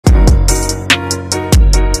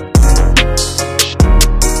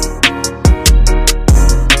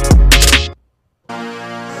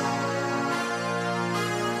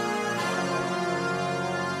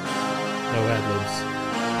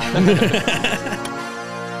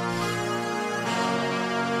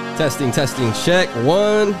Testing. Check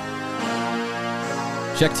 1.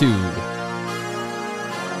 Check 2.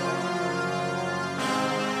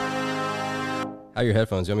 How are your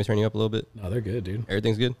headphones? You want me to turn you up a little bit? No, they're good, dude.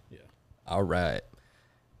 Everything's good? Yeah. All right.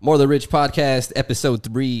 More the Rich Podcast, episode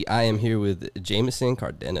 3. I am here with Jameson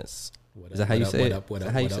Cardenas. Is that how you say it? What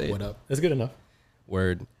up? That's good enough.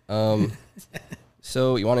 Word.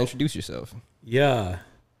 So you want to introduce yourself? Yeah.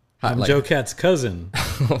 I'm Joe Cat's cousin.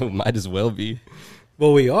 Might as well be.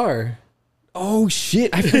 Well, we are. Oh,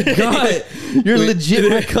 shit. I forgot. You're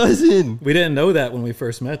legit my cousin. We didn't know that when we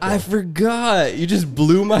first met, though. I forgot. You just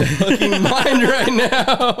blew my fucking mind right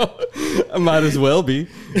now. I might as well be.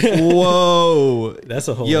 Whoa. That's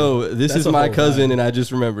a whole... Yo, this is my cousin, and I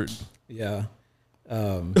just remembered. Yeah.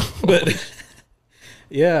 But...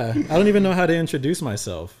 yeah, I don't even know how to introduce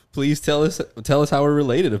myself. Please tell us how we're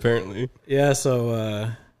related, apparently. Yeah,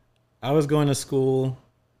 so I was going to school,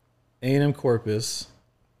 A&M Corpus.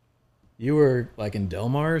 You were like in Del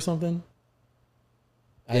Mar or something?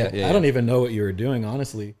 I don't even know what you were doing,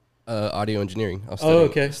 honestly. Audio engineering. I was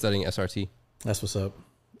studying SRT. That's what's up.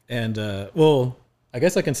 And, well, I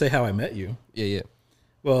guess I can say how I met you. Yeah.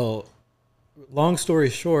 Well, long story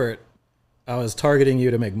short, I was targeting you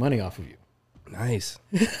to make money off of you. Nice.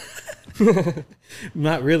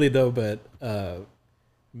 Not really, though, but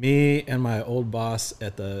me and my old boss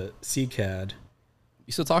at the CCAD.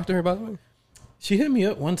 You still talk to her, by the way? She hit me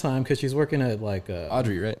up one time because she's working at like...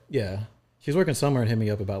 Audrey, right? Yeah. She's working somewhere and hit me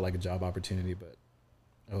up about like a job opportunity, but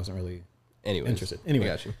I wasn't really interested. Anyway,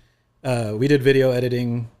 I got you. We did video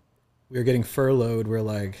editing. We were getting furloughed. We're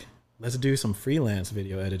like, let's do some freelance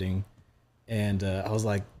video editing. And I was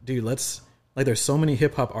like, dude, there's so many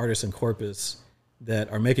hip hop artists in Corpus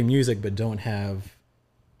that are making music but don't have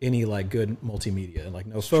any like good multimedia, like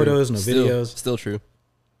no photos, no videos. Still true.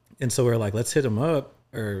 And so we're like, let's hit them up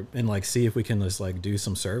and like see if we can just like do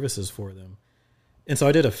some services for them. And so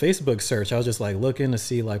I did a Facebook search. I was just like looking to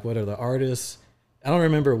see like what are the artists. I don't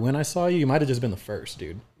remember when I saw you. You might have just been the first,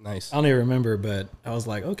 dude. Nice. I don't even remember, but I was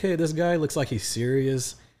like, okay, this guy looks like he's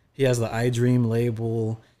serious. He has the iDream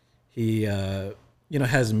label. He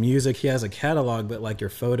has music. He has a catalog, but like your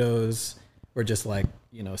photos were just like,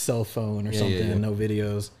 cell phone or something, and no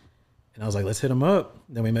videos. And I was like, let's hit him up.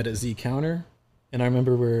 Then we met at Z Counter. And I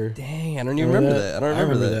remember Dang, I don't even remember that. I don't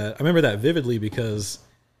remember that. I remember that vividly because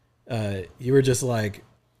you were just like,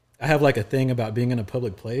 I have like a thing about being in a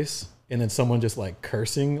public place and then someone just like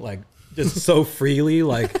cursing, like just so freely,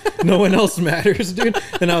 like no one else matters, dude.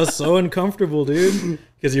 And I was so uncomfortable, dude,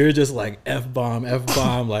 because you were just like F-bomb,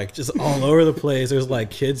 like just all over the place. There's like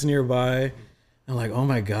kids nearby. I'm like, oh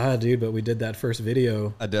my God, dude. But we did that first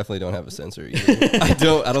video. I definitely don't have a sensor either.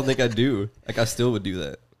 I don't think I do. Like I still would do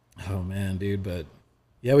that. Oh man, dude. But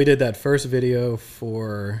yeah, we did that first video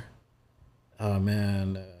for,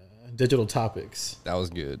 Digital Topics. That was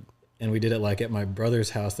good. And we did it like at my brother's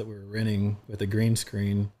house that we were renting with a green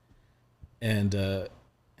screen. And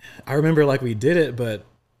I remember like we did it, but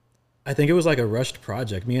I think it was like a rushed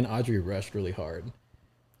project. Me and Audrey rushed really hard.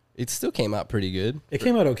 It still came out pretty good. It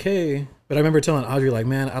came out okay, but I remember telling Audrey like,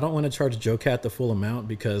 man, I don't want to charge Joe Cat the full amount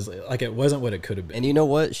because like it wasn't what it could have been. And you know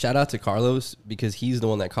what? Shout out to Carlos because he's the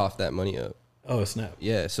one that coughed that money up. Oh, snap.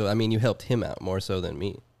 Yeah, so I mean, you helped him out more so than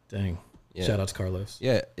me. Dang. Yeah. Shout out to Carlos.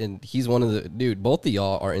 Yeah, and he's one of the... Dude, both of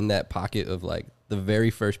y'all are in that pocket of, like, the very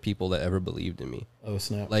first people that ever believed in me. Oh,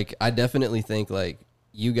 snap. Like, I definitely think, like,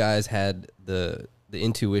 you guys had the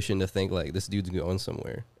intuition to think, like, this dude's going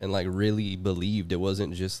somewhere. And, like, really believed it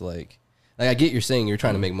wasn't just, like... Like, I get you're saying you're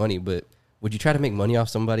trying to make money, but would you try to make money off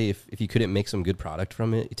somebody if you couldn't make some good product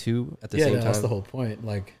from it, too, at the same time? Yeah, that's the whole point.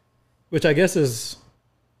 Like, which I guess is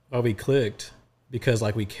why we clicked, because,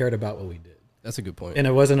 like, we cared about what we did. That's a good point. And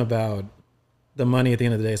it wasn't about... the money at the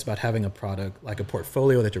end of the day. It's about having a product, like a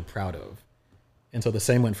portfolio that you're proud of. And so the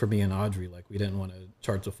same went for me and Audrey. Like we didn't want to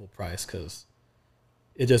charge the full price because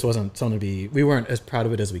it just wasn't something to be, we weren't as proud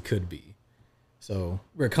of it as we could be. So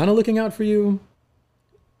we're kind of looking out for you.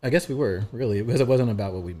 I guess we were really, because it wasn't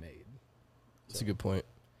about what we made. That's a good point.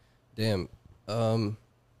 Damn.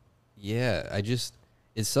 Yeah,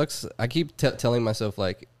 it sucks. I keep telling myself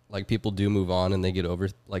like people do move on and they get over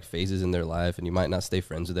like phases in their life and you might not stay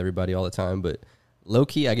friends with everybody all the time, but low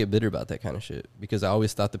key I get bitter about that kind of shit because I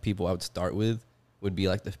always thought the people I would start with would be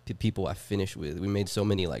like the people I finish with. We made so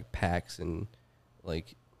many like packs and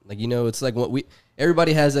like it's like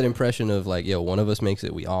everybody has that impression of like, yo, one of us makes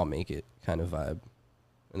it, we all make it kind of vibe.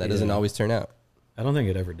 And that doesn't always turn out. I don't think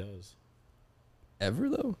it ever does. Ever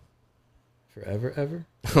though? Forever, ever?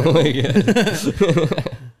 Oh my God.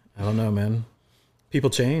 I don't know, man. People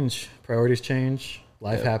change. Priorities change.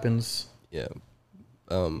 Life happens. Yeah.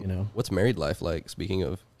 What's married life like? Speaking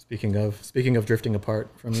of drifting apart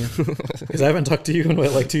from you, because I haven't talked to you in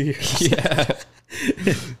like 2 years. Yeah.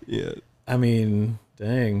 Yeah. I mean,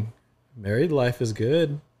 dang, married life is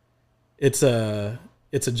good. It's a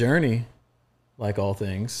journey, like all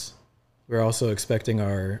things. We're also expecting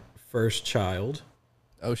our first child.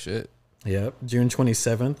 Oh shit. Yep, June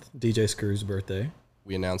 27th, DJ Screw's birthday.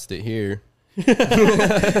 We announced it here.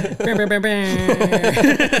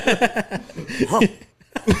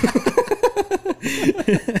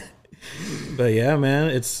 But yeah,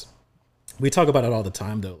 man, we talk about it all the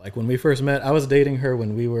time though. Like when we first met, I was dating her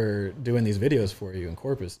when we were doing these videos for you in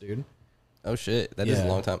Corpus, dude. Oh shit, that is a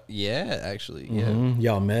long time. Yeah, actually, yeah. Mm-hmm.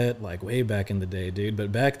 Y'all met like way back in the day, dude.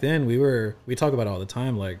 But back then we talk about it all the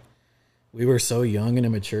time. Like we were so young and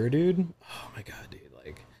immature, dude. Oh my god, dude.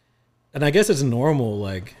 Like, and I guess it's normal.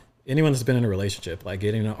 Like anyone that's been in a relationship, like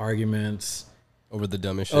getting into arguments over the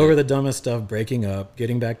dumbest stuff, breaking up,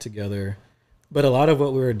 getting back together. But a lot of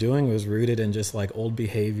what we were doing was rooted in just like old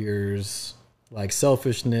behaviors, like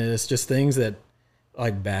selfishness, just things that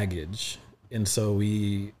like baggage. And so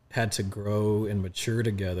we had to grow and mature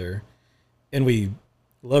together. And we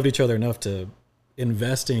loved each other enough to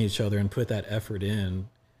invest in each other and put that effort in,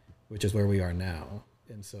 which is where we are now.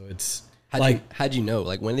 And so it's how'd you know?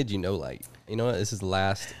 Like, when did you know, like, you know what, this is the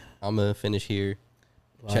last, I'm going to finish here,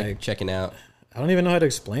 like, checking out. I don't even know how to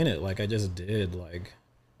explain it. Like, I just did. Like,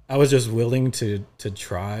 I was just willing to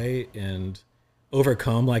try and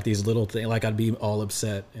overcome like these little things. Like I'd be all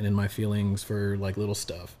upset and in my feelings for like little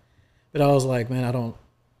stuff. But I was like, man,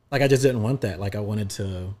 I just didn't want that. Like I wanted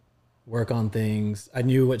to work on things. I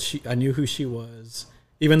knew who she was.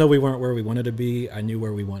 Even though we weren't where we wanted to be, I knew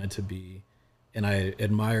where we wanted to be. And I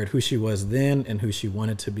admired who she was then and who she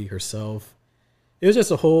wanted to be herself. It was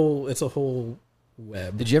just it's a whole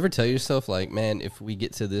web. Did you ever tell yourself like, man, if we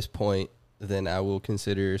get to this point, then I will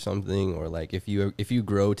consider something, or like if you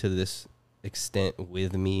grow to this extent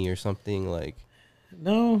with me or something, like?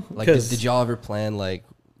 No. Like did y'all ever plan like,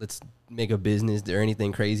 let's make a business or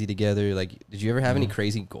anything crazy together? Like, did you ever have any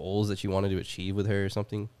crazy goals that you wanted to achieve with her or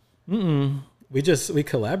something? We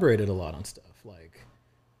collaborated a lot on stuff. Like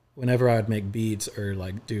whenever I'd make beats or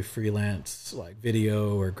like do freelance like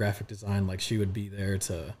video or graphic design, like she would be there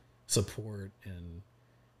to support and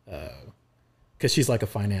because she's like a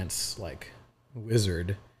finance like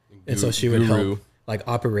wizard, and so she would help like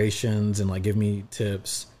operations and like give me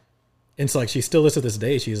tips. And so like she still is to this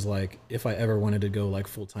day. She's like, if I ever wanted to go like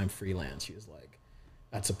full-time freelance, she's like,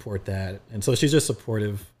 I'd support that. And so she's just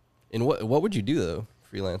supportive. And what would you do though,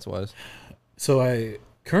 freelance wise? So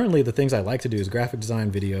currently the things I like to do is graphic design,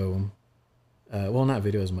 video. Well, not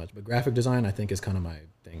video as much, but graphic design I think is kind of my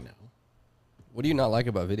thing now. What do you not like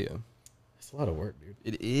about video? It's a lot of work, dude.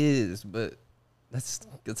 It is, but that's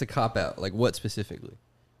a cop out. Like what specifically?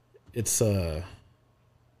 It's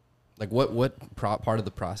like what part of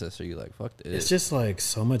the process are you like, fuck this? It's just like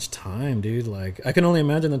so much time, dude. Like I can only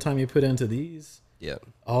imagine the time you put into these. Yeah.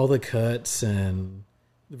 All the cuts and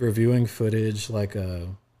reviewing footage, like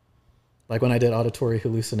when I did auditory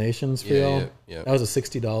hallucinations for y'all. Yeah. That was a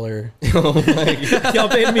 $60. Oh my god. Y'all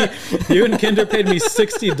paid me, you and Kinder paid me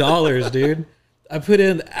 $60, dude. I put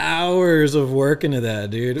in hours of work into that,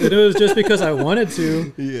 dude. And it was just because I wanted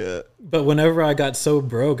to. Yeah. But whenever I got so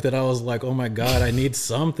broke that I was like, oh my God, I need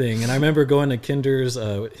something. And I remember going to Kinder's,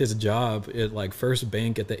 his job at like First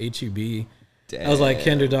Bank at the HEB. Damn. I was like,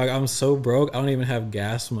 Kinder, dog, I'm so broke. I don't even have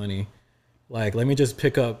gas money. Like, let me just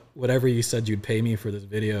pick up whatever you said you'd pay me for this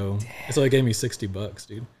video. Damn. So it gave me $60,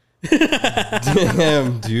 dude.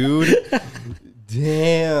 Damn, dude.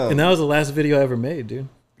 Damn. And that was the last video I ever made, dude.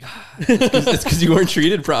 It's because you weren't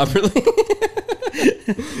treated properly.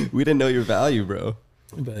 We didn't know your value, bro.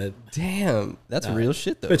 But damn, that's real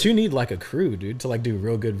shit though. But you need like a crew, dude, to like do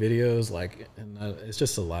real good videos. Like, and it's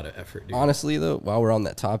just a lot of effort, dude. Honestly though, while we're on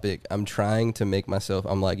that topic, I'm trying to make myself,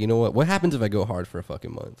 I'm like, you know what happens if I go hard for a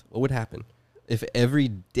fucking month? What would happen if every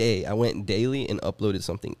day I went daily and uploaded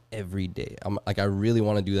something every day? I'm like, I really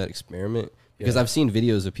want to do that experiment because I've seen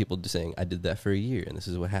videos of people just saying I did that for a year and this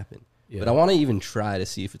is what happened. But I want to even try to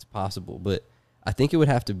see if it's possible. But I think it would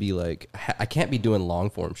have to be like, I can't be doing long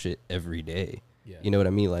form shit every day. Yeah. You know what I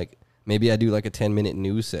mean? Like maybe I do like a 10-minute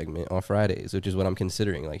news segment on Fridays, which is what I'm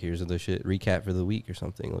considering. Like here's the shit recap for the week or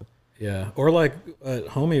something. Yeah. Or like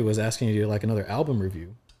homie was asking you to do like another album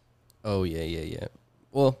review. Oh yeah.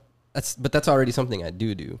 Well, that's already something I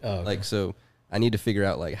do. Oh, okay. Like, so I need to figure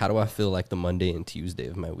out like, how do I feel like the Monday and Tuesday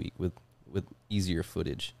of my week with easier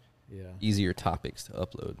footage? Yeah. Easier topics to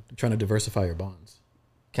upload. I'm trying to diversify your bonds.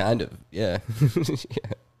 Kind of, yeah.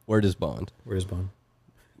 Yeah. Where does bond?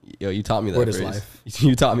 Yo, you taught me that Word is phrase. life.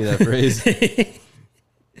 You taught me that phrase.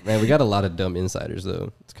 Man, we got a lot of dumb insiders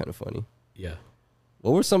though. It's kind of funny. Yeah.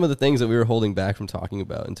 What were some of the things that we were holding back from talking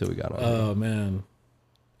about until we got on? Oh man,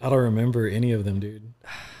 I don't remember any of them, dude.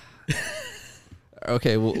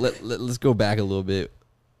 Okay, well let's go back a little bit.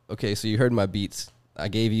 Okay, so you heard my beats. I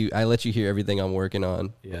let you hear everything I'm working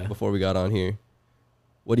on. Yeah. Before we got on here.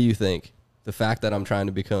 What do you think? The fact that I'm trying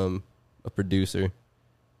to become a producer.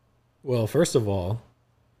 Well, first of all,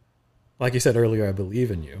 like you said earlier, I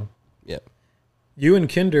believe in you. Yeah. You and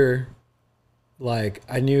Kinder, like,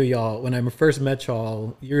 I knew y'all, when I first met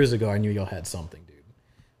y'all years ago, I knew y'all had something, dude.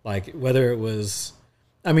 Like, whether it was,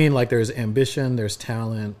 I mean, like, there's ambition, there's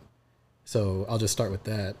talent. So I'll just start with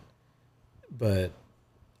that. But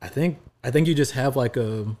I think you just have like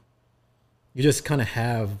you just kind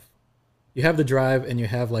of you have the drive and you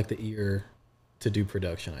have like the ear to do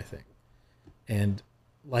production, I think. And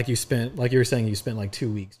like you were saying, you spent like 2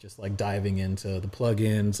 weeks just like diving into the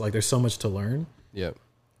plugins. Like there's so much to learn. Yeah.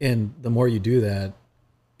 And the more you do that,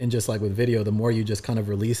 and just like with video, the more you just kind of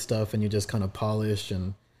release stuff and you just kind of polish,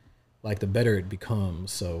 and like the better it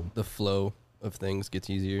becomes. So The flow of things gets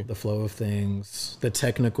easier. the flow of things, the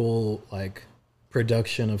technical like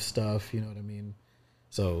production of stuff, you know what I mean?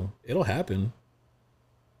 So it'll happen.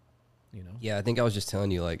 You know? Yeah, I think I was just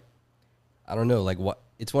telling you, like, I don't know, like what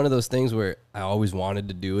it's one of those things where I always wanted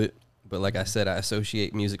to do it, but like I said, I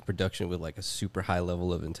associate music production with like a super high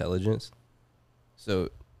level of intelligence. So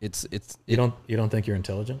You don't think you're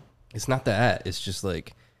intelligent? it's not that. It's just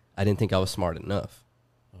like I didn't think I was smart enough.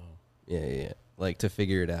 Oh. Yeah. Like to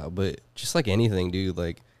figure it out. But just like anything, dude,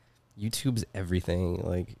 like YouTube's everything.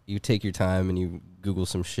 Like you take your time and you Google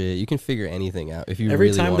some shit. You can figure anything out if you Every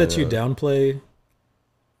really time wanna that you know. downplay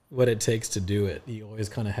what it takes to do it, you always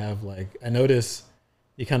kind of have like, I notice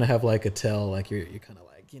you kind of have like a tell, like you're kind of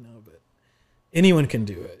like, you know, but anyone can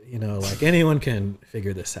do it, you know, like anyone can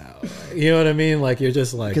figure this out. Like, you know what I mean? Like you're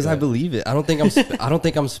just like, Because I believe it. I don't think I don't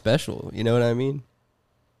think I'm special. You know what I mean?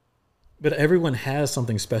 but everyone has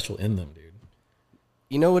something special in them, dude.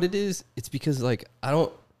 You know what it is? It's because like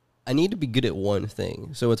I need to be good at one thing.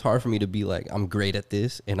 So it's hard for me to be like, I'm great at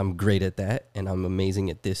this and I'm great at that and I'm amazing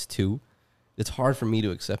at this too. It's hard for me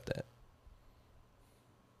to accept that.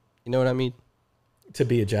 You know what I mean? To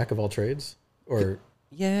be a jack of all trades, or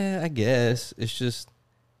Yeah, I guess. It's just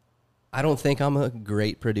I don't think I'm a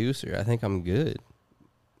great producer. I think I'm good.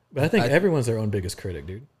 but I think everyone's their own biggest critic,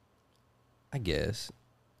 dude. I guess.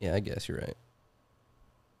 Yeah, I guess you're right.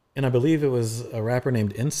 And I believe it was a rapper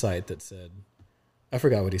named Insight that said, I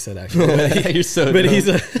forgot what he said actually. But You're so but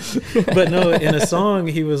dumb. but no, in a song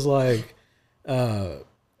he was like,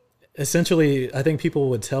 essentially, I think people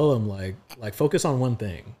would tell him like focus on one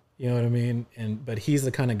thing. You know what I mean? But he's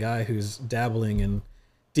the kind of guy who's dabbling in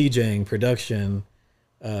DJing, production,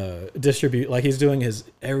 distribute. Like he's doing his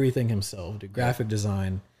everything himself, do graphic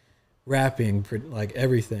design, rapping, like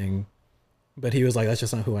everything. But he was like, that's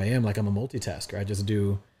just not who I am. Like I'm a multitasker. I just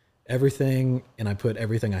do everything and I put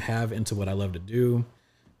everything I have into what I love to do.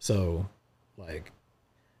 So like,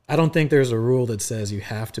 I don't think there's a rule that says you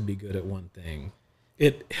have to be good at one thing.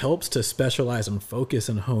 It helps to specialize and focus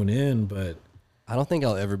and hone in, but I don't think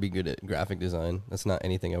I'll ever be good at graphic design. That's not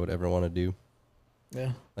anything I would ever want to do.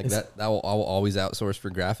 yeah, Like I will always outsource for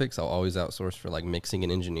graphics. I'll always outsource for like mixing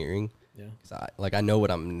and engineering. yeah. Cause I know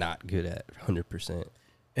what I'm not good at 100%.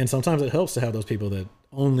 And sometimes it helps to have those people that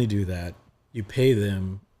only do that. You pay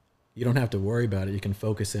them. You don't have to worry about it. You can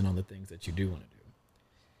focus in on the things that you do want to do.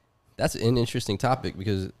 That's an interesting topic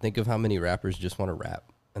because think of how many rappers just want to rap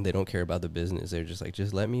and they don't care about the business. They're just like,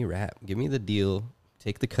 just let me rap. Give me the deal,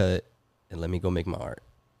 take the cut, and let me go make my art.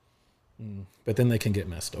 But then they can get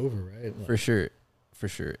messed over, right? Like, For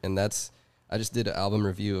sure. And I just did an album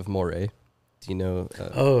review of Moray. Do you know?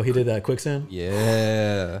 oh, he did that quicksand?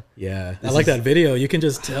 Yeah. Yeah. I like that video. You can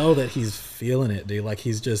just tell that he's feeling it, dude. Like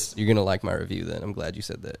he's just, You're going to like my review then. I'm glad you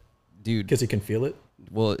said that. Dude. because he can feel it.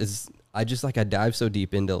 Well, I dive so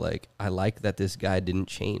deep into like, I like that this guy didn't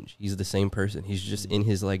change. He's the same person. He's just in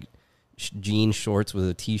his like jean shorts with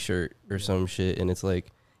a t-shirt or some shit. And it's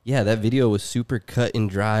like, yeah, that video was super cut and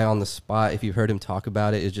dry on the spot. If you've heard him talk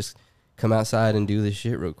about it, it's just come outside and do this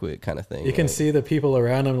shit real quick kind of thing. You can see the people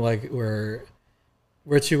around him, like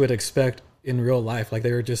what you would expect in real life. Like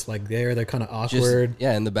they were just like there. They're kind of awkward. Just,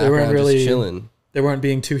 yeah, in the They weren't background, really just chilling. They weren't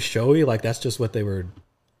being too showy. Like that's just what they were.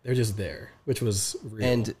 They're just there, which was real.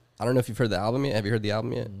 And I don't know if you've heard the album yet. Have you heard the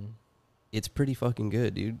album yet? It's pretty fucking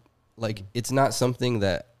good, dude. Like, it's not something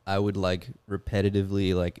that I would like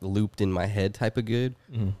repetitively like looped in my head type of good,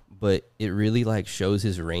 but it really like shows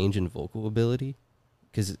his range and vocal ability.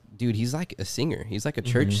 because dude, he's like a singer. He's like a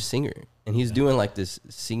church singer, and he's doing like this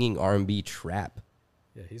singing R&B trap.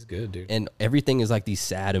 Yeah, he's good, dude. And everything is like these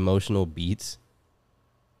sad, emotional beats.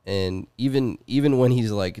 And even when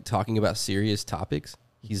he's like talking about serious topics,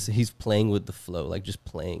 he's playing with the flow, like just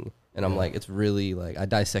playing. And I'm like, it's really like I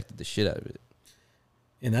dissected the shit out of it.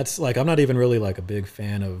 And that's like, I'm not even really like a big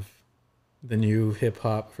fan of the new hip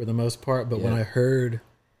hop for the most part. But when I heard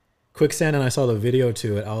Quicksand and I saw the video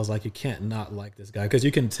to it, I was like, you can't not like this guy, because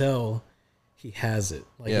you can tell he has it.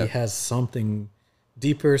 Like he has something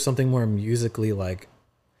deeper, something more musically like.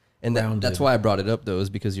 And that's why I brought it up though, is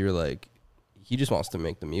because you're like, he just wants to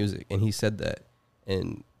make the music, and he said that,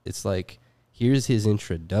 and it's like, here's his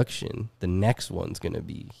introduction. The next one's gonna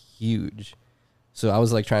be huge. So I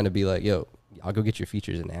was like trying to be like, yo, I'll go get your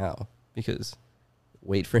features now, because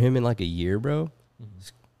wait for him in like a year, bro.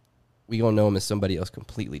 We gonna know him as somebody else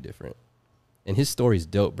completely different. And his story's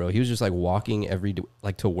dope, bro. He was just like walking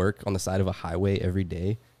like to work on the side of a highway every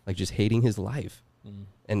day, like just hating his life.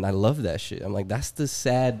 And I love that shit. I'm like, that's the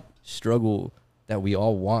sad struggle that we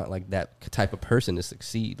all want, like that type of person to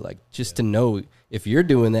succeed. Like just to know if you're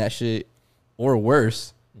doing that shit or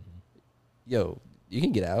worse, yo, you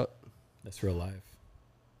can get out. That's real life.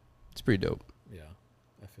 It's pretty dope. Yeah,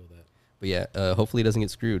 I feel that. But yeah, hopefully he doesn't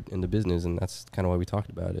get screwed in the business, and that's kind of why we talked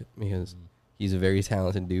about it, because he's a very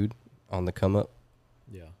talented dude on the come up.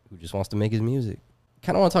 Yeah. Who just wants to make his music.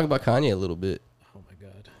 Kind of want to talk about Kanye a little bit. Oh my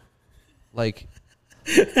God. Like,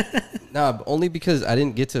 nah, only because I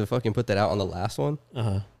didn't get to fucking put that out on the last one.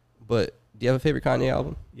 But do you have a favorite Kanye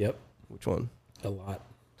album? Yep. Which one? A lot.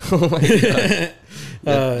 Oh my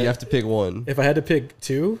God. You have to pick one. If I had to pick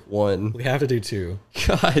two, One. we have to do two.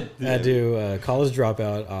 God damn. I do College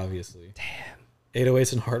Dropout, obviously. Damn.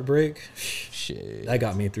 808s and Heartbreak. Shit. That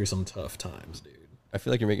got me through some tough times, dude. I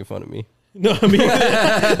feel like you're making fun of me. No, I mean,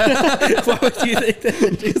 why would you think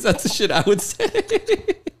that? Because that's the shit I would say.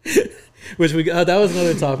 Which that was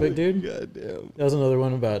another topic, dude. God damn. That was another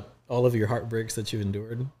one about all of your heartbreaks that you've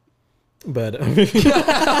endured. But I mean,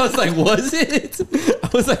 I was like, was it? I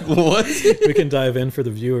was like, was it? we can dive in for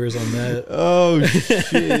the viewers on that. Oh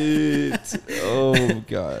shit. Oh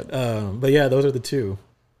God. But yeah, those are the two.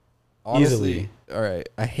 Honestly, Easily. All right.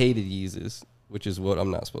 I hated Yeezus, which is what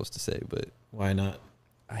I'm not supposed to say, but Why not?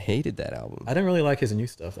 I hated that album. I didn't really like his new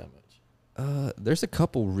stuff that much. There's a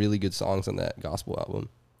couple really good songs on that gospel album.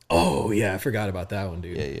 Oh yeah, I forgot about that one,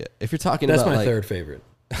 dude. Yeah. If you're talking That's about my like, third favorite.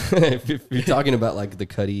 if you're talking about like the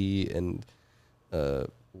Cudi and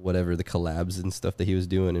whatever the collabs and stuff that he was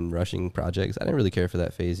doing in rushing projects, I didn't really care for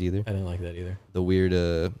that phase either. I didn't like that either. The weird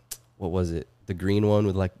what was it? The green one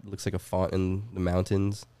with like looks like a font in the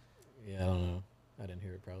mountains. Yeah, I don't know. I didn't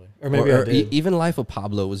hear it probably, or maybe I did. Even Life of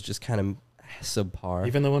Pablo was just kind of subpar.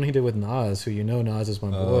 Even the one he did with Nas, who Nas is my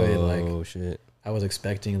boy. Oh shit! I was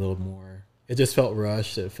expecting a little more. It just felt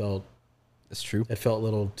rushed. It felt. That's true. It felt a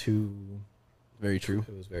little too. Very true.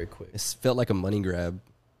 It was very quick. It felt like a money grab.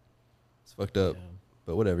 It's fucked up. Yeah.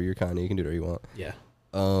 But whatever, you're Kanye. You can do whatever you want. Yeah.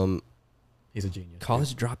 He's a genius.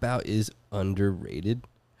 College Dropout is underrated.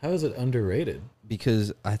 How is it underrated?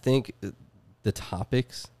 Because I think the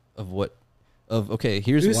topics of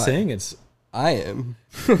here's Who's why. saying it's? I am.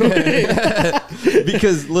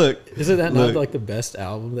 Because look. Isn't that not like the best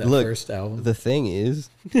album? That first album? The thing is,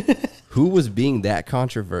 who was being that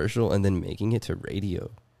controversial and then making it to radio?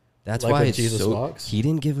 That's Like why when it's Jesus so. Walks? He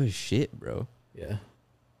didn't give a shit, bro. Yeah.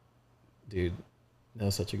 Dude, that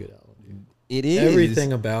was such a good album, dude. It is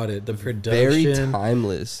Everything about it, the production, very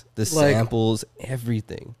timeless. The samples,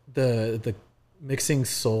 everything. The mixing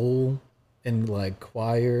soul and like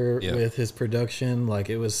choir with his production,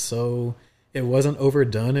 like it wasn't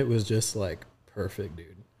overdone. It was just like perfect,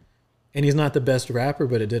 dude. And he's not the best rapper,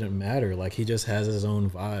 but it didn't matter. Like he just has his own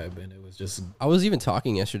vibe, and it was just. I was even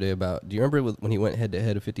talking yesterday about. Do you remember when he went head to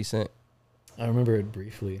head of 50 Cent? I remember it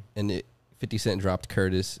briefly. And 50 Cent dropped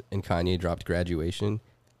Curtis, and Kanye dropped Graduation.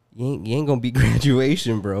 You ain't gonna beat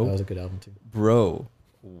Graduation, bro. That was a good album too, bro.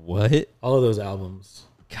 What? All of those albums,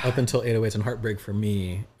 up until 808s and Heartbreak for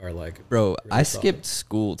me, are like. Bro, really I solid. skipped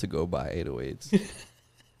school to go buy 808s.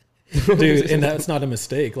 Dude, and that's not a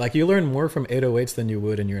mistake. Like you learn more from 808s than you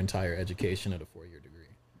would in your entire education at a 4-year degree,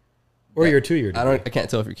 or your 2-year degree. I can't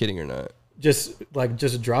tell if you're kidding or not. Just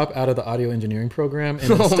drop out of the audio engineering program and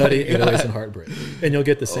then study 808s and Heartbreak, and you'll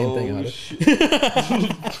get the same thing out of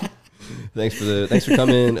it. Thanks for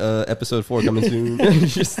coming. Episode 4 coming soon.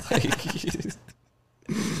 Just like,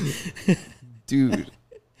 dude.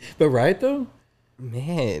 But right though,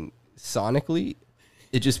 man, sonically,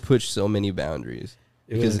 it just pushed so many boundaries.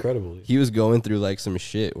 it was incredible. He was going through like some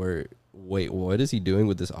shit where wait, what is he doing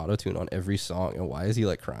with this auto tune on every song, and why is he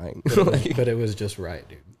like crying? But it was just right,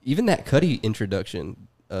 dude. Even that Cuddy introduction,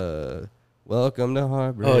 welcome to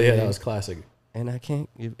Heartbreak. Oh yeah, that was classic. And I can't.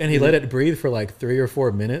 And he let it breathe for like 3 or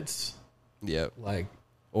 4 minutes. Yeah. Like,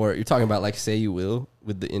 or you're talking about like "Say You Will"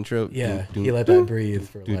 with the intro. Yeah, he let that breathe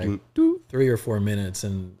for like 3 or 4 minutes,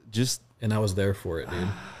 and I was there for it, dude.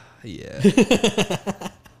 Yeah.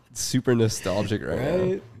 Super nostalgic right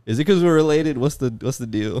now. Is it because we're related? What's the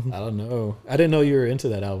deal? I don't know. I didn't know you were into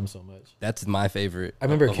that album so much. That's my favorite. I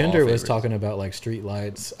remember Kinder was talking about like Street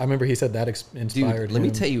Lights. I remember he said that inspired him. Let me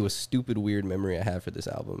tell you a stupid weird memory I have for this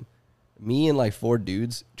album. Me and like 4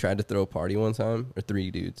 dudes tried to throw a party one time, or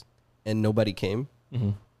 3 dudes, and nobody came.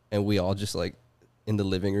 Mm-hmm. And we all just like in the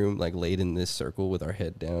living room, like laid in this circle with our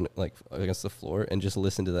head down like against the floor and just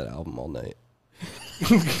listened to that album all night.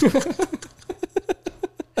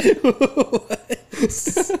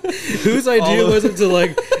 Whose idea was it to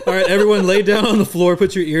like, all right, everyone lay down on the floor,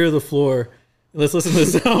 put your ear to the floor, let's listen to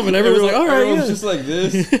this album? And everyone was like, all right, yeah. Just like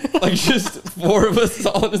this, like just 4 of us.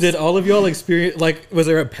 Did all of y'all experience, like, was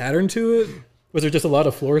there a pattern to it? Was there just a lot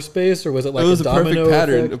of floor space, or was it like a domino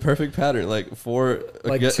effect? A perfect pattern, like 4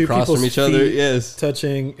 like two across from each other, yes,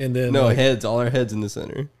 touching, and then no like, heads, all our heads in the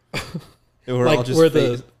center. And we're like all just where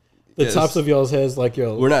the tops of y'all's heads, like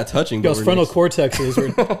we're not touching. Y'all's frontal cortexes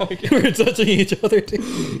we're touching each other.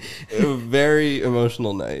 Too. A very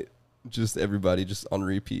emotional night. Just everybody just on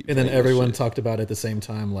repeat, and then everyone talked about it at the same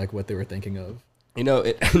time, like what they were thinking of. You know,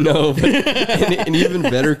 no, but an even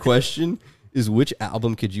better question is which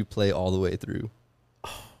album could you play all the way through?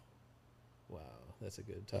 Oh, wow, that's a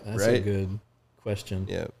a good question.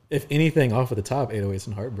 Yeah. If anything off of the top, 808s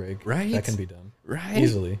and Heartbreak, right? That can be done, right?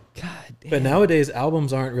 Easily. God damn. But nowadays,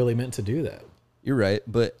 albums aren't really meant to do that. You're right,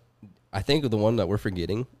 but I think the one that we're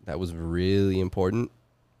forgetting that was really important,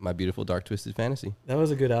 My Beautiful Dark Twisted Fantasy. That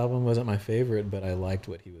was a good album. Wasn't my favorite, but I liked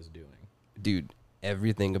what he was doing. Dude,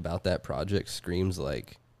 everything about that project screams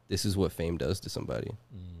like this is what fame does to somebody.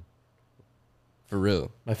 For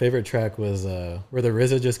real. My favorite track was where the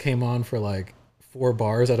RZA just came on for like 4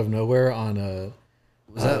 bars out of nowhere on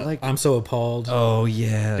was that like I'm So Appalled. Oh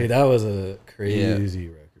yeah. Dude, that was a crazy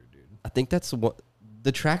record, dude. I think that's what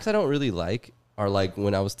the tracks I don't really like are like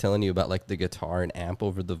when I was telling you about like the guitar and amp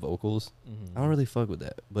over the vocals. I don't really fuck with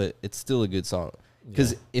that, but it's still a good song.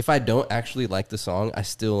 Because if I don't actually like the song, I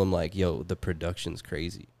still am like, yo, the production's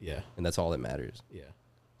crazy. Yeah. And that's all that matters. Yeah.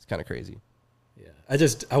 It's kind of crazy. Yeah.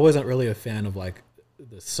 I wasn't really a fan of like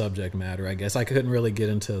the subject matter, I guess. I couldn't really get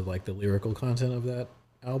into like the lyrical content of that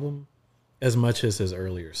album as much as his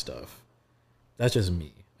earlier stuff. That's just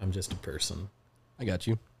me. I'm just a person. I got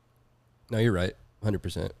you. No, you're right.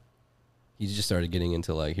 100%. He just started getting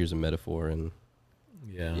into like, here's a metaphor and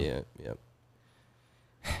yeah.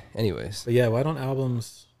 Anyways. But yeah, why don't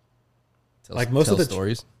albums most of the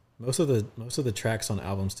stories? Most of the tracks on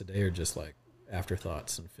albums today are just like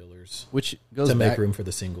afterthoughts and fillers, which goes to make room for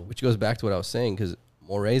the single. Which goes back to what I was saying, because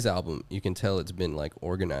Moray's album, you can tell it's been like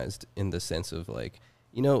organized in the sense of like,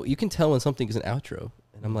 you know, you can tell when something is an outro,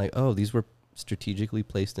 and I'm like, oh, these were strategically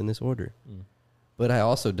placed in this order. But I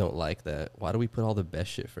also don't like that. Why do we put all the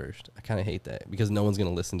best shit first? I kind of hate that because no one's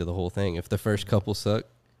gonna listen to the whole thing if the first couple suck.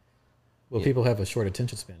 Well, people have a short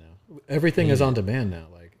attention span now. Everything is on demand now.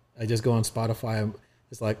 Like I just go on Spotify.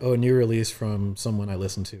 It's like, oh, new release from someone I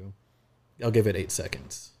listen to. I'll give it 8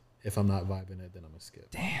 seconds. If I'm not vibing it, then I'm gonna skip.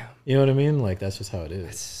 Damn. You know what I mean? Like that's just how it is.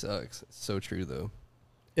 That sucks. It's so true though.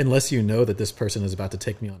 Unless you know that this person is about to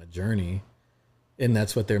take me on a journey, and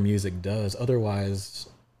that's what their music does. Otherwise,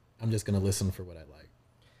 I'm just gonna listen for what I like.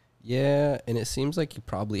 Yeah, and it seems like you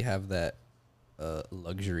probably have that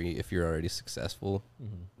luxury if you're already successful,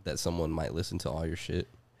 that someone might listen to all your shit.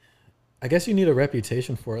 I guess you need a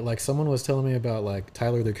reputation for it. Like someone was telling me about like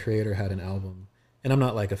Tyler the Creator had an album, and I'm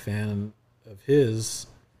not like a fan of his,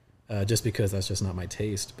 just because that's just not my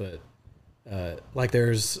taste. But like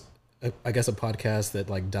there's, I guess, a podcast that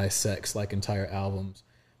like dissects like entire albums,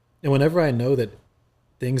 and whenever I know that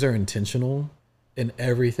things are intentional and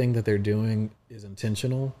everything that they're doing is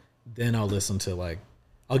intentional, then I'll listen to like,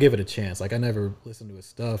 I'll give it a chance. Like I never listened to his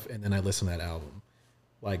stuff, and then I listen to that album,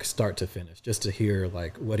 like start to finish, just to hear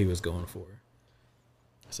like what he was going for.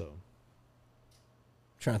 So,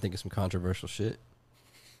 trying to think of some controversial shit.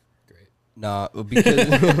 Great. Nah,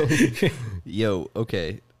 because yo,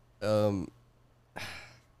 okay. I'm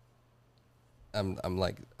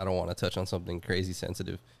like, I don't want to touch on something crazy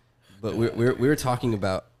sensitive, but we were talking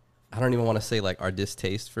about, I don't even want to say like our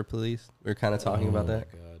distaste for police. We were kind of talking about that.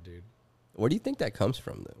 Oh my God, dude. Where do you think that comes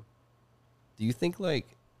from though? Do you think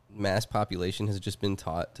like mass population has just been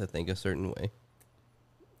taught to think a certain way?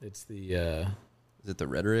 It's the is it the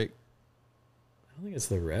rhetoric? don't think it's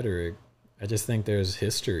the rhetoric. I just think there's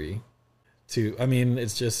history to, I mean,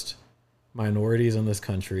 it's just minorities in this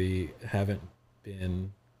country haven't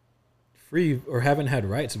been free or haven't had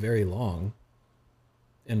rights very long.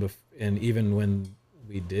 And even when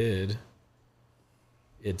we did,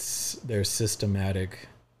 there's systematic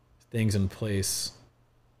things in place,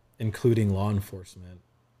 including law enforcement,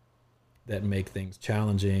 that make things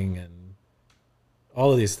challenging and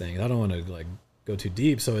all of these things. I don't want to like go too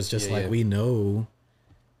deep. So it's just we know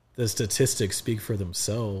the statistics speak for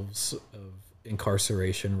themselves of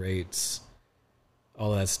incarceration rates,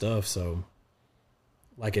 all that stuff. So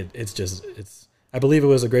like it's I believe it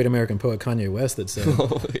was a great American poet, Kanye West, that said,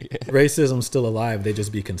 racism's still alive. They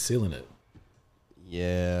just be concealing it.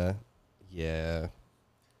 Yeah. Yeah.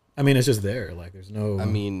 I mean, it's just there. Like there's no, I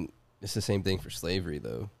mean, it's the same thing for slavery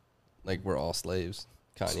though. Like we're all slaves.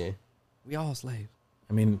 Kanye. We all slaves.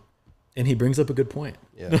 I mean, and he brings up a good point.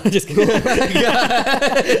 Yeah. No, just kidding.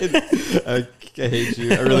 I hate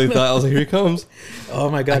you. I really thought, I was like, here he comes. Oh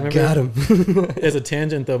my God. I got him. As a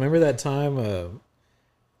tangent though, remember that time, I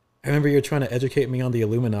remember you were trying to educate me on the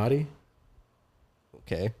Illuminati.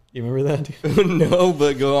 Okay. You remember that? No,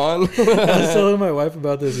 but go on. I was telling my wife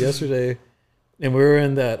about this yesterday, and we were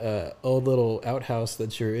in that old little outhouse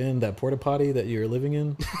that you're in, that porta potty that you're living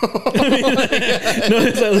in.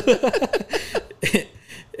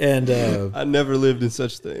 And I never lived in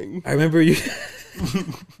such thing. I remember you,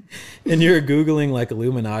 and you were Googling like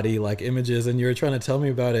Illuminati like images, and you were trying to tell me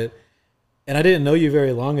about it, and I didn't know you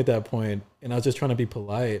very long at that point, and I was just trying to be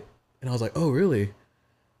polite, and I was like, "Oh, really?"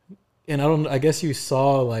 And I guess you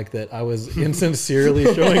saw like that I was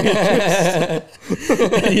insincerely showing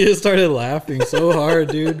interest. And you just started laughing so hard,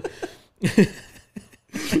 dude.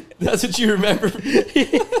 That's what you remember.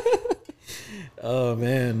 Oh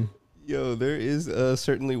man. Yo, there is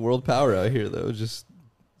certainly world power out here though, just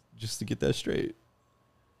to get that straight.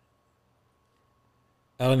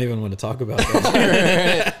 I don't even want to talk about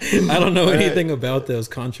that. I don't know anything about those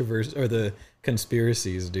controversies or the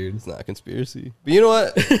conspiracies, dude. It's not a conspiracy. But you know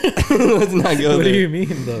what? Let's not go there. What do you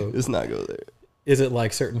mean, though? Let's not go there. Is it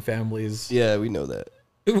like certain families? Yeah, we know that.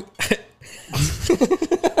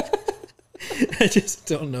 I just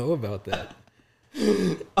don't know about that.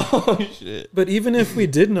 Oh, shit. But even if we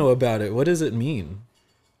did know about it, what does it mean?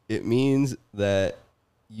 It means that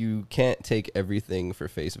you can't take everything for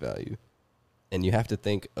face value. And you have to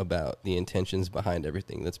think about the intentions behind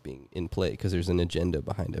everything that's being in play because there's an agenda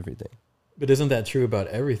behind everything. But isn't that true about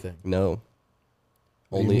everything? No.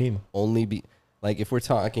 What do you mean? Only be like if we're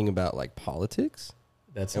talking about like politics,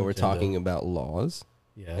 That's and we're agenda. talking about laws,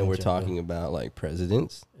 Yeah, and we're agenda. talking about like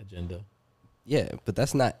presidents. Agenda. Yeah, but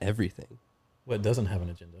that's not everything. What doesn't have an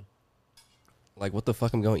agenda? Like what the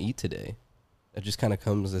fuck I'm going to eat today. That just kind of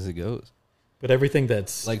comes as it goes. But everything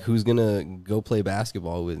that's Like who's going to go play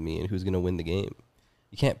basketball with me and who's going to win the game.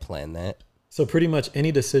 You can't plan that. so pretty much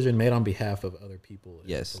any decision made on behalf of other people is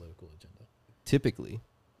Yes. a political agenda. Typically.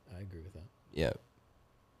 I agree with that. Yeah.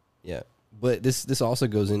 Yeah. But this also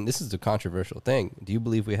goes in, this is a controversial thing. Do you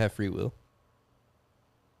believe we have free will?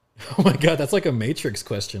 Oh my God, that's like a Matrix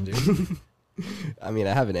question, dude. I mean,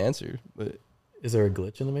 I have an answer, but Is there a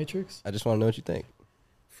glitch in the Matrix? I just want to know what you think.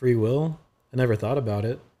 Free will? I never thought about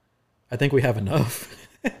it. I think we have enough.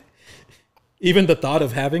 Even the thought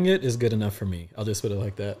of having it is good enough for me. I'll just put it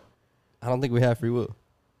like that. I don't think we have free will.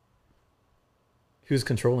 Who's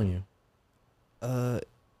controlling you?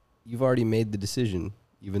 You've already made the decision,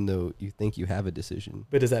 even though you think you have a decision.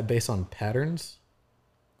 But is that based on patterns?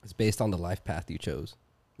 It's based on the life path you chose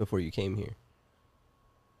before you came here.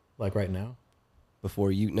 Like right now?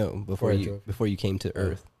 Before you came to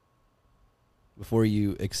Earth. Before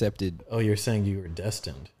you accepted, Oh, you're saying you were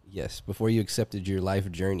destined. yes, before you accepted your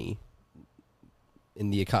life journey in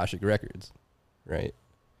the Akashic records, right?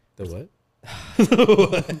 The what?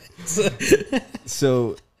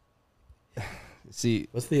 So, see,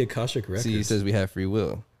 What's the Akashic records? he says we have free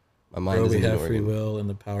will. My mind Bro, isn't we have free working. will and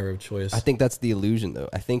the power of choice. I think that's the illusion, though.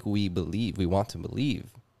 I think we want to believe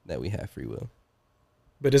that we have free will.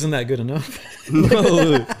 But isn't that good enough?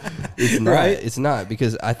 No, it's not. Right? It's not,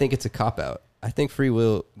 because I think it's a cop-out. I think free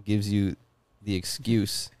will gives you the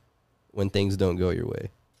excuse when things don't go your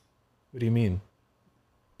way. What do you mean?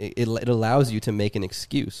 It allows you to make an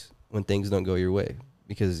excuse when things don't go your way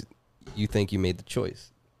because you think you made the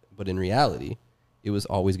choice. But in reality, it was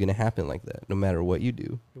always going to happen like that, no matter what you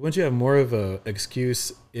do. Wouldn't you have more of a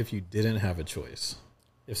excuse if you didn't have a choice?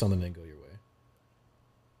 If something didn't go your way?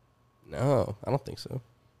 No, I don't think so.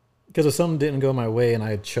 Because if something didn't go my way and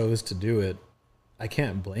I chose to do it, I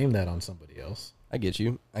can't blame that on somebody else. I get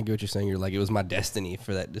you. I get what you're saying. You're like, it was my destiny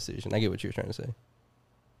for that decision. I get what you're trying to say.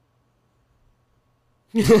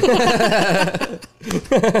 But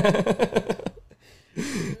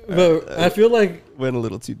I feel like went a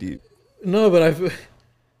little too deep. no, but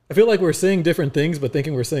I feel like we're saying different things, but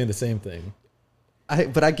thinking we're saying the same thing.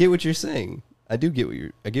 But I get what you're saying. I get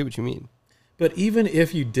what you mean. But even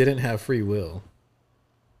if you didn't have free will,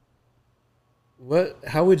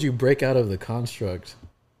 how would you break out of the construct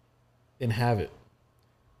and have it?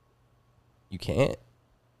 You can't.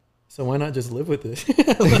 So why not just live with it?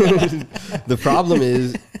 The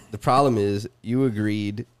problem is you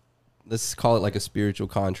agreed, let's call it like a spiritual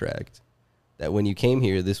contract, that when you came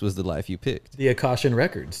here, this was the life you picked. The Akashian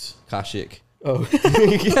records. Kashik. Oh.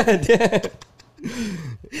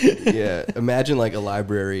 Yeah. Imagine like a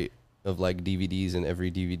library of like DVDs, and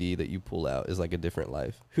every DVD that you pull out is like a different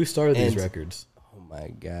life. Who started these records? Oh my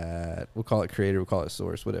God. We'll call it creator, we'll call it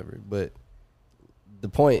source, whatever. But the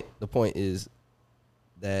point is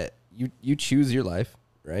that you choose your life,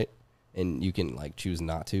 right? And you can like choose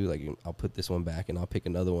not to. Like, I'll put this one back and I'll pick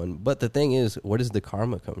another one. But the thing is, where does the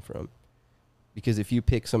karma come from? Because if you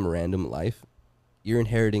pick some random life, you're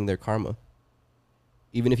inheriting their karma,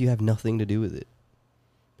 even if you have nothing to do with it.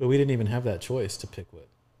 But we didn't even have that choice to pick what.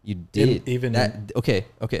 You did. Okay,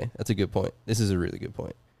 that's a good point. This is a really good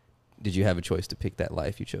point. Did you have a choice to pick that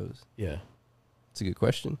life you chose? Yeah. It's a good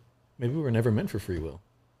question. Maybe we were never meant for free will.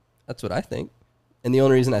 That's what I think. And the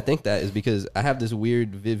only reason I think that is because I have this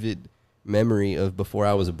weird, vivid memory of before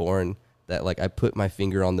I was born that like I put my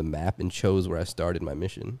finger on the map and chose where I started my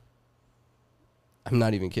mission. I'm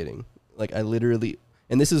not even kidding. Like I literally,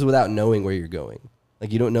 and this is without knowing where you're going.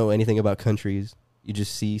 Like you don't know anything about countries. You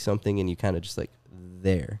just see something and you kind of just like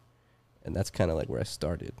there. And that's kind of like where I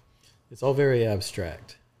started. It's all very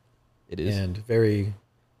abstract. It is. And very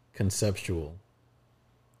conceptual.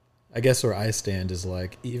 I guess where I stand is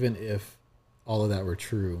like, even if all of that were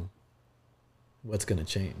true, what's going to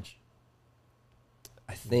change?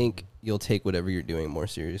 I think you'll take whatever you're doing more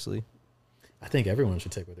seriously. I think everyone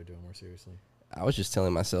should take what they're doing more seriously. I was just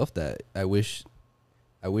telling myself that I wish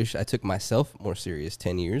I took myself more serious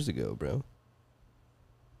 10 years ago, bro.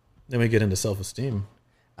 Then we get into self-esteem.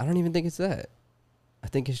 I don't even think it's that. I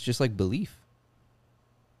think it's just like belief.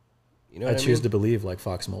 You know what I choose mean? to believe like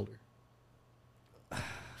Fox Mulder.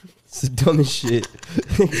 It's the dumbest shit.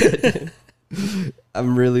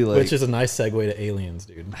 I'm really like... Which is a nice segue to aliens,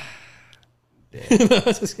 dude. I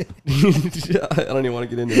don't even want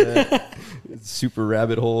to get into that. It's super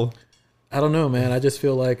rabbit hole. I don't know, man. I just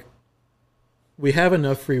feel like we have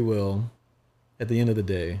enough free will at the end of the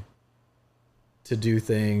day to do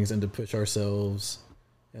things and to push ourselves,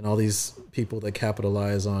 and all these people that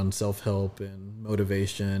capitalize on self-help and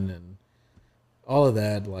motivation and all of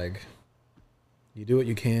that. Like, you do what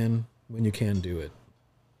you can when you can do it.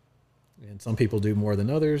 And some people do more than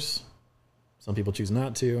others. Some people choose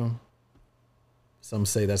not to. Some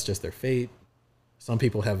say that's just their fate. Some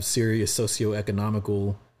people have serious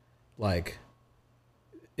socioeconomical, like,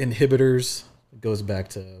 inhibitors. It goes back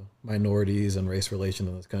to minorities and race relations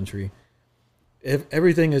in this country.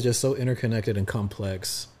 Everything is just so interconnected and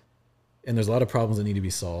complex, and there's a lot of problems that need to be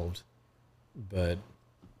solved, but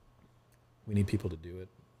we need people to do it.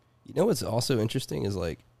 You know what's also interesting is,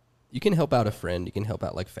 like, you can help out a friend, you can help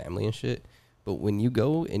out like family and shit, but when you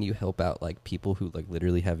go and you help out like people who like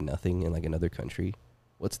literally have nothing in like another country,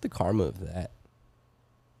 what's the karma of that?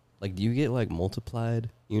 Like, do you get like multiplied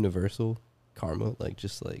universal karma? Like,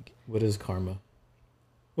 just like, what is karma?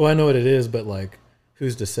 Well, I know what it is, but like,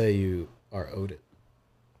 who's to say you are owed it?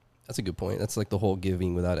 That's a good point. That's like the whole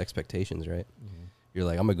giving without expectations, right? Mm-hmm. You're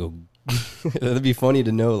like, I'm gonna go. That'd be funny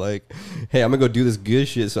to know, like, hey, I'm gonna go do this good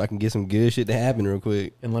shit so I can get some good shit to happen real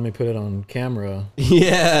quick. And let me put it on camera.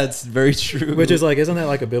 Yeah, it's very true. Which is like, isn't that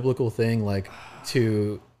like a biblical thing? Like,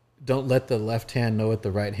 to don't let the left hand know what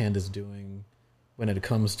the right hand is doing when it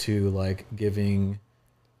comes to like giving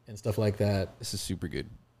and stuff like that. This is a super good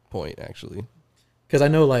point, actually. Because I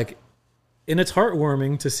know, like, and it's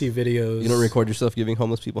heartwarming to see videos. You don't record yourself giving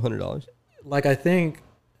homeless people $100? Like, I think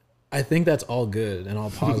that's all good and all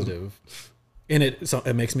positive. And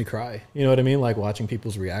it makes me cry. You know what I mean? Like, watching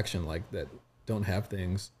people's reaction, like, that don't have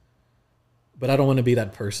things. But I don't want to be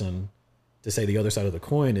that person to say the other side of the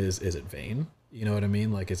coin is it vain? You know what I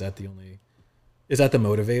mean? Like, is that the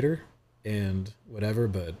motivator and whatever?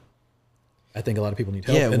 But I think a lot of people need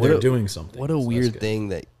help, and they're doing something. What a weird thing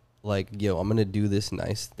that, like, yo, I'm going to do this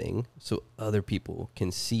nice thing so other people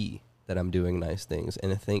can see that I'm doing nice things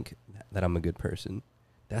and think that I'm a good person.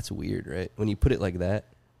 That's weird, right? When you put it like that.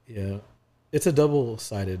 Yeah. It's a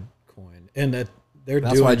double-sided coin. And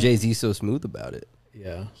that's why Jay-Z's so smooth about it.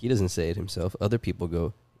 Yeah. He doesn't say it himself. Other people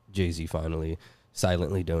go, Jay-Z finally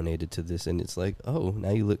silently donated to this, and it's like, oh,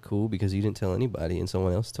 now you look cool because you didn't tell anybody and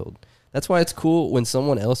someone else told. That's why it's cool when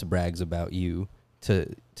someone else brags about you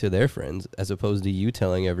to their friends, as opposed to you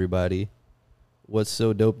telling everybody what's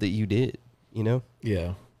so dope that you did, you know?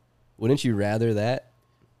 Yeah. Wouldn't you rather that?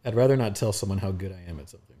 I'd rather not tell someone how good I am at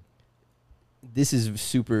something. This is a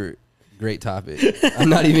super great topic. I'm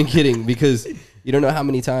not even kidding, because you don't know how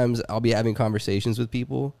many times I'll be having conversations with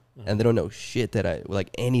people and they don't know shit that I,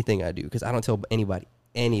 like, anything I do, because I don't tell anybody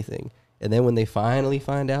anything. And then when they finally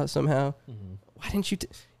find out somehow, why didn't you,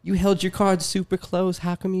 you held your cards super close.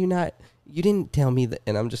 How come you didn't tell me that?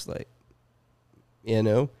 And I'm just like, you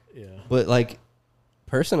know? Yeah. But, like,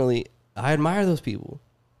 personally, I admire those people.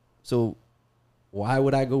 So why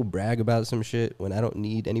would I go brag about some shit when I don't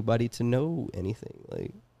need anybody to know anything?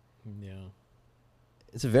 Like, Yeah.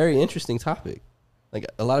 it's a very interesting topic. Like,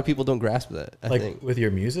 a lot of people don't grasp that, I Like think. with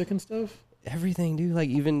your music and stuff? Everything, dude. Like,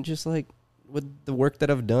 even just, like, with the work that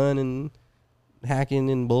I've done and hacking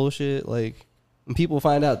and bullshit. Like, when people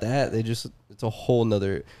find out that, they just, it's a whole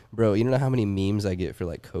nother, bro, you don't know how many memes I get for,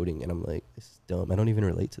 like, coding. And I'm like, this is dumb. I don't even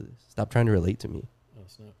relate to this. Stop trying to relate to me. Oh,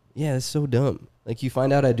 snap. Yeah, it's so dumb. Like, you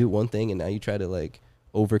find out I do one thing and now you try to, like,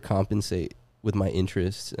 overcompensate with my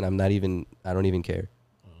interests, and I don't even care.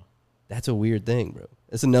 That's a weird thing, bro.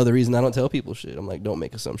 That's another reason I don't tell people shit. I'm like, don't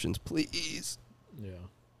make assumptions, please. Yeah.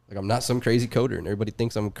 Like, I'm not some crazy coder, and everybody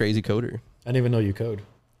thinks I'm a crazy coder. I didn't even know you code.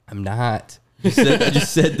 I'm not. I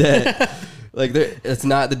just said that. Like, that's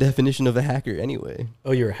not the definition of a hacker anyway.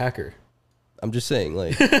 Oh, you're a hacker. I'm just saying,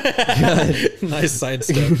 like, God. Nice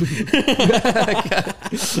sidestep.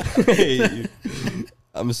 Hey,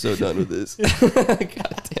 I'm so done with this.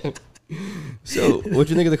 God damn. So, what'd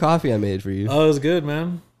you think of the coffee I made for you? Oh, it was good,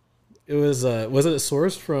 man. It was it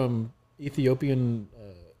sourced from Ethiopian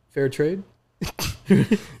fair trade?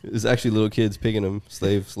 It was actually little kids picking them,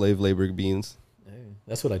 slave labor beans. Hey,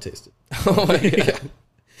 that's what I tasted. Oh my God.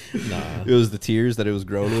 Nah. It was the tears that it was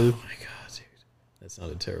grown with. Oh my God, dude. That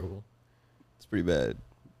sounded terrible. It's pretty bad.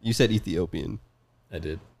 You said Ethiopian. I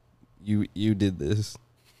did. You did this.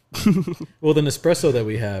 Well, the Nespresso that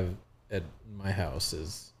we have at my house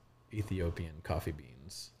is Ethiopian coffee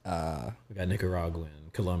beans. We got Nicaraguan,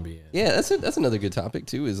 Colombian. Yeah, that's another good topic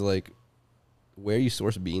too, is like where you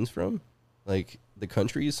source beans from. Like, the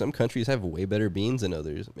countries, some countries have way better beans than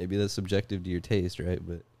others. Maybe that's subjective to your taste, right?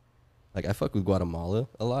 But, like, I fuck with Guatemala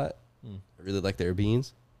a lot. I really like their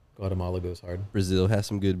beans. Guatemala goes hard. Brazil has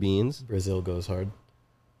some good beans. Brazil goes hard.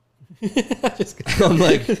 I'm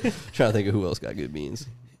like trying to think of who else got good beans.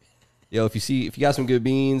 Yo, if you got some good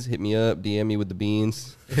beans, hit me up, DM me with the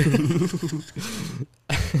beans.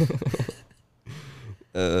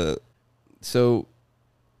 So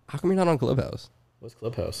how come you're not on Clubhouse? What's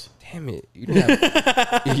Clubhouse? Damn it. You don't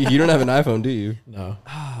have an iPhone, do you? No.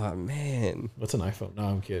 Oh, man. What's an iPhone? No,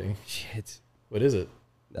 I'm kidding. Shit. What is it?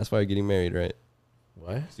 That's why you're getting married, right?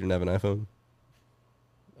 Why? 'Cause you don't have an iPhone?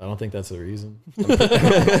 I don't think that's the reason.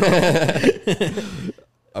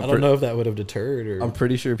 I don't know if that would have deterred or. I'm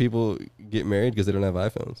pretty sure people get married because they don't have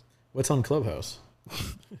iPhones. What's on Clubhouse?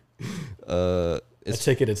 It's I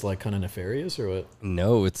take it it's like kind of nefarious or what?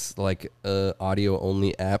 No, it's like a audio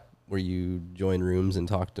only app where you join rooms and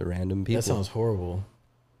talk to random people. That sounds horrible.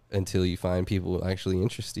 Until you find people actually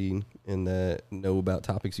interesting and that know about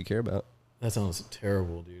topics you care about. That sounds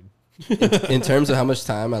terrible, dude. In terms of how much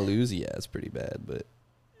time I lose, yeah, it's pretty bad, but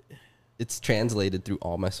it's translated through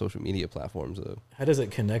all my social media platforms though. How does it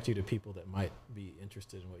connect you to people that might be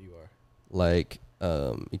interested in what you are? Like,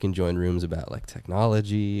 you can join rooms about like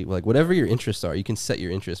technology, like whatever your interests are. You can set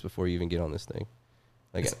your interests before you even get on this thing.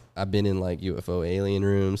 Like, I've been in like UFO alien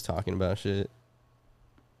rooms talking about shit,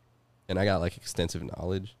 and I got like extensive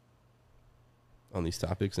knowledge on these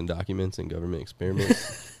topics and documents and government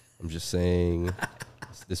experiments. I'm just saying,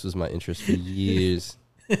 this was my interest for years.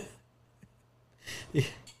 Yeah.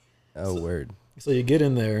 Oh, word. So you get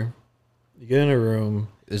in there, you get in a room.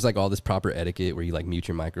 There's like all this proper etiquette where you like mute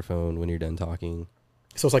your microphone when you're done talking.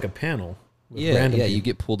 So it's like a panel. With Yeah, random yeah. people. You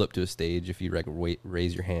get pulled up to a stage if you like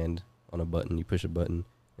raise your hand on a button. You push a button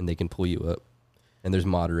and they can pull you up. And there's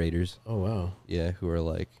moderators. Oh wow. Yeah, who are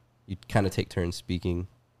like, you kind of take turns speaking.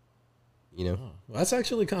 You know, Oh, well, that's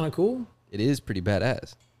actually kind of cool. it is pretty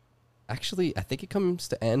badass. Actually, I think it comes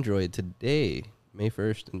to Android today, May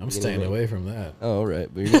 1st. I'm staying away from that. Oh, all right.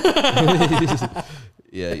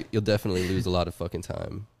 Yeah, you'll definitely lose a lot of fucking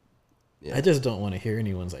time. Yeah. I just don't want to hear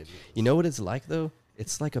anyone's ideas. You know what it's like, though?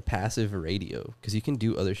 It's like a passive radio because you can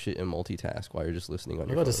do other shit and multitask while you're just listening on I'm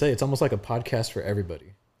your about phone. to say it's almost like a podcast for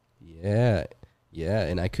everybody. Yeah, yeah,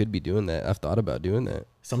 and I could be doing that. I've thought about doing that.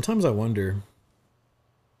 Sometimes I wonder,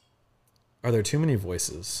 are there too many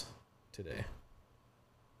voices today?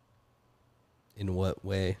 In what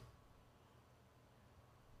way?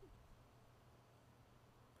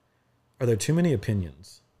 Are there too many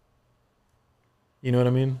opinions? You know what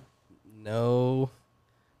I mean? No,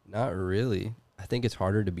 not really. I think it's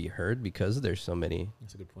harder to be heard because there's so many.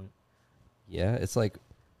 That's a good point. Yeah, it's like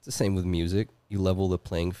it's the same with music. You level the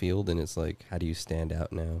playing field, and it's like, how do you stand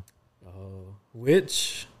out now? Oh,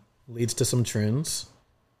 which leads to some trends,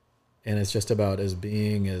 and it's just about as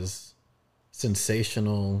being as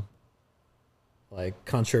sensational, like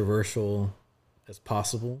controversial as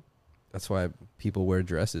possible. That's why people wear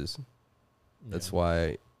dresses. That's Yeah,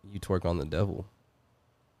 why you twerk on the devil.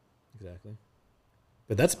 exactly.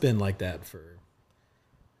 But that's been like that for.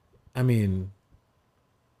 I mean,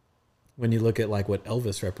 when you look at like what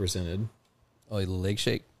Elvis represented, Oh, the leg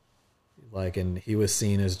shake. like, and he was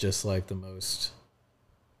seen as just like the most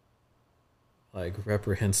like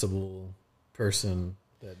reprehensible person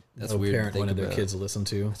that That's no weird to parent think wanted their about. kids to listen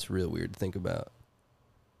to. That's real weird to think about.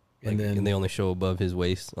 And then and they only show above his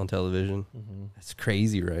waist on television. Mhm. That's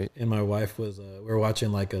crazy, right? And my wife was we were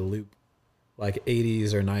watching like a loop, like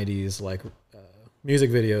 80s or 90s like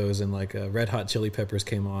music videos, and like Red Hot Chili Peppers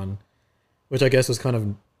came on, which I guess was kind of,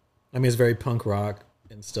 I mean, it's very punk rock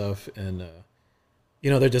and stuff, and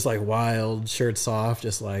you know, they're just like wild, shirts off,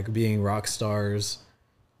 just like being rock stars.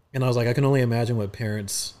 And I was like, I can only imagine what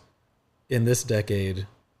parents in this decade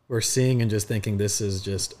were seeing and just thinking this is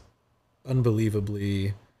just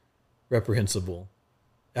unbelievably reprehensible.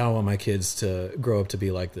 I don't want my kids to grow up to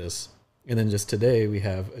be like this. And then just today we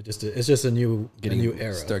have it's just a new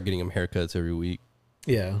era. Start getting them haircuts every week.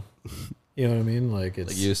 Yeah. You know what I mean? Like it's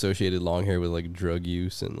Like you associated long hair with like drug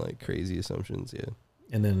use and like crazy assumptions. Yeah.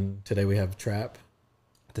 and then today we have trap,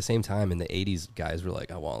 At the same time, in the 80s, guys were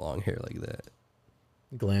like, I want long hair like that.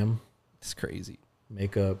 glam, It's crazy.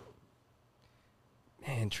 makeup.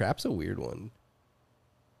 Man, trap's a weird one.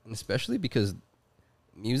 And especially because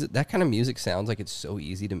music, that kind of music sounds like it's so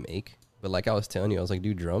easy to make. But like I was telling you, I was like,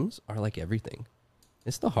 dude, drums are like everything.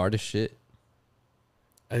 It's the hardest shit.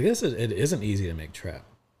 I guess it isn't easy to make trap.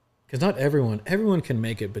 Because not everyone can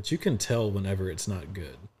make it, but you can tell whenever it's not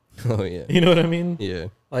good. Oh, yeah. You know what I mean? Yeah,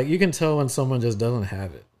 Like you can tell when someone just doesn't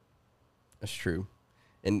have it. that's true.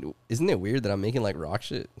 And isn't it weird that I'm making like rock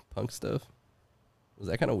shit, punk stuff? Was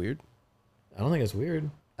that kind of weird? I don't think it's weird.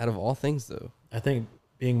 Out of all things, though. I think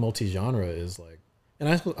being multi-genre is like, and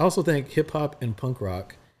I also think hip hop and punk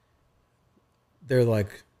rock, they're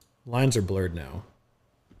like, lines are blurred now.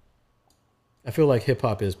 I feel like hip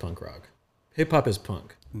hop is punk rock. Hip hop is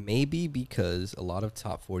punk. Maybe because a lot of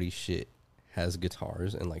top 40 shit has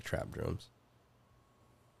guitars and like trap drums.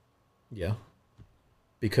 Yeah.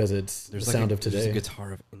 Because it's There's the like sound a, of there's a today.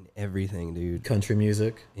 guitar in everything, dude. Country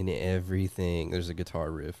music. In everything. There's a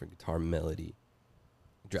guitar riff, a guitar melody.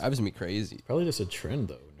 It drives me crazy. Probably just a trend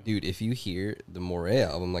though. Dude, if you hear the Moray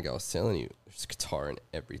album, like I was telling you, there's guitar in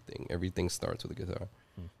everything. Everything starts with a guitar.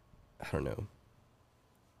 I don't know.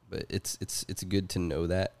 But it's good to know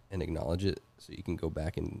that and acknowledge it so you can go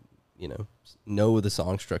back and, you know the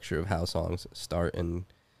song structure of how songs start and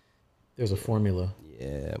There's a formula.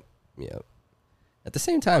 yeah. At the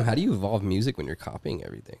same time, how do you evolve music when you're copying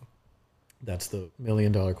everything? That's the $1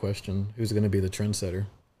 million question. Who's going to be the trendsetter?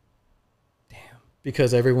 Damn.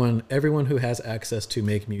 Because everyone who has access to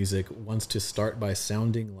make music wants to start by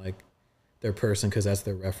sounding like their person because that's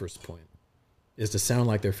their reference point, is to sound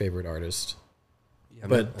like their favorite artist. Yeah,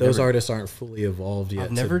 But those artists aren't fully evolved yet.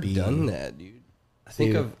 I've never to be, done that, dude. I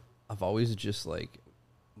think Dude. I've always just like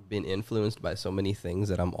been influenced by so many things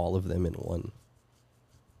that I'm all of them in one.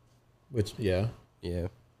 Which, yeah. Yeah.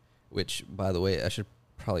 Which, by the way, I should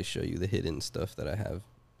probably show you the hidden stuff that I have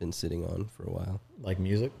been sitting on for a while. Like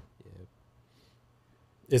music. Yeah.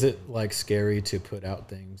 Is it like scary to put out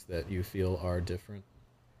things that you feel are different?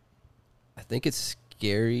 I think it's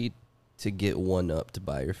scary to get one up to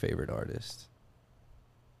by your favorite artist.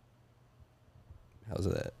 How's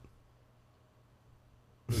that?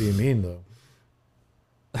 What do you mean, though?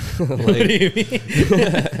 Like, What do you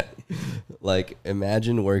mean? like,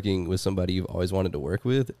 imagine working with somebody you've always wanted to work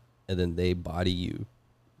with, and then they body you,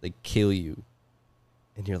 they kill you,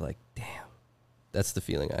 and you're like, damn. That's the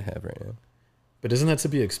feeling I have right now. But isn't that to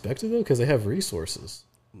be expected, though? Because they have resources.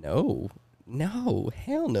 No,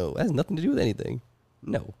 hell no. That has nothing to do with anything.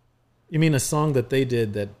 No. You mean a song that they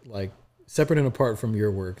did that, like, separate and apart from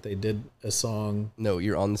your work, they did a song. No,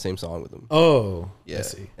 you're on the same song with them. Oh, Yeah, I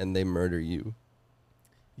see. and they murder you.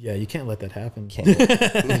 Yeah, you can't let that happen.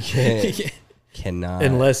 Cannot.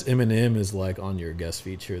 Unless Eminem is, like, on your guest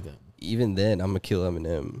feature, then. Even then, I'm gonna kill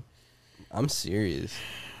Eminem. I'm serious,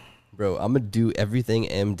 bro. I'm gonna do everything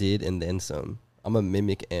M did and then some. I'm gonna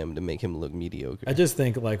mimic M to make him look mediocre. I just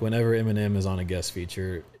think like whenever Eminem is on a guest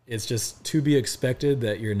feature, it's just to be expected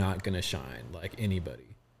that you're not gonna shine like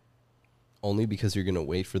anybody. Only because you're gonna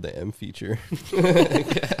wait for the M feature.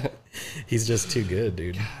 He's just too good,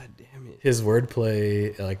 dude. God damn it. His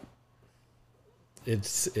wordplay, like,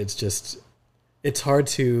 it's hard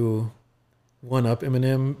to one up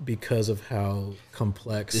Eminem because of how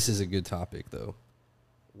complex. This is a good topic though.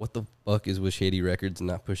 What the fuck is with Shady Records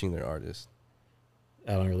not pushing their artists?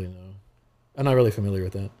 I don't really know. I'm not really familiar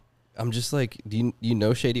with that. I'm just like, do you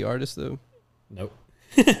know Shady artists though? Nope.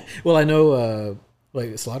 Well, I know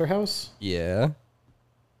like Slaughterhouse. Yeah.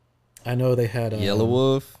 I know they had Yellow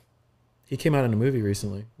Wolf. He came out in a movie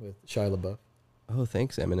recently with Shia LaBeouf. Oh,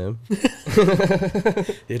 thanks, Eminem.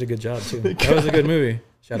 He did a good job too. That was a good movie.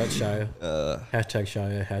 Shout out Shia. Hashtag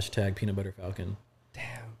Shia. Hashtag Peanut Butter Falcon.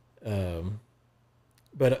 Damn.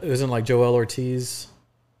 But it was in like Joel Ortiz.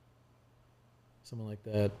 Something like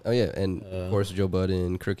that. Oh yeah, and of course Joe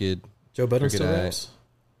Budden, Crooked. Joe Budden Crooked still Eye. raps.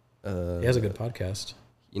 He has a good podcast.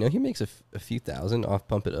 You know, he makes a few thousand off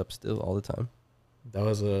Pump It Up still all the time. That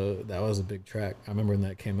was a big track. I remember when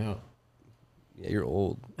that came out. Yeah, you're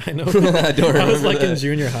old. I know. I don't remember I was like that. in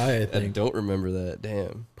junior high, I I think. don't remember that.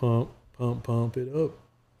 Damn. Pump it up.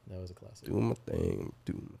 That was a classic. Do my thing.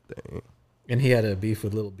 And he had a beef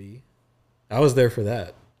with Lil B. I was there for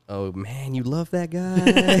that. Oh man, you love that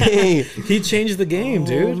guy. He changed the game,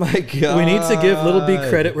 dude. Oh my god. We need to give Lil B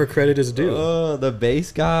credit where credit is due. Oh, the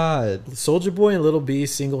bass god. Soulja Boy and Lil B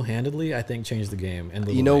single-handedly, I think, changed the game. And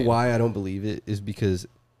Lil You know Wayne. why I don't believe it is because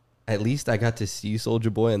at least I got to see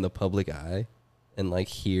Soulja Boy in the public eye and like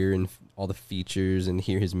hear and all the features and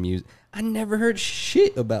hear his music. I never heard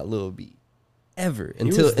shit about Lil B ever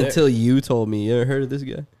until you told me. You ever heard of this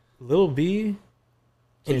guy? Lil B And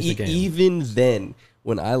changed the game. even then,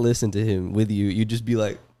 when I listened to him with you, you'd just be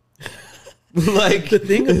like, like The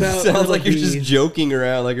thing it about sounds Lil like you're B- just joking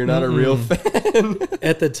around, like you're not a real fan.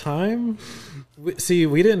 At the time, we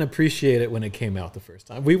didn't appreciate it when it came out the first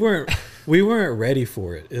time. We weren't ready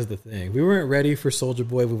for it. Is the thing. We weren't ready for Soulja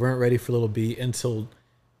Boy. We weren't ready for Lil B until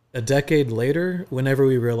a decade later. Whenever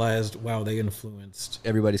we realized, wow, they influenced.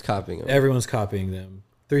 Everybody's copying him. Everyone's copying them.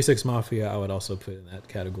 3 6 Mafia, I would also put in that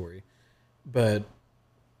category, but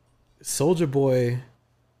Soulja Boy,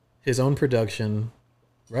 his own production,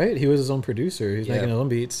 right? He was his own producer. He's making his own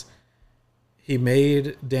beats. He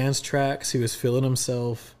made dance tracks. He was feeling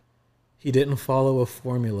himself. He didn't follow a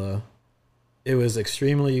formula. It was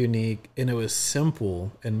extremely unique, and it was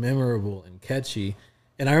simple and memorable and catchy.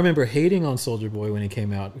 And I remember hating on Soulja Boy when he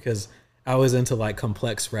came out because I was into like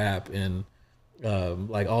complex rap and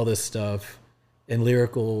like all this stuff and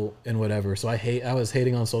lyrical and whatever. So I was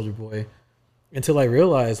hating on Soulja Boy until I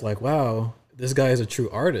realized like, wow, this guy is a true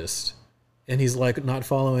artist and he's like not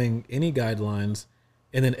following any guidelines.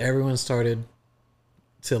 And then everyone started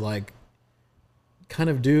to like kind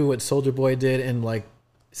of do what Soulja Boy did and like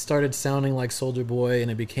started sounding like Soulja Boy,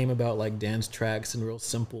 and it became about like dance tracks and real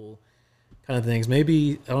simple kind of things.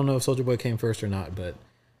 Maybe, I don't know if Soulja Boy came first or not, but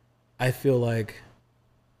I feel like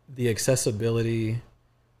the accessibility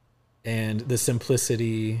and the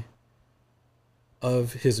simplicity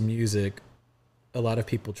of his music, a lot of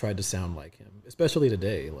people tried to sound like him, especially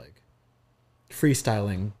today, like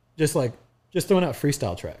freestyling, just throwing out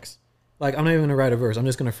freestyle tracks. Like, I'm not even gonna write a verse. I'm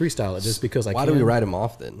just gonna freestyle it just because I can. Why do we write him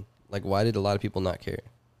off then? Like, why did a lot of people not care?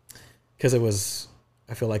 Because it was,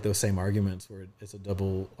 I feel like those same arguments where it's a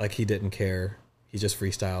double, like he didn't care. He's just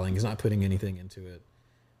freestyling. He's not putting anything into it.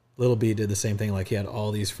 Lil B did the same thing. Like he had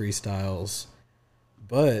all these freestyles,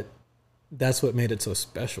 but that's what made it so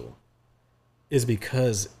special, is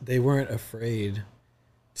because they weren't afraid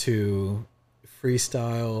to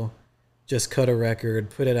freestyle, just cut a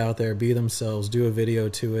record, put it out there, be themselves, do a video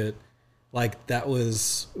to it. Like that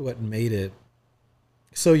was what made it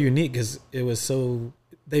so unique, because it was so,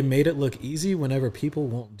 they made it look easy whenever people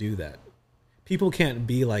won't do that. People can't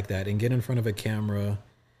be like that and get in front of a camera,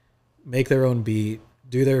 make their own beat,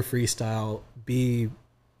 do their freestyle, be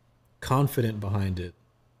confident behind it.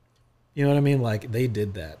 You know what I mean? Like they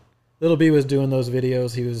did that. Lil B was doing those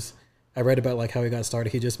videos. I read about like how he got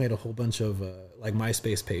started. He just made a whole bunch of like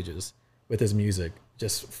MySpace pages with his music,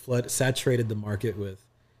 just saturated the market with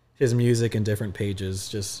his music and different pages,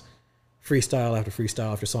 just freestyle after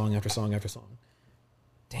freestyle after song after song after song.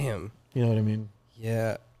 Damn. You know what I mean?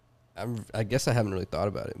 Yeah. I guess I haven't really thought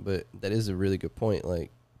about it, but that is a really good point.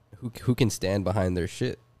 Like, who can stand behind their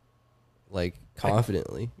shit, like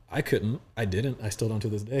confidently? I couldn't. I didn't. I still don't to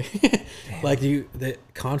this day. Like the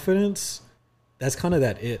confidence, that's kind of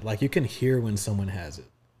that it. Like you can hear when someone has it.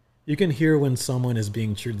 You can hear when someone is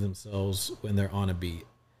being true to themselves when they're on a beat.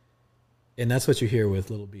 And that's what you hear with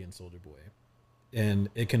Little B and Soldier Boy. And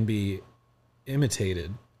it can be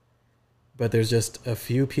imitated, but there's just a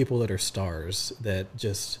few people that are stars that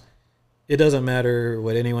just, it doesn't matter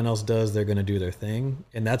what anyone else does, they're going to do their thing.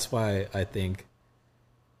 And that's why I think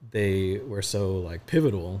they were so like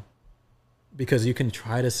pivotal, because you can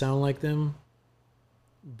try to sound like them,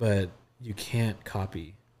 but you can't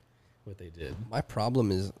copy what they did. My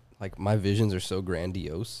problem is like my visions are so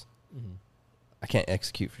grandiose. I can't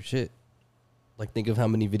execute for shit. Like, think of how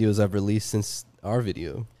many videos I've released since our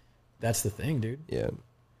video. That's the thing, dude. Yeah.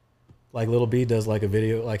 Like Little B does like a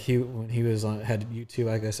video, like when he was on, had YouTube,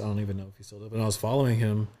 I guess, I don't even know if he still does, but when I was following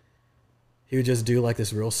him, he would just do like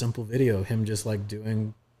this real simple video, him just like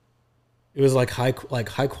doing, it was like high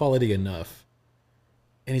quality enough.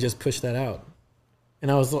 And he just pushed that out. And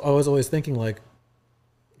I was always thinking like,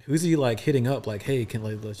 who's he like hitting up? Like, hey,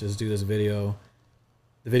 let's just do this video.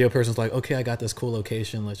 The video person's like, okay, I got this cool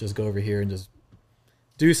location. Let's just go over here and just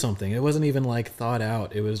do something. It wasn't even like thought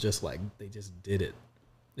out. It was just like, they just did it.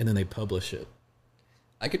 And then they publish it.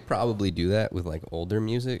 I could probably do that with like older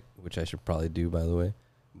music, which I should probably do, by the way.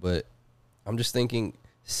 But I'm just thinking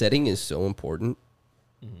setting is so important.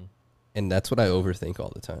 And that's what I overthink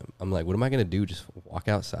all the time. I'm like, what am I going to do? Just walk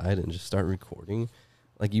outside and just start recording?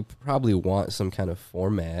 Like, you probably want some kind of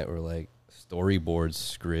format or like storyboard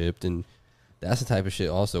script. And that's the type of shit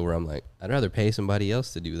also where I'm like, I'd rather pay somebody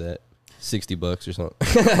else to do that. $60 or something.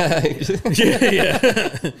 Yeah.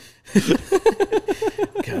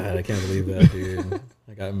 God, I can't believe that, dude.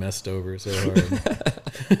 I got messed over so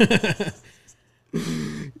hard.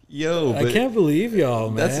 Yo, I can't believe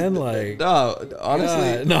y'all, man. Like, no,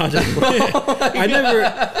 honestly, God, no,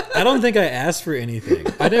 I don't think I asked for anything.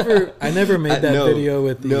 I never made that video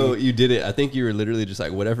with the. No, you didn't. I think you were literally just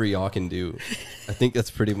like, whatever y'all can do. I think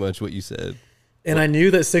that's pretty much what you said. And I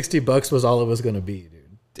knew that $60 was all it was going to be, dude.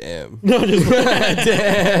 Damn. No, just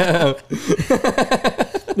damn.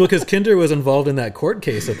 Well, because Kinder was involved in that court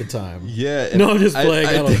case at the time. Yeah. No, I'm just playing.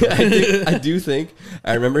 I do think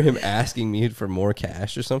I remember him asking me for more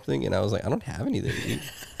cash or something, and I was like, I don't have anything to give you.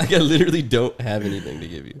 Like, I literally don't have anything to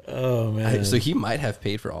give you. Oh man. So he might have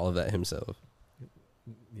paid for all of that himself.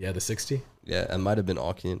 Yeah, the 60. Yeah, it might have been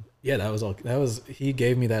all Ken. Yeah, that was all. That was, he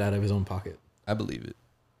gave me that out of his own pocket. I believe it.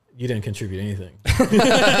 You didn't contribute anything.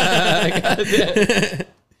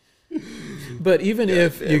 But even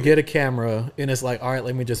if you get a camera and it's like, all right,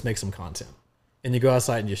 let me just make some content, and you go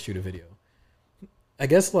outside and just shoot a video, I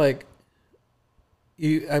guess like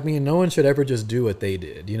no one should ever just do what they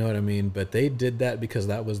did. You know what I mean? But they did that because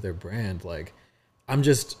that was their brand. Like, I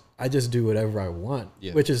just do whatever I want,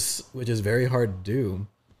 which is very hard to do.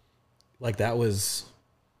 Like that was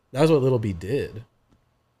what Little B did.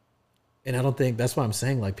 And I don't think, that's why I'm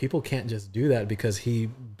saying like people can't just do that, because he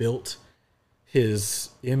built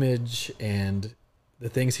his image and the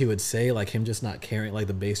things he would say, like him just not caring, like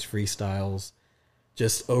the bass freestyles,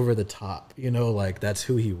 just over the top, you know, like that's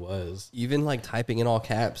who he was. Even like typing in all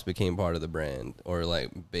caps became part of the brand, or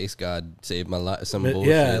like bass god saved my life, some bullshit.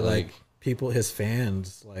 Yeah, like people, his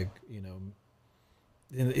fans, like, you know,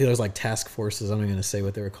 there's like task forces, I'm not going to say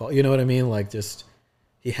what they were called, you know what I mean? Like, just,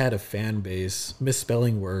 he had a fan base,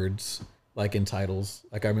 misspelling words, like in titles.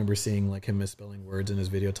 Like I remember seeing like him misspelling words in his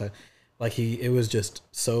video title. Like it was just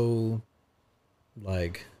so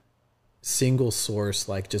like single source,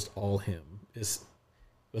 like just all him was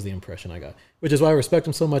the impression I got, which is why I respect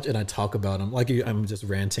him so much. And I talk about him like I'm just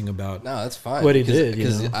ranting about that's fine, what he did.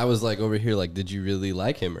 Because I was like over here, like, did you really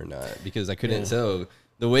like him or not? Because I couldn't tell.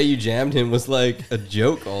 The way you jammed him was like a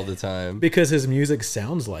joke all the time. Because his music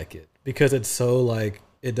sounds like it. Because it's so like,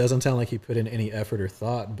 it doesn't sound like he put in any effort or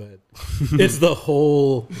thought, but it's the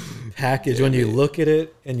whole package. When you look at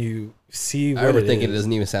it and you see what I remember thinking it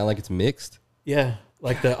doesn't even sound like it's mixed. Yeah,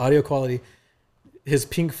 like the audio quality. His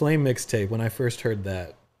Pink Flame mixtape, when I first heard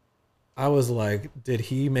that, I was like, did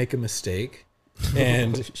he make a mistake?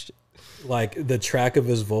 And like the track of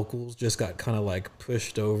his vocals just got kind of like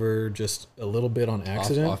pushed over just a little bit on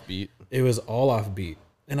accident. Off beat. It was all off beat.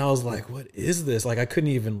 And I was like, what is this? Like I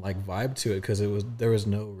couldn't even like vibe to it because there was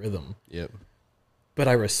no rhythm. Yep. But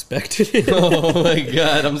I respected it. Oh my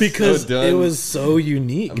God, I'm because so done. It was so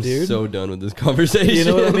unique, dude. I'm so done with this conversation. You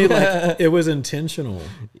know what I mean? Like it was intentional.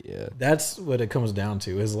 Yeah. That's what it comes down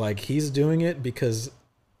to, is like he's doing it because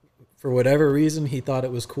for whatever reason he thought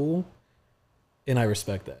it was cool. And I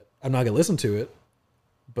respect that. I'm not gonna listen to it,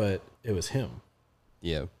 but it was him.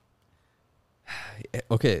 Yeah.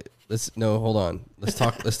 Okay, hold on. Let's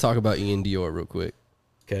talk about Iann Dior real quick.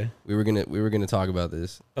 Okay. We were gonna talk about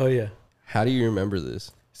this. Oh yeah. How do you remember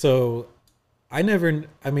this? So I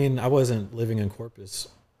wasn't living in Corpus,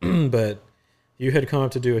 but You had come up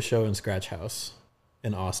to do a show in Scratch House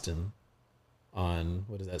in Austin on,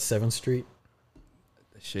 what is that, 7th Street?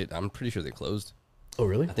 Shit, I'm pretty sure they closed. Oh,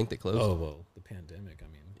 really? I think they closed. Oh, well, the pandemic, I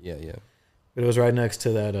mean. Yeah. But it was right next to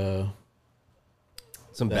that...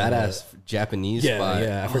 Some badass Japanese spot.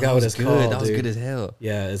 Yeah, I forgot what it's good. called. That was dude. good as hell.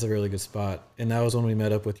 Yeah, it's a really good spot. And that was when we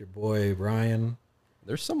met up with your boy, Ryan.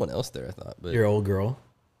 There's someone else there, I thought. But Your old girl.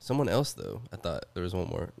 someone else, though. I thought there was one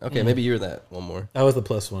more. Okay, maybe you're that one more. That was the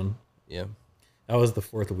plus one. Yeah. That was the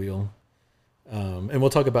fourth wheel. And we'll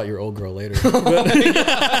talk about your old girl later.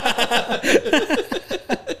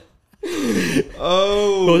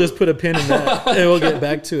 Oh. We'll just put a pin in that and we'll get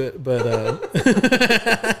back to it. But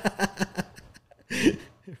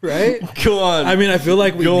right? Go on. I mean, I feel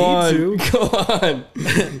like we need to. Go on.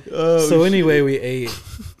 Oh, so anyway, we ate,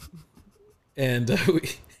 and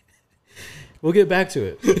we'll get back to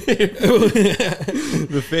it.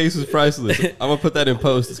 The face was priceless. I'm gonna put that in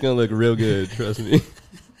post. It's gonna look real good. Trust me.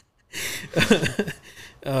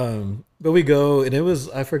 But we go, and it was,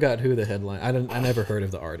 I forgot who the headline. I never heard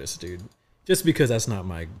of the artist, dude. Just because that's not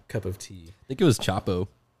my cup of tea. I think it was Chapo.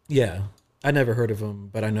 Yeah, I never heard of him,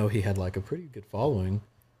 but I know he had like a pretty good following.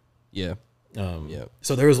 Yeah.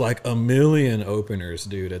 So there was like a million openers,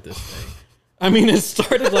 dude, at this thing. I mean, it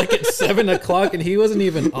started like at 7 o'clock, and he wasn't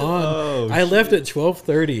even on. Oh, I left at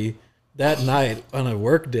 12:30 that night on a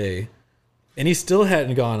work day, and he still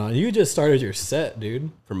hadn't gone on. You just started your set, dude.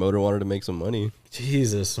 Promoter wanted to make some money.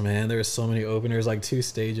 Jesus, man, there were so many openers, like 2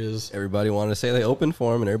 stages. Everybody wanted to say they opened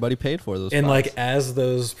for him, and everybody paid for those. And spots. like as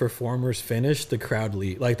those performers finish, the crowd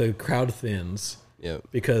the crowd thins. Yep.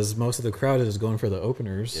 Because most of the crowd is going for the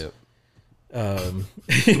openers. Yep.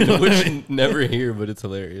 You know what I mean? Never hear, but it's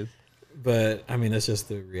hilarious. But I mean, that's just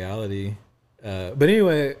the reality. But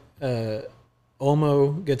anyway,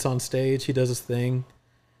 Olmo gets on stage. He does his thing.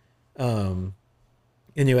 And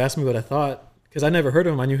you asked me what I thought, because I never heard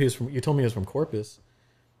of him. I knew he was from, you told me he was from Corpus.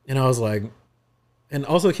 And I was like, and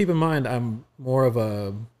also keep in mind, I'm more of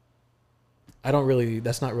a,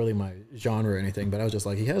 that's not really my genre or anything, but I was just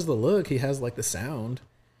like, he has the look, he has like the sound.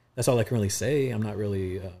 That's all I can really say. I'm not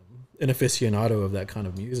really an aficionado of that kind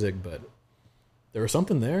of music, but there was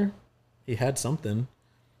something there. He had something.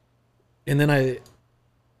 And then I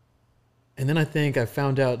think I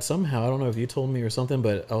found out somehow, I don't know if you told me or something,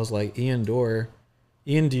 but I was like, Iann Dior,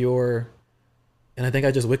 and I think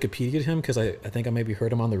I just Wikipedia'd him because I think I maybe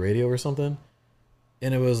heard him on the radio or something.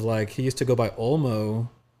 And it was like, he used to go by Olmo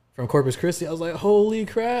from Corpus Christi. I was like, holy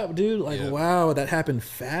crap, dude. Like, wow, that happened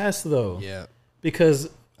fast though. Yeah. Because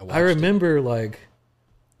I remember like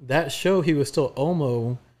that show, he was still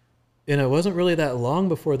Olmo. And it wasn't really that long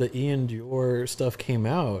before the Iann Dior stuff came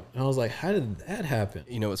out. And I was like, how did that happen?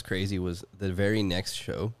 You know what's crazy was the very next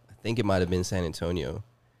show, I think it might have been San Antonio.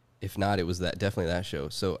 If not, it was definitely that show.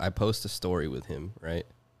 So I post a story with him, right?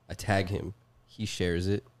 I tag him. He shares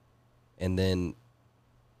it. And then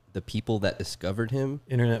the people that discovered him,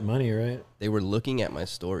 Internet money, right? they were looking at my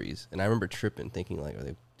stories. And I remember tripping, thinking like,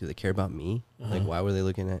 do they care about me? Like, why were they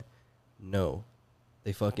looking at? No.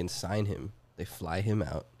 They fucking sign him. They fly him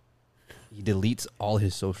out. He deletes all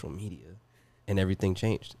his social media, and everything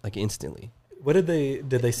changed like instantly. What did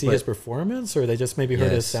they see his performance, or they just maybe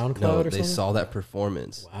heard his SoundCloud or something? They saw that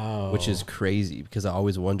performance. Wow. Which is crazy because I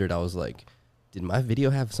always wondered, I was like, did my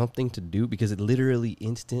video have something to do? Because it literally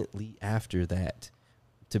instantly after that,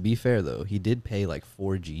 to be fair though, he did pay like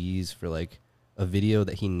 4 G's for like a video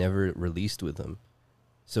that he never released with him.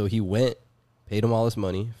 So he paid him all this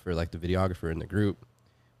money for like the videographer in the group,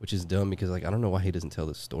 which is dumb because like I don't know why he doesn't tell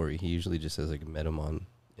this story. He usually just says like met him on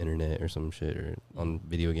internet or some shit or on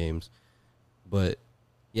video games. But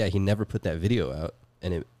yeah, he never put that video out,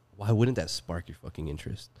 and why wouldn't that spark your fucking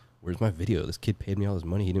interest? Where's my video? This kid paid me all his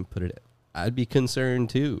money. He didn't put it. I'd be concerned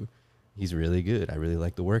too. He's really good. I really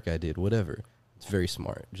like the work I did. Whatever. It's very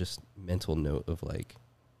smart. Just mental note of like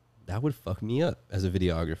that would fuck me up as a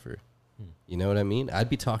videographer. You know what I mean? I'd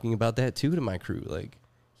be talking about that too to my crew. Like,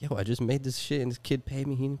 yo, I just made this shit and this kid paid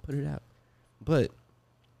me. He didn't put it out. But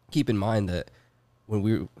keep in mind that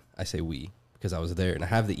when I say we, because I was there and I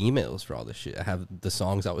have the emails for all this shit. I have the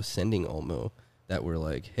songs I was sending Olmo that were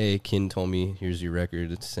like, hey, Kin told me, here's your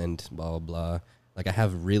record, send blah, blah, blah. Like I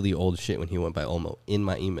have really old shit when he went by Olmo in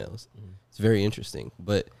my emails. It's very interesting.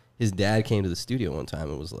 But his dad came to the studio one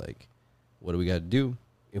time and was like, what do we got to do?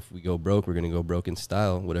 If we go broke, we're going to go broke in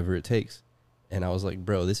style, whatever it takes. And I was like,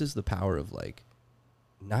 bro, this is the power of like,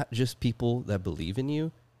 not just people that believe in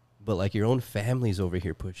you, but like your own family's over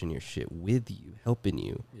here pushing your shit with you, helping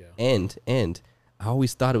you. Yeah. And I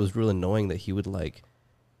always thought it was real annoying that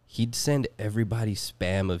he'd send everybody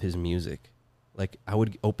spam of his music. like I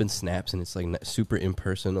would open snaps and it's like super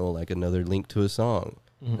impersonal, like another link to a song.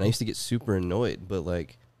 Mm-hmm. And I used to get super annoyed, but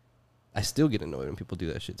like I still get annoyed when people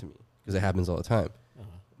do that shit to me because it happens all the time.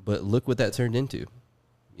 But look what that turned into.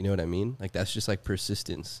 You know what I mean? Like that's just like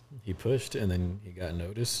persistence. He pushed and then he got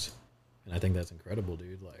noticed. And I think that's incredible,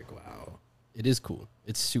 dude. Like, wow. It is cool.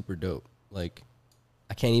 It's super dope. Like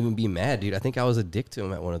I can't even be mad, dude. I think I was a dick to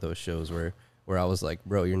him at one of those shows where I was like,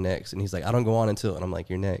 bro, you're next. And he's like, I don't go on until, and I'm like,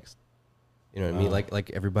 you're next. You know what I mean? Like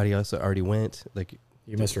everybody else already went. Like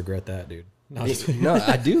you must regret that, dude. No, no,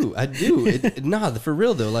 I do. Nah, for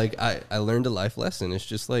real though. Like I learned a life lesson. It's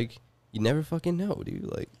just like, you never fucking know,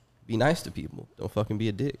 dude. Like, be nice to people. Don't fucking be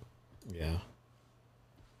a dick. Yeah.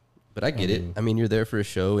 But I get it. I mean, you're there for a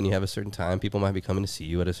show and you have a certain time. People might be coming to see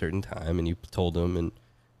you at a certain time and you told them and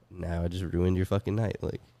now I just ruined your fucking night.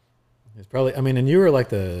 Like, it's probably, I mean, and you were like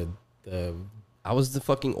the I was the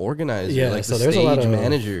fucking organizer, yeah, like so the there's stage a lot of,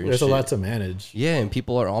 manager. There's a lot to manage. Yeah, and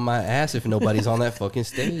people are on my ass if nobody's on that fucking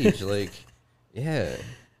stage. Like, yeah.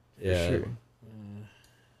 Yeah. For sure.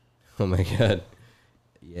 Oh my God.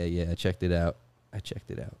 Yeah, I checked it out.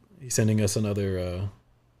 He's sending us another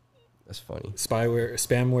That's funny. Spamware.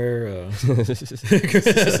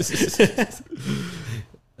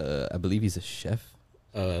 I believe he's a chef.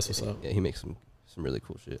 Oh, that's what's up. Yeah, he makes some really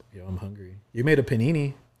cool shit. Yo, I'm hungry. You made a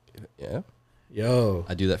panini. Yeah. Yo.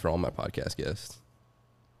 I do that for all my podcast guests.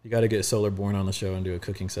 You got to get Solarborn on the show and do a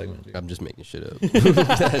cooking segment, dude. I'm just making shit up.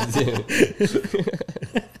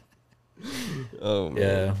 Oh, man.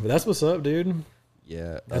 Yeah, but that's what's up, dude.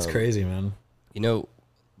 Yeah. That's crazy, man. You know,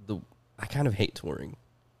 I kind of hate touring.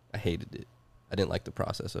 I hated it. I didn't like the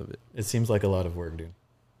process of it. It seems like a lot of work, dude.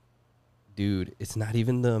 Dude, it's not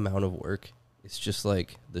even the amount of work. It's just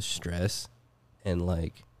like the stress and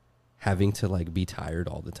like having to like be tired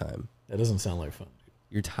all the time. That doesn't sound like fun, dude.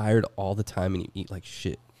 You're tired all the time and you eat like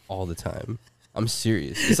shit all the time. I'm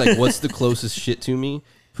serious. It's like, what's the closest shit to me?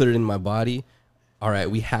 Put it in my body. All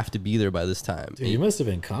right, we have to be there by this time. Dude, you must have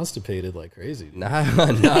been constipated like crazy, dude. Nah,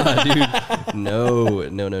 dude. No.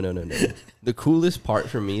 The coolest part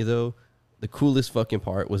for me, though, the coolest fucking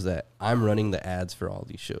part was that I'm running the ads for all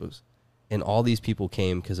these shows. And all these people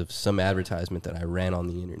came because of some advertisement that I ran on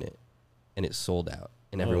the internet. And it sold out.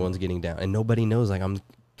 And everyone's getting down. And nobody knows, like, I'm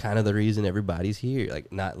kind of the reason everybody's here.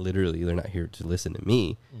 Like, not literally. They're not here to listen to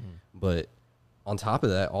me. Mm-hmm. But on top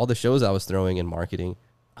of that, all the shows I was throwing in marketing,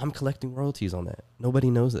 I'm collecting royalties on that. Nobody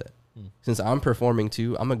knows that. Since I'm performing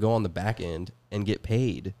too, I'm going to go on the back end and get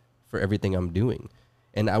paid for everything I'm doing.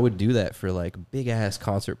 And I would do that for like big ass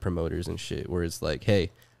concert promoters and shit where it's like,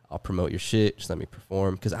 hey, I'll promote your shit. Just let me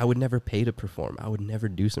perform. Because I would never pay to perform. I would never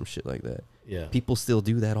do some shit like that. Yeah. People still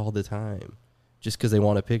do that all the time. Just because they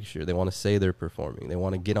want a picture. They want to say they're performing. They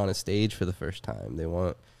want to get on a stage for the first time. They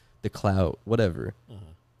want the clout, whatever.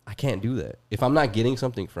 I can't do that. If I'm not getting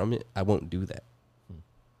something from it, I won't do that.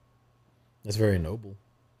 That's very noble.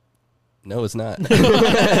 No, it's not.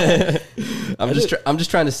 I'm just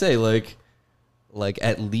trying to say, like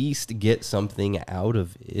at least get something out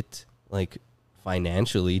of it, like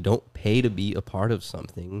financially. Don't pay to be a part of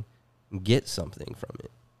something. Get something from it,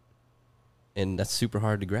 and that's super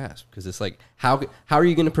hard to grasp because it's like, how are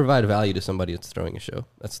you going to provide value to somebody that's throwing a show?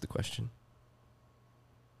 That's the question.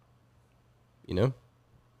 You know,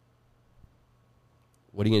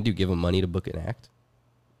 what are you going to do? Give them money to book an act?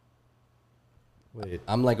 Wait.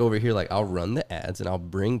 I'm like over here, like I'll run the ads and I'll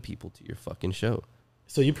bring people to your fucking show.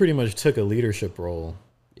 So you pretty much took a leadership role.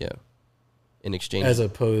 Yeah. In exchange. As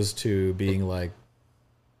opposed to being like,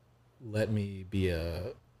 let me be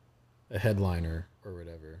a headliner or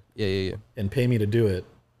whatever. Yeah. And pay me to do it.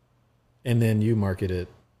 And then you market it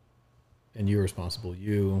and you're responsible.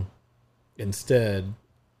 You instead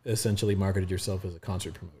essentially marketed yourself as a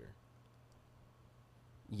concert promoter.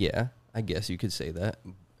 Yeah, I guess you could say that.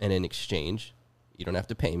 And in exchange, you don't have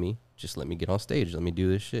to pay me. Just let me get on stage. Let me do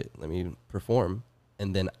this shit. Let me perform.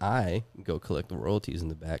 And then I go collect the royalties in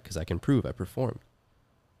the back because I can prove I performed.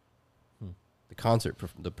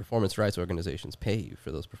 The performance rights organizations pay you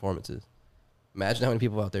for those performances. Imagine how many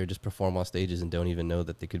people out there just perform on stages and don't even know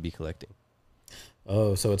that they could be collecting.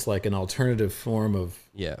 Oh, so it's like an alternative form of...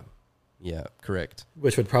 Yeah, correct.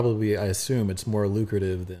 Which would probably, I assume, it's more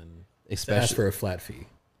lucrative than to ask for a flat fee.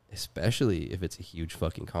 Especially if it's a huge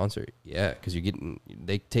fucking concert. Yeah, because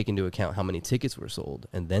they take into account how many tickets were sold,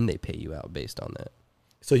 and then they pay you out based on that.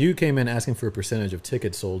 So you came in asking for a percentage of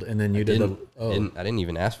tickets sold, and then you I didn't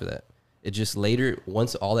even ask for that. It just later,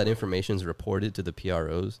 once all that information is reported to the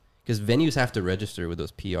PROs, because venues have to register with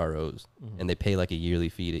those PROs, and they pay like a yearly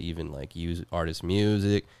fee to even like use artist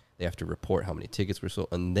music. They have to report how many tickets were sold,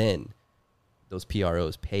 and then those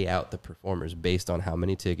PROs pay out the performers based on how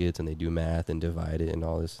many tickets, and they do math and divide it and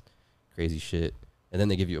all this crazy shit. And then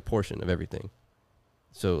they give you a portion of everything.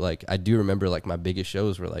 So like, I do remember like my biggest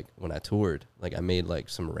shows were like when I toured, like I made like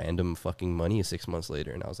some random fucking money 6 months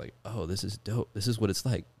later. And I was like, oh, this is dope. This is what it's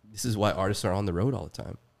like. This is why artists are on the road all the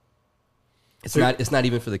time. It's not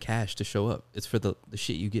even for the cash to show up. It's for the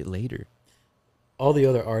shit you get later. All the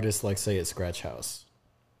other artists, like say at Scratch House,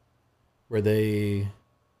 where they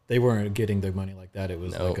weren't getting their money like that. It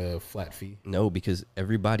was like a flat fee. No, because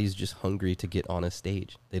everybody's just hungry to get on a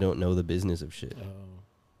stage. They don't know the business of shit.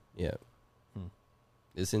 Yeah.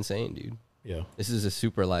 It's insane, dude. Yeah. This is a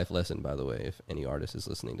super life lesson, by the way, if any artist is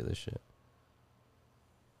listening to this shit.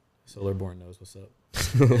 Solarborn knows what's up.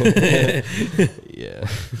 Yeah.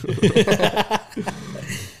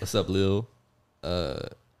 What's up, Lil?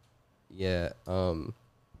 Yeah. I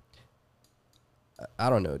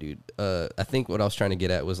don't know, dude. I think what I was trying to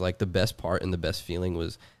get at was like the best part and the best feeling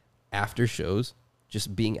was after shows,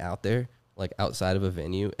 just being out there, like outside of a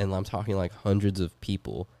venue, and I'm talking like hundreds of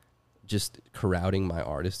people just crowding my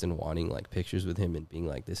artist and wanting like pictures with him and being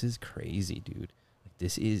like, this is crazy, dude. Like,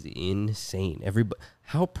 this is insane.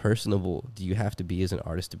 How personable do you have to be as an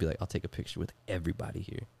artist to be like, I'll take a picture with everybody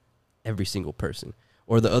here, every single person?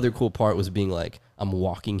 Or the other cool part was being like, I'm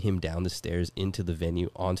walking him down the stairs into the venue,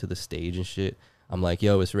 onto the stage and shit. I'm like,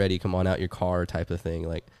 yo, it's ready. Come on out your car type of thing.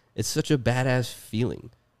 Like, it's such a badass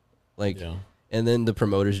feeling. Like, yeah. And then the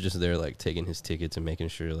promoter's just there, like, taking his tickets and making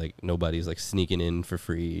sure, like, nobody's, like, sneaking in for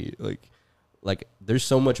free. Like, there's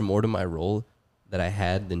so much more to my role that I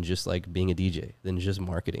had than just, like, being a DJ, than just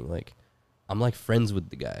marketing. Like, I'm, like, friends with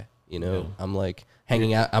the guy, you know? Yeah. I'm, like,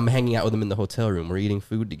 hanging out. I'm hanging out with him in the hotel room. We're eating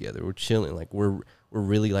food together. We're chilling. Like, we're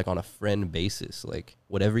really, like, on a friend basis. Like,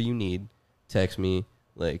 whatever you need, text me.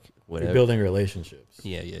 Like, whatever. You're building relationships.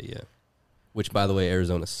 Yeah. Which, by the way,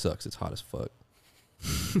 Arizona sucks. It's hot as fuck.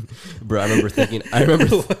 Bro, I remember thinking I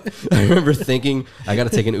got to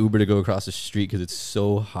take an Uber to go across the street because it's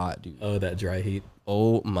so hot, dude. Oh, that dry heat.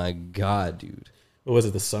 Oh my god, dude. What was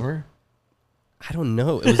it, the summer? I don't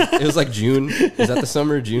know. It was like June. Is that the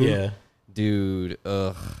summer? June? Yeah. Dude,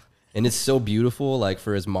 ugh. And it's so beautiful, like,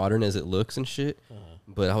 for as modern as it looks and shit.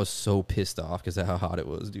 But I was so pissed off because of how hot it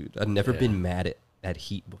was, dude. I'd never been mad at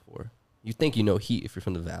heat before. You think you know heat if you're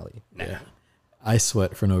from the valley. Nah. Yeah. I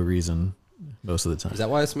sweat for no reason most of the time. Is that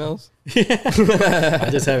why it smells? I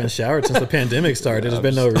just haven't showered since the pandemic started. There's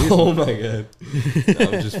been no reason. Oh my god.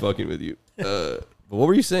 No, I'm just fucking with you. But what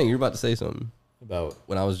were you saying? You were about to say something. About?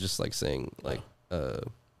 When I was just like saying like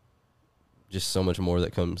just so much more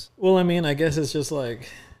that comes. Well, I mean, I guess it's just like,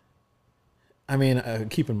 I mean,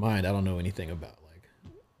 keep in mind, I don't know anything about like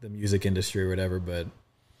the music industry or whatever, but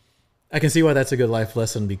I can see why that's a good life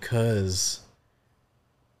lesson, because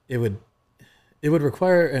it would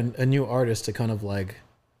require a new artist to kind of like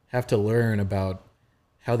have to learn about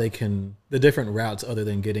how they can, the different routes other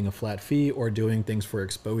than getting a flat fee or doing things for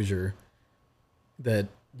exposure, that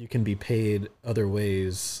you can be paid other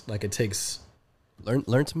ways. Like, it takes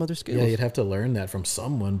learn some other skills. Yeah, you'd have to learn that from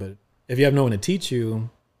someone, but if you have no one to teach you,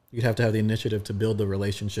 you'd have to have the initiative to build the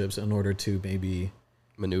relationships in order to maybe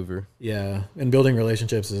maneuver. Yeah, and building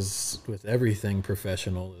relationships is, with everything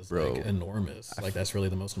professional, is like enormous. Like, that's really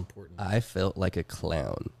the most important. I felt like a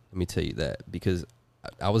clown. Let me tell you that, because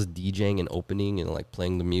I was DJing and opening and like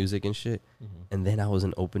playing the music and shit, and then I was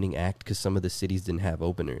an opening act because some of the cities didn't have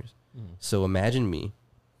openers. So imagine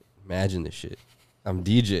this shit. I'm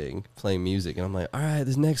DJing, playing music, and I'm like, all right,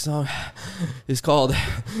 this next song is called.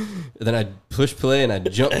 And then I push play and I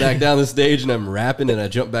jump back down the stage and I'm rapping and I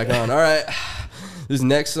jump back on. All right. This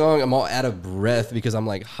next song, I'm all out of breath because I'm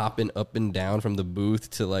like hopping up and down from the booth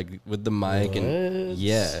to like with the mic. And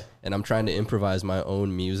yeah. And I'm trying to improvise my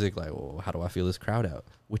own music. Like, well, how do I feel this crowd out?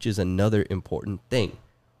 Which is another important thing.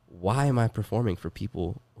 Why am I performing for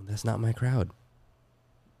people when that's not my crowd?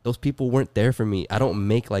 Those people weren't there for me. I don't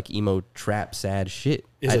make like emo trap sad shit.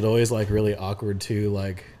 Is it always like really awkward too?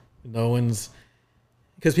 Like, no one's,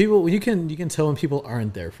 because people, you can tell when people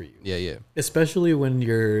aren't there for you. Yeah. Especially when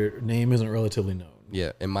your name isn't relatively known.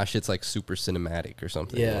 Yeah, and my shit's like super cinematic or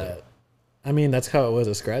something. Yeah. I mean, that's how it was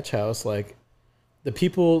at Scratch House. Like, the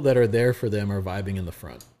people that are there for them are vibing in the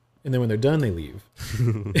front. And then when they're done, they leave.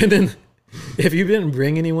 And then if you didn't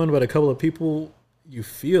bring anyone but a couple of people, you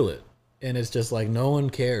feel it. And it's just like, no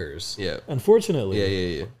one cares. Yeah.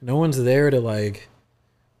 Unfortunately. Yeah. No one's there to like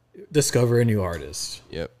discover a new artist.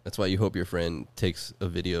 Yep. That's why you hope your friend takes a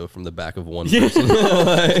video from the back of one person.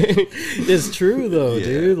 It's true though,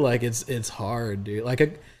 dude. Like, it's hard, dude.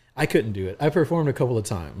 Like, I couldn't do it. I performed a couple of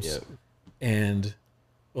times. Yep. And,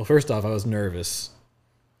 well, first off, I was nervous.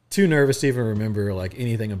 Too nervous to even remember like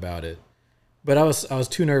anything about it. But I was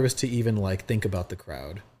too nervous to even like think about the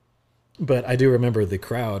crowd. But I do remember the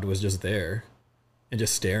crowd was just there and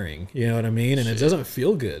just staring. You know what I mean? And Shit. it doesn't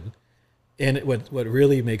feel good. And what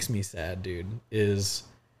really makes me sad, dude, is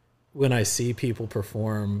when I see people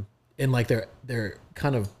perform and like they're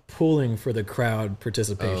kind of pulling for the crowd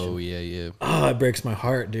participation. Oh yeah, yeah. Oh, it breaks my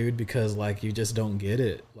heart, dude, because like you just don't get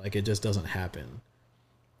it. Like it just doesn't happen.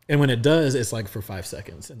 And when it does, it's like for 5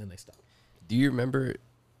 seconds and then they stop. Do you remember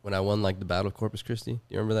when I won like the Battle of Corpus Christi? Do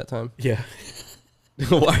you remember that time? Yeah.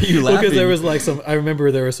 Why are you laughing? Because there was like I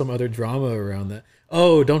remember there was some other drama around that.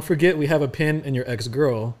 Oh, don't forget we have a pin in your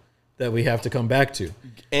ex-girl that we have to come back to.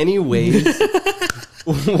 Anyways,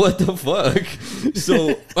 what the fuck?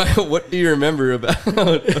 So, what do you remember about?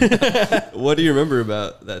 What do you remember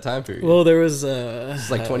about that time period? Well, there was It's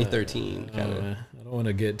like 2013, kind of. I don't want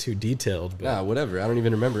to get too detailed, but Nah, whatever. I don't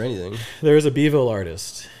even remember anything. there was a Beeville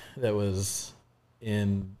artist that was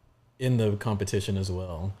in the competition as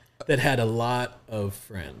well that had a lot of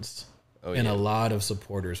friends and a lot of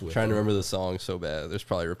supporters with Trying to him. remember the song so bad. There's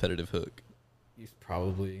probably a repetitive hook.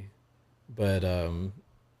 Probably, but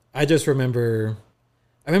I just remember.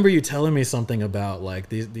 I remember you telling me something about like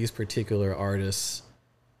these particular artists.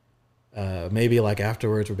 Maybe like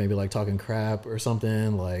afterwards, or maybe like talking crap or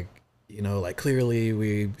something. Like like clearly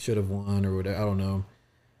we should have won or whatever. I don't know.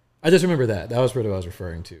 I just remember that. That was what I was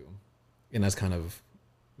referring to, and that's kind of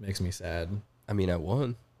makes me sad. I mean, I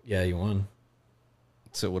won. Yeah, you won.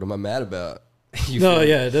 So what am I mad about? Yeah,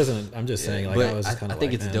 it doesn't. I'm just saying. Like but I was kind of. I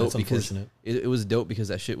think it's dope because unfortunate. it was dope because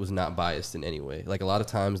that shit was not biased in any way. Like a lot of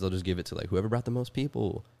times they'll just give it to like whoever brought the most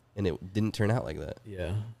people, and it didn't turn out like that.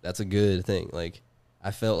 Yeah, That's a good thing. Like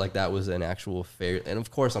I felt like that was an actual fair, and of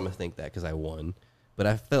course I'm gonna think that because I won. But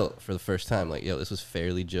I felt for the first time like, yo, this was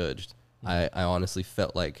fairly judged. I honestly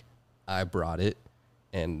felt like I brought it,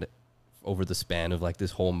 and over the span of like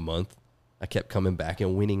this whole month, I kept coming back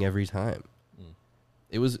and winning every time.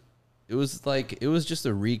 It was just a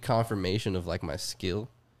reconfirmation of like my skill,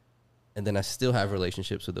 and then I still have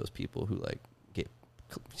relationships with those people who like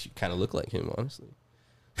kind of look like him, honestly.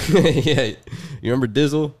 Yeah, you remember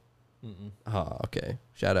Dizzle? Oh, okay.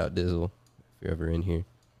 Shout out Dizzle if you're ever in here.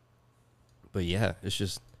 But yeah,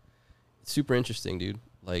 it's super interesting, dude.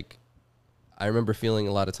 Like, I remember feeling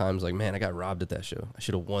a lot of times like, man, I got robbed at that show. I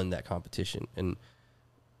should have won that competition, and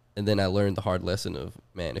then I learned the hard lesson of,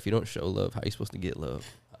 man, if you don't show love, how are you supposed to get love?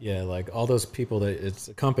 yeah. Like all those people that it's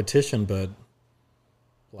a competition, but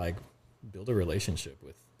like build a relationship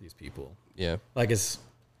with these people. Yeah. Like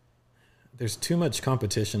there's too much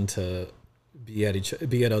competition to be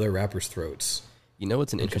at other rappers' throats. You know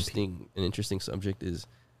what's an interesting subject is,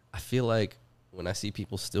 I feel like when I see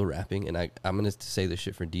people still rapping, and I'm gonna say this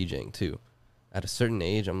shit for DJing too. At a certain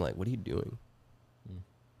age, I'm like, what are you doing?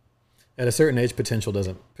 At a certain age,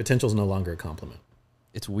 potential's no longer a compliment.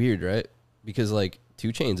 It's weird, right? Because like 2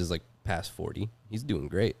 Chainz is like past 40. He's doing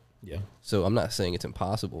great. Yeah, So I'm not saying it's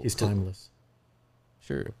impossible. he's timeless.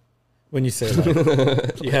 Sure. When you say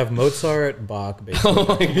like, you have Mozart, Bach, Beethoven.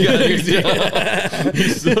 Oh my god, you're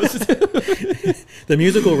so The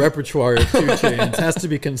musical repertoire of 2 Chainz has to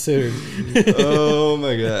be considered. Oh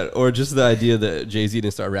my god. Or just the idea that Jay-Z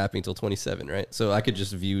didn't start rapping until 27, right? So I could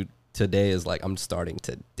just view today as like, I'm starting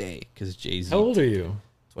today because Jay-Z. How old are you?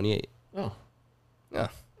 28. Oh, Yeah.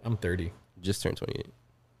 I'm 30. Just turned 28.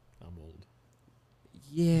 I'm old.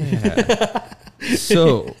 Yeah.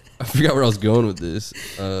 So I forgot where I was going with this.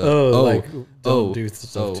 Don't do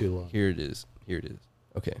stuff too long. Here it is.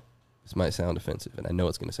 Okay. This might sound offensive, and I know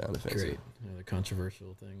it's going to sound offensive. Great. Another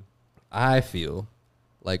controversial thing. I feel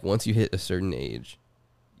like once you hit a certain age,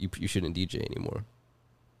 you shouldn't DJ anymore.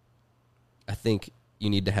 I think you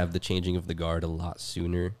need to have the changing of the guard a lot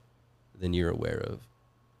sooner than you're aware of.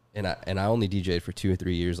 And I only DJ'd for 2 or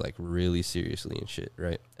 3 years, like really seriously and shit,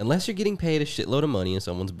 right? Unless you're getting paid a shitload of money and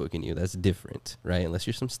someone's booking you, that's different, right? Unless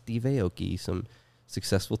you're some Steve Aoki, some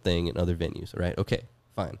successful thing in other venues, right? Okay,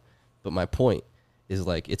 fine. But my point is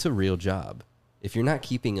like, it's a real job. If you're not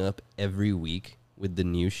keeping up every week with the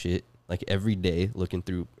new shit, like every day looking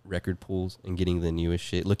through record pools and getting the newest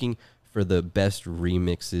shit, looking for the best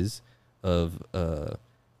remixes of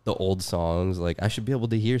the old songs, like I should be able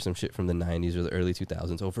to hear some shit from the 90s or the early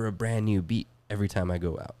 2000s over a brand new beat every time I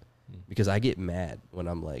go out. Because I get mad when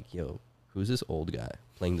I'm like, yo, who's this old guy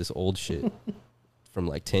playing this old shit from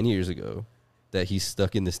like 10 years ago that he's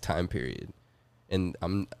stuck in this time period? And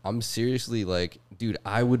I'm seriously like, dude,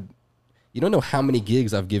 you don't know how many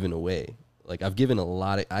gigs I've given away. Like I've given a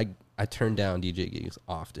lot of, I turn down DJ gigs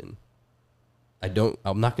often.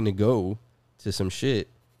 I'm not going to go to some shit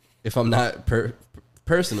if I'm not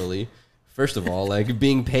personally First of all, like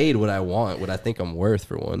being paid what I want, what I think I'm worth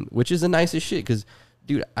for one, which is the nicest shit. Because,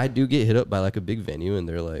 dude, I do get hit up by like a big venue, and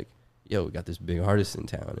they're like, "Yo, we got this big artist in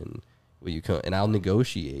town, and will you come?" And I'll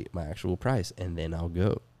negotiate my actual price, and then I'll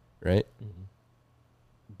go, right? Mm-hmm.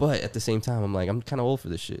 But at the same time, I'm like, I'm kind of old for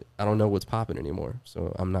this shit. I don't know what's popping anymore,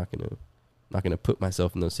 so I'm not gonna put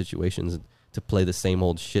myself in those situations to play the same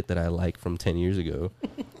old shit that I like from 10 years ago,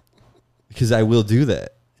 because I will do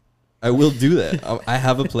that. I will do that. I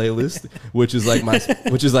have a playlist, which is like my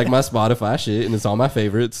Spotify shit, and it's all my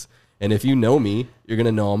favorites. And if you know me, you're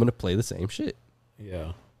gonna know I'm gonna play the same shit.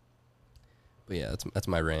 Yeah. But yeah, that's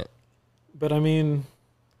my rant. But I mean,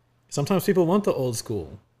 sometimes people want the old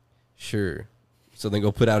school. Sure. So then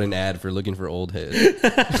go put out an ad for looking for old heads.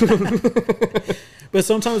 But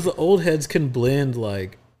sometimes the old heads can blend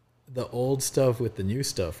like the old stuff with the new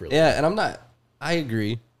stuff. Really. Yeah, and I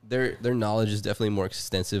agree. Their knowledge is definitely more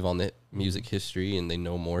extensive on the music history, and they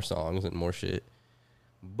know more songs and more shit.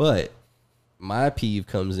 But my peeve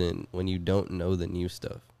comes in when you don't know the new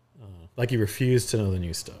stuff. Like you refuse to know the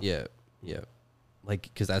new stuff. Yeah.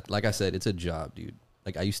 Like, because like I said, it's a job, dude.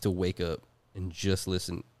 Like, I used to wake up and just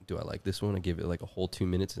listen. Do I like this one? I give it like a whole 2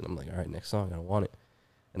 minutes, and I'm like, all right, next song, I don't want it.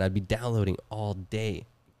 And I'd be downloading all day.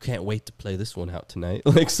 Can't wait to play this one out tonight.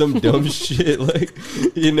 Like some dumb shit. Like,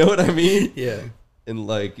 you know what I mean? Yeah. And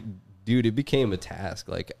like, dude, it became a task.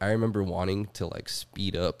 Like, I remember wanting to like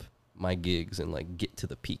speed up my gigs and like get to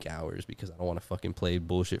the peak hours, because I don't want to fucking play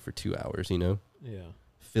bullshit for 2 hours, you know? Yeah.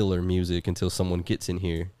 Filler music until someone gets in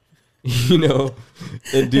here, you know?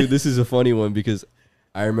 And dude, this is a funny one, because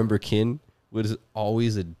I remember Ken was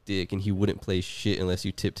always a dick, and he wouldn't play shit unless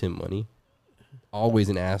you tipped him money. Always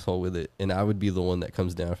an asshole with it. And I would be the one that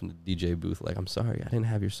comes down from the DJ booth like, I'm sorry, I didn't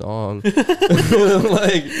have your song.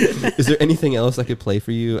 Like, is there anything else I could play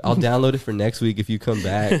for you? I'll download it for next week if you come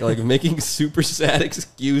back. Like, making super sad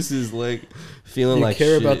excuses, like feeling you like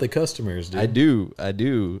care shit. about the customers, dude. I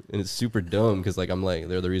do. And it's super dumb, because like, I'm like,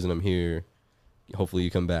 they're the reason I'm here. Hopefully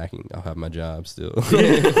you come back and I'll have my job still.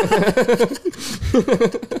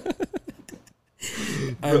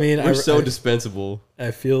 I mean, we're so dispensable.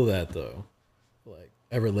 I feel that though. Like,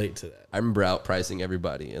 I relate to that. I remember outpricing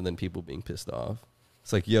everybody, and then people being pissed off.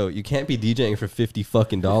 It's like, yo, you can't be DJing for $50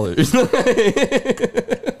 fucking.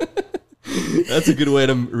 That's a good way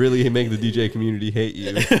to really make the DJ community hate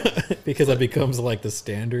you. Because that becomes like the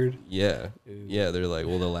standard. Yeah. Yeah, they're like,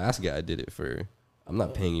 well, the last guy did it for, I'm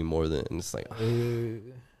not paying you more than, and it's like,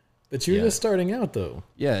 but you're just starting out though.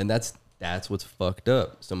 Yeah, and that's what's fucked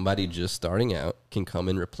up. Somebody just starting out can come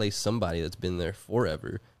and replace somebody that's been there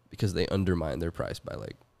forever, because they undermine their price by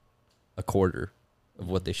like a quarter of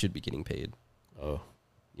what they should be getting paid. Oh.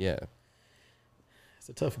 Yeah. It's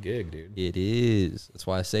a tough gig, dude. It is. That's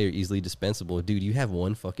why I say you're easily dispensable. Dude, you have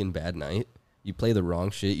one fucking bad night. You play the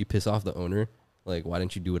wrong shit. You piss off the owner. Like, why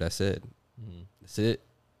didn't you do what I said? Mm-hmm. That's it.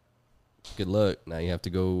 Good luck. Now you have to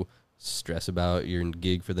go stress about your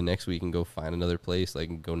gig for the next week and go find another place.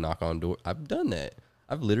 Like, go knock on door. I've done that.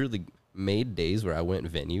 I've literally made days where I went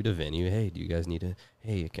venue to venue. Hey, do you guys need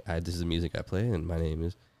this is the music I play, and my name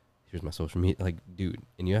is, here's my social media. Like, dude,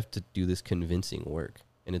 and you have to do this convincing work,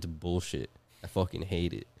 and it's bullshit. I fucking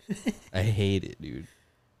hate it. I hate it, dude.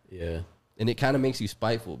 Yeah. And it kind of makes you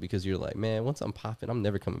spiteful, because you're like, man, once I'm popping, I'm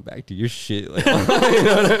never coming back to your shit. Like, you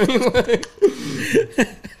know what I mean? Like,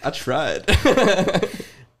 I tried.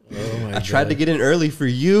 I tried to get in early for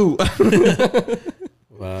you.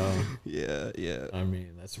 Wow. Yeah. I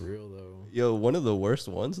mean, that's real, though. Yo, one of the worst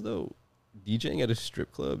ones, though, DJing at a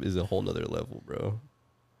strip club is a whole nother level, bro.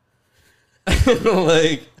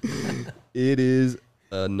 Like, it is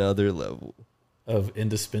another level of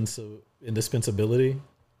indispensability.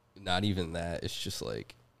 Not even that. It's just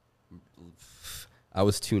like, I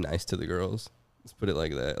was too nice to the girls. Let's put it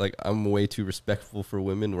like that. Like, I'm way too respectful for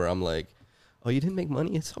women, where I'm like, oh, you didn't make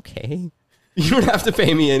money? It's okay. You don't have to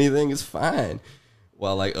pay me anything. It's fine.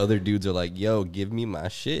 While like other dudes are like, yo, give me my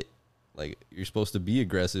shit. Like, you're supposed to be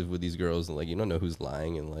aggressive with these girls, and like, you don't know who's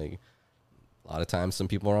lying. And like, a lot of times some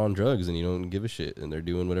people are on drugs and you don't give a shit, and they're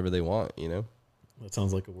doing whatever they want, you know? That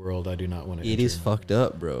sounds like a world I do not want to enter. It is fucked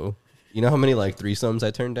up, bro. You know how many like threesomes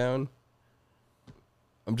I turned down?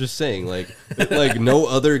 I'm just saying, like no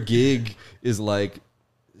other gig is like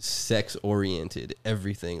sex oriented.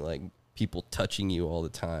 Everything, like people touching you all the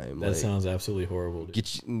time. That sounds absolutely horrible, dude.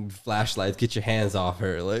 Get flashlights, get your hands off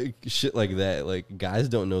her, like shit like that. Like, guys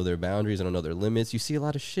don't know their boundaries, don't know their limits. You see a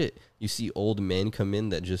lot of shit. You see old men come in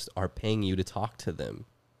that just are paying you to talk to them.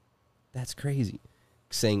 That's crazy.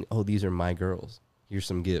 Saying, oh, these are my girls. Here's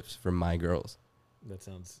some gifts for my girls. That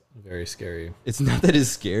sounds very scary. It's not that it's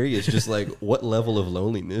scary. It's just like, what level of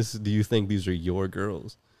loneliness do you think these are your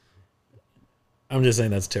girls? I'm just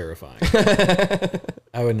saying that's terrifying.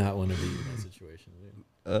 I would not want to be in that situation.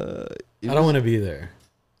 I don't want to be there.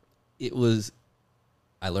 It was.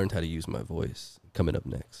 I learned how to use my voice. Coming up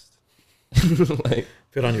next, like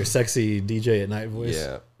put on your sexy DJ at night voice.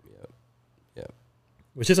 Yeah.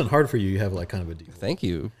 Which isn't hard for you. You have like kind of a deep voice. Thank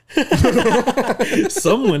you.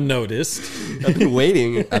 Someone noticed. I've been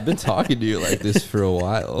waiting. I've been talking to you like this for a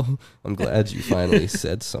while. I'm glad you finally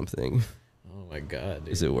said something. Oh my God,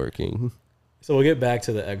 dude. Is it working? So we'll get back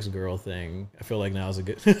to the ex-girl thing. I feel like now is a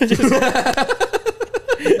good.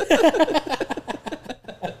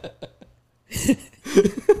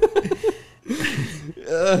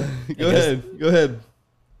 Go ahead.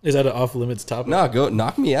 Is that an off-limits topic? No, go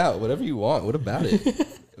knock me out. Whatever you want. What about it?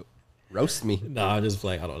 Roast me. No, I'm just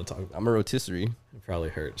like, I don't want to talk about it. I'm a rotisserie. It probably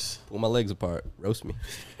hurts. Pull my legs apart. Roast me.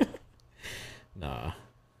 Nah,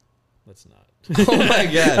 let's not. Oh my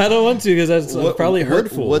God. I don't want to because that's probably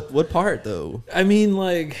hurtful. What part though? I mean,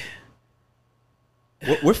 like,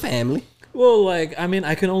 We're family. well, like, I mean,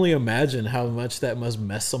 I can only imagine how much that must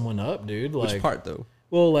mess someone up, dude. Like, Which part though?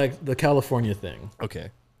 well, like the California thing.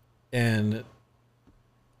 Okay. And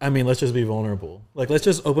I mean, let's just be vulnerable. Like, let's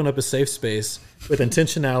just open up a safe space with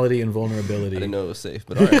intentionality and vulnerability. I didn't know it was safe,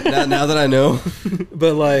 but all right. now that I know.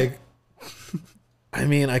 But like, I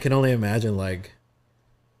mean, I can only imagine like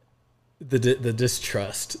the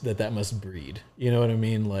distrust that must breed. You know what I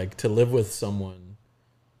mean? Like to live with someone,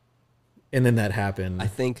 and then that happened. I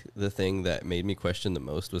think the thing that made me question the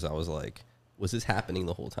most was I was like, was this happening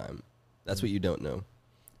the whole time? That's what you don't know.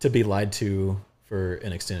 To be lied to for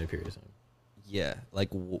an extended period of time. Yeah, like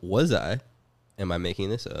was I? Am I making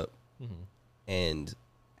this up? Mm-hmm. And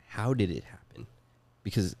how did it happen?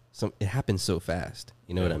 Because it happened so fast.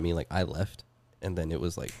 You know what I mean? Like I left, and then it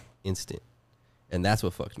was like instant, and that's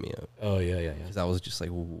what fucked me up. Oh yeah. Because I was just like,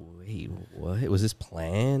 wait, what? Was this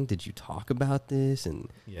planned? Did you talk about this? And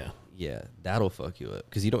yeah, that'll fuck you up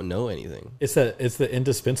because you don't know anything. It's the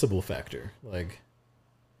indispensable factor. Like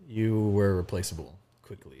you were replaceable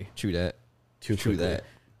quickly. True that. True quickly. That.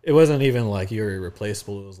 It wasn't even like you were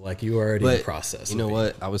irreplaceable. It was like you were already in the process. You know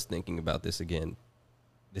what? I was thinking about this again.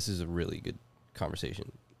 This is a really good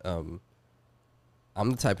conversation. I'm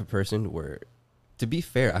the type of person where, to be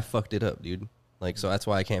fair, I fucked it up, dude. Like, so that's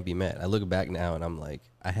why I can't be mad. I look back now and I'm like,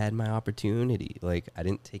 I had my opportunity. Like, I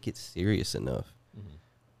didn't take it serious enough. Mm-hmm.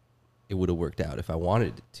 It would have worked out if I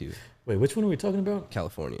wanted it to. Wait, which one are we talking about?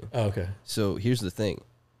 California. Oh, okay. So here's the thing.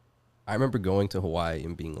 I remember going to Hawaii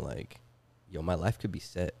and being like, yo, my life could be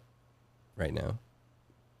set right now.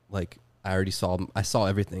 Like, I saw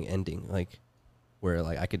everything ending. Like, where,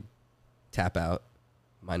 like, I could tap out,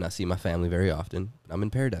 might not see my family very often, but I'm in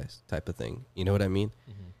paradise type of thing. You know what I mean?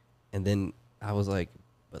 Mm-hmm. And then I was like,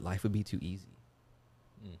 but life would be too easy.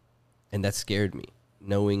 Mm. And that scared me,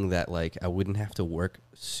 knowing that, like, I wouldn't have to work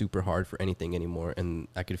super hard for anything anymore, and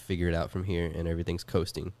I could figure it out from here, and everything's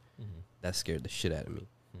coasting. Mm-hmm. That scared the shit out of me.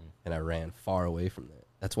 And I ran far away from that.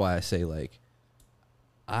 That's why I say, like,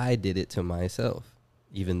 I did it to myself,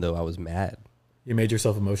 even though I was mad. You made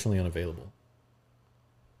yourself emotionally unavailable.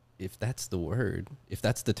 If that's the word, if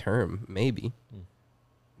that's the term, maybe.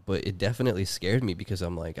 But it definitely scared me because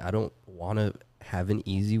I'm like, I don't want to have an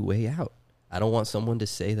easy way out. I don't want someone to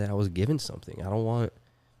say that I was given something. I don't want,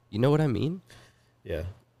 you know what I mean? Yeah.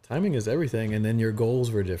 Timing is everything. And then your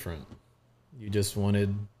goals were different.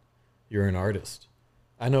 You're an artist.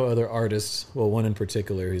 I know other artists, well, one in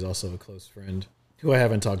particular, he's also a close friend who I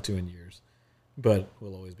haven't talked to in years, but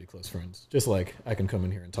we'll always be close friends. Just like I can come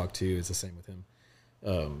in here and talk to you, it's the same with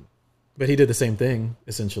him. But he did the same thing,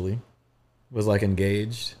 essentially, was like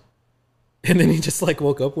engaged. And then he just like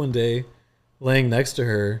woke up one day laying next to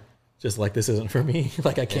her, just like, this isn't for me.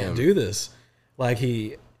 Like, I can't do this. Like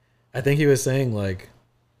I think he was saying like,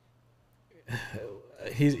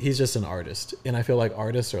 he's just an artist. And I feel like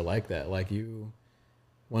artists are like that. Like you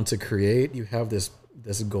want to create, you have this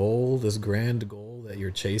goal, this grand goal that you're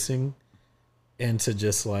chasing, and to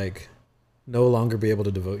just like no longer be able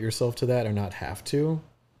to devote yourself to that or not have to,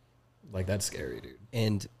 like, that's scary, dude.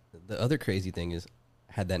 And the other crazy thing is,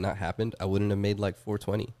 had that not happened, I wouldn't have made like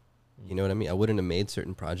 420. You know what I mean? I wouldn't have made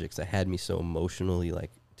certain projects that had me so emotionally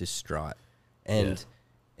like distraught. And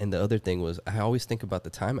the other thing was, I always think about the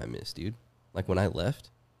time I missed, dude. Like when I left,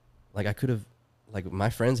 like I could have, like my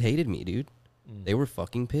friends hated me, dude. They were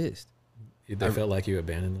fucking pissed. They felt like you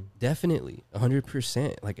abandoned them? Definitely,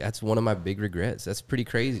 100%. Like, that's one of my big regrets. That's pretty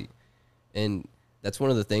crazy. And that's one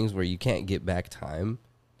of the things where you can't get back time.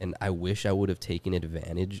 And I wish I would have taken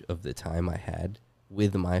advantage of the time I had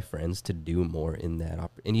with my friends to do more in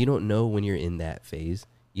that. And you don't know when you're in that phase.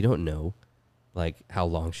 You don't know, like, how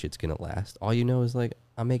long shit's going to last. All you know is, like,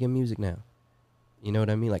 I'm making music now. You know what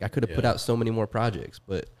I mean? Like I could have put Yeah. out so many more projects,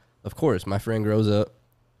 but of course, my friend grows up,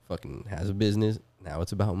 fucking has a business. Now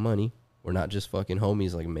it's about money. We're not just fucking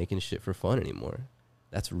homies like making shit for fun anymore.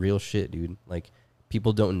 That's real shit, dude. Like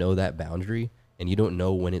people don't know that boundary, and you don't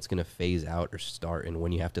know when it's gonna phase out or start, and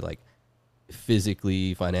when you have to like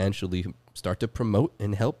physically, financially start to promote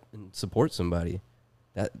and help and support somebody.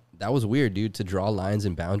 That was weird, dude, to draw lines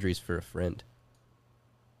and boundaries for a friend.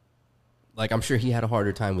 Like I'm sure he had a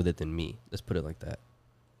harder time with it than me. Let's put it like that.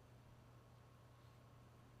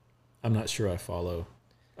 I'm not sure I follow.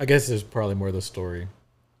 I guess there's probably more of the story.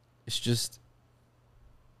 It's just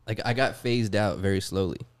like I got phased out very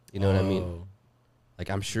slowly. You know what I mean? Oh. Like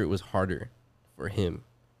I'm sure it was harder for him,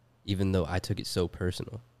 even though I took it so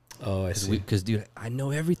personal. Oh, I see. Because dude, I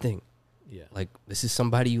know everything. Yeah. Like this is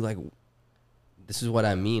somebody you like. This is what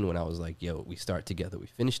I mean when I was like, yo, we start together, we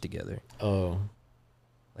finish together. Oh.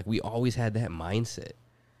 Like we always had that mindset.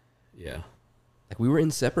 Yeah. Like we were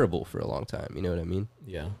inseparable for a long time. You know what I mean?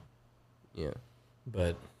 Yeah. Yeah.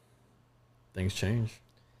 But things change.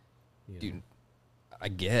 You know. Dude, I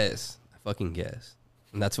guess. I fucking guess.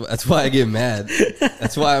 And that's why I get mad.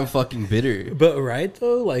 That's why I'm fucking bitter. But right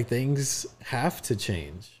though, like things have to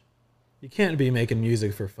change. You can't be making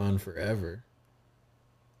music for fun forever.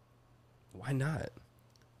 Why not?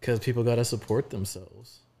 Because people got to support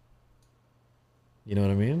themselves. You know what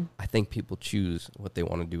I mean? I think people choose what they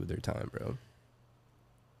want to do with their time, bro.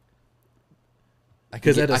 I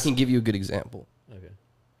can give you a good example. Okay.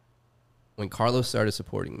 When Carlos started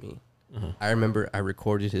supporting me, I remember I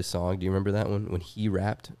recorded his song. Do you remember that one? When he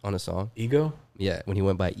rapped on a song? Ego? Yeah, when he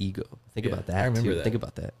went by Ego. Think about that. I remember too. that. Think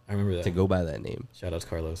about that. I remember that. To go by that name. Shout out to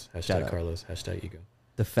Carlos. Shout Hashtag out. Carlos. Hashtag Ego.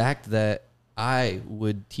 The fact that I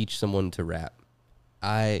would teach someone to rap,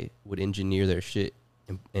 I would engineer their shit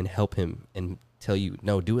and help him and tell you,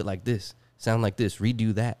 no, do it like this, sound like this,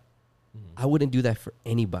 redo that. I wouldn't do that for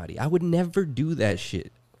anybody. I would never do that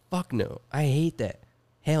shit. Fuck no. I hate that.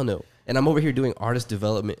 Hell no. And I'm over here doing artist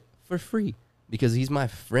development for free because he's my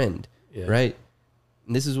friend, right?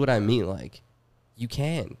 And this is what I mean. Like, you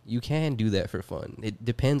can do that for fun. It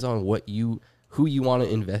depends on who you want to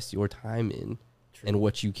invest your time in. True. And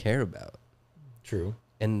what you care about. True.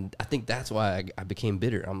 And I think that's why I became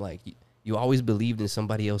bitter. I'm like, you always believed in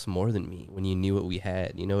somebody else more than me when you knew what we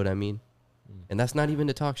had. You know what I mean? And that's not even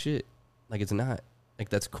to talk shit. Like, it's not. Like,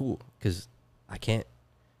 that's cool because I can't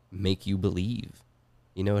make you believe.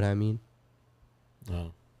 You know what I mean?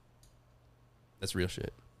 Oh. That's real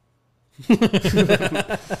shit.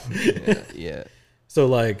 Yeah.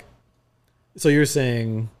 So you're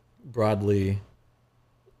saying broadly,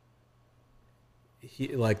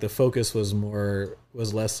 like the focus was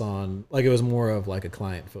less on, like it was more of like a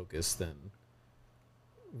client focus than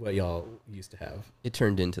what y'all used to have. It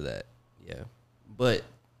turned into that. Yeah. But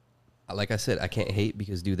like I said, I can't hate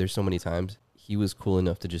because, dude, there's so many times he was cool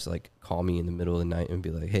enough to just like call me in the middle of the night and be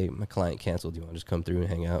like, hey, my client canceled. Do you want to just come through and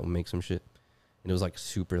hang out and make some shit? And it was like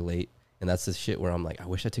super late. And that's the shit where I'm like, I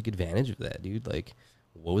wish I took advantage of that, dude. Like,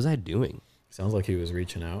 what was I doing? Sounds like he was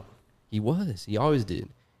reaching out. He was. He always did.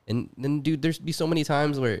 And then, dude, there's be so many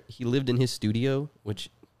times where he lived in his studio, and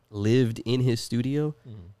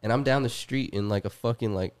I'm down the street in like a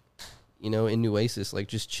fucking like, you know, in New Oasis, like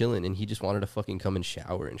just chilling, and he just wanted to fucking come and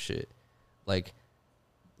shower and shit. Like,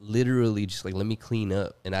 literally just like, let me clean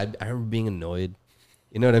up. And I remember being annoyed.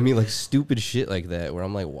 You know what I mean? Like stupid shit like that where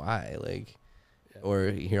I'm like, why? Like, or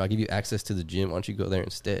here, I'll give you access to the gym. Why don't you go there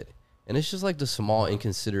instead? And it's just like the small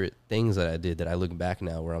inconsiderate things that I did that I look back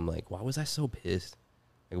now where I'm like, why was I so pissed?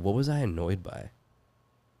 Like, what was I annoyed by?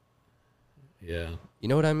 Yeah. You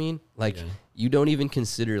know what I mean? Like, Yeah. you don't even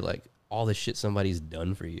consider like all the shit somebody's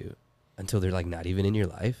done for you until they're like not even in your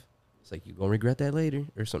life. It's like, you gonna regret that later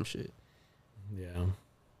or some shit. Yeah.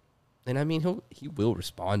 And I mean, he will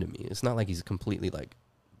respond to me. It's not like he's completely like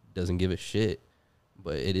doesn't give a shit,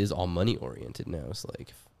 but it is all money oriented now. It's like,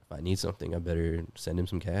 if I need something, I better send him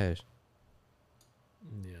some cash.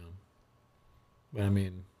 Yeah. But I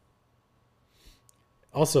mean,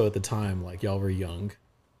 also at the time, like y'all were young,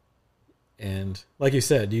 and like you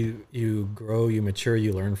said, you grow, you mature,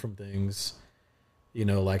 you learn from things. You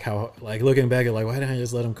know, like how, like looking back at like, why didn't I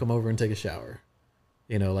just let him come over and take a shower?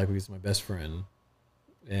 You know, like he's my best friend,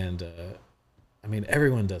 and I mean,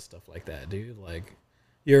 everyone does stuff like that, dude. Like,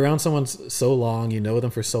 you're around someone so long, you know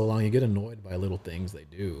them for so long, you get annoyed by little things they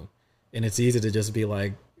do, and it's easy to just be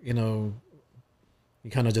like, you know,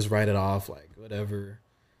 you kind of just write it off, like whatever.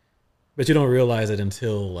 But you don't realize it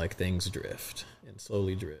until like things drift and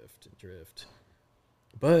slowly drift and drift.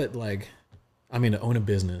 But like, I mean, to own a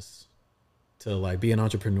business, to like be an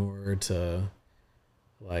entrepreneur, to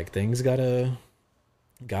like things gotta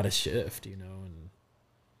got to shift, you know. And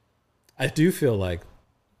I do feel like,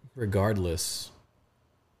 regardless,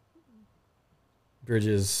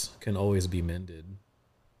 bridges can always be mended.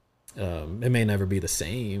 It may never be the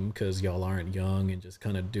same because y'all aren't young and just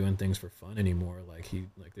kind of doing things for fun anymore. Like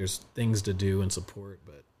there's things to do and support,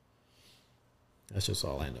 but that's just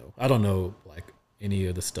all I know. I don't know like any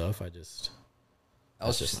of the stuff. It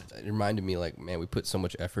reminded me, like, man, we put so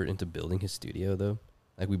much effort into building his studio though.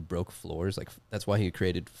 Like, we broke floors. Like, that's why he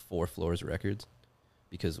created 4 Floors Records,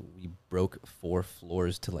 because we broke 4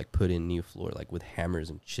 floors to like put in new floor, like with hammers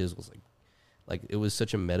and chisels. Like it was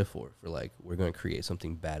such a metaphor for like, we're going to create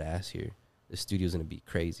something badass here. The studio's going to be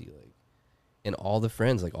crazy. Like, and all the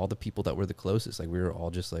friends, like all the people that were the closest, like we were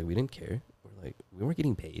all just like, we didn't care. We're like, we weren't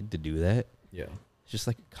getting paid to do that. Yeah. It's just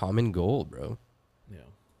like a common goal, bro. Yeah.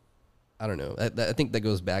 I don't know. I think that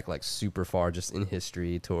goes back like super far just in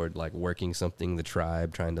history toward like working something, the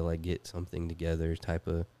tribe, trying to like get something together type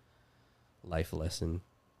of life lesson.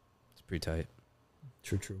 It's pretty tight.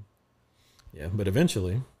 True. Yeah. But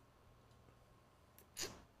eventually,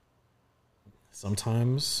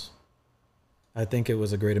 sometimes I think it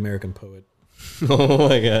was a great American poet. Oh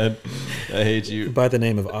my God. I hate you. By the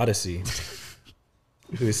name of Odyssey,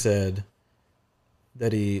 who said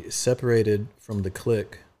that he separated from the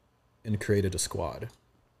clique and created a squad.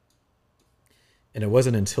 And it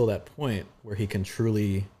wasn't until that point where he can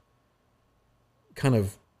truly kind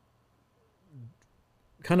of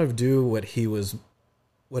do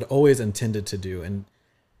what always intended to do. And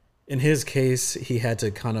in his case, he had to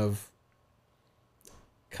kind of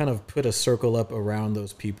put a circle up around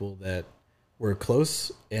those people that were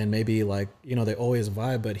close and maybe like, you know, they always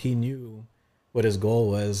vibe, but he knew what his goal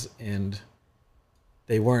was and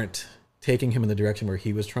they weren't taking him in the direction where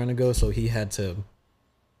he was trying to go. So he had to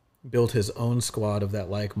build his own squad of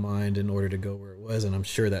that like mind in order to go where it was. And I'm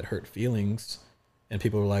sure that hurt feelings. And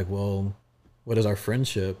people were like, well, what is our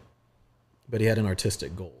friendship? But he had an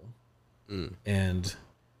artistic goal. And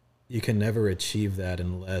you can never achieve that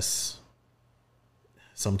unless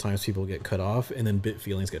sometimes people get cut off and then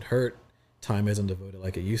feelings get hurt. Time isn't devoted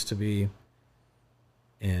like it used to be.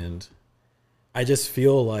 And I just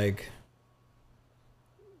feel like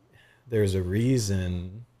there's a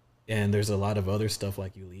reason, and there's a lot of other stuff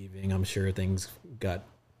like you leaving. I'm sure things got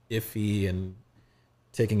iffy and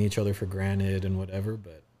taking each other for granted and whatever,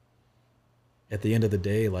 but at the end of the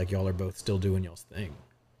day, like, y'all are both still doing y'all's thing.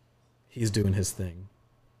 He's doing his thing.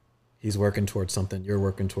 He's working towards something. You're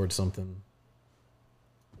working towards something.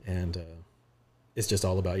 And it's just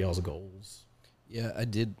all about y'all's goals. Yeah, I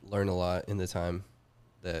did learn a lot in the time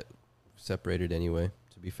that separated anyway,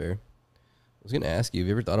 to be fair. I was going to ask you, have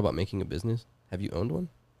you ever thought about making a business? Have you owned one?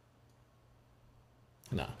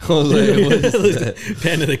 Nah. I was like, what is that?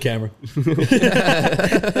 Pan to the camera.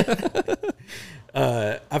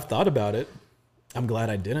 I've thought about it. I'm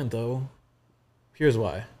glad I didn't, though. Here's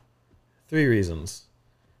why. 3 reasons.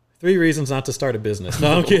 3 reasons not to start a business.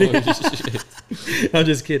 No, I'm kidding. I'm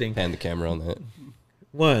just kidding. Pan the camera on that.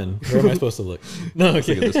 1, where am I supposed to look? No, I'm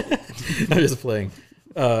kidding. I'm just playing.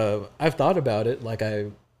 I've thought about it. Like,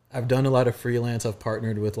 I've done a lot of freelance. I've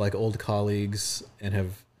partnered with like old colleagues and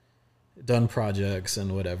have done projects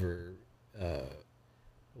and whatever.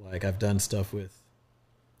 Like, I've done stuff with,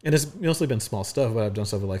 and it's mostly been small stuff, but I've done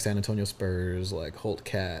stuff with like San Antonio Spurs, like Holt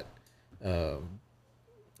Cat,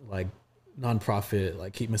 like nonprofit,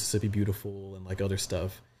 like Keep Mississippi Beautiful, and like other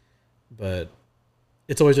stuff. But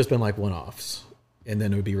it's always just been like one-offs, and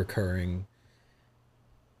then it would be recurring.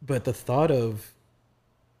 But the thought of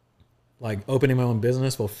like opening my own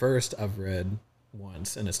business, well, first I've read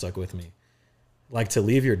once and it stuck with me. Like, to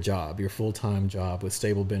leave your job, your full-time job with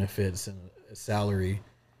stable benefits and a salary,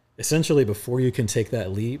 essentially before you can take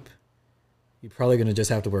that leap, you're probably going to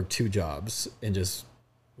just have to work 2 jobs and just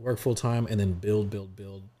work full-time and then build,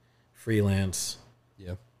 freelance.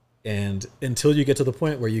 Yeah. And until you get to the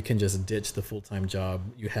point where you can just ditch the full-time job,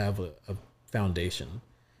 you have a foundation.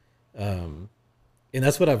 And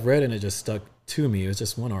that's what I've read, and it just stuck to me. It was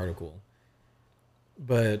just one article.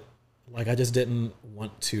 But like, I just didn't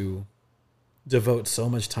want to devote so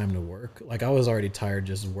much time to work. Like, I was already tired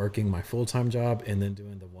just working my full-time job and then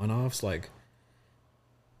doing the one-offs. Like,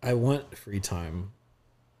 I want free time,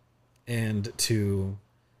 and to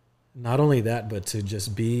not only that, but to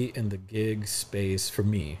just be in the gig space for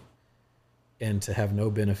me and to have no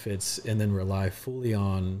benefits and then rely fully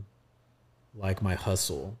on like my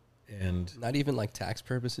hustle. And not even like tax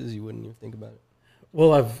purposes, you wouldn't even think about it?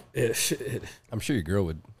 Well, I'm sure your girl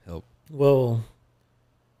would help. Well,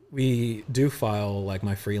 we do file like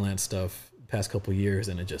my freelance stuff past couple years,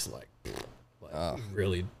 and it just like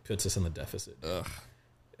really puts us in the deficit.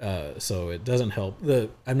 So it doesn't help.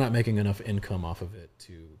 I'm not making enough income off of it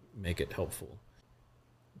to make it helpful.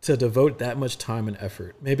 To devote that much time and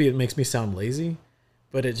effort, maybe it makes me sound lazy,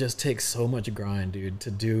 but it just takes so much grind, dude, to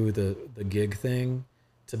do the gig thing,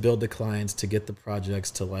 to build the clients, to get the projects,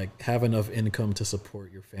 to like have enough income to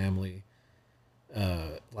support your family.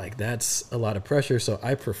 Like that's a lot of pressure. So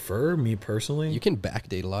I prefer, me personally. You can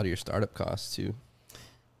backdate a lot of your startup costs too.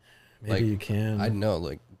 Maybe like, you can. I know,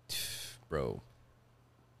 like, bro,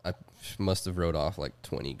 I must have wrote off like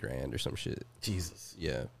 20 grand or some shit. Jesus.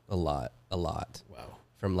 Yeah, a lot. Wow.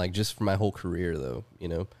 From like just for my whole career though, you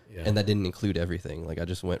know, Yeah. and that didn't include everything. Like I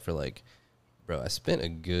just went for like, bro, I spent a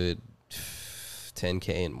good 10K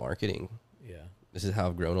in marketing. Yeah. This is how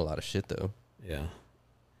I've grown a lot of shit though. Yeah.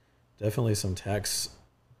 Definitely some tax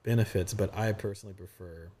benefits, but I personally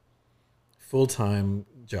prefer full-time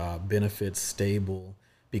job, benefits, stable,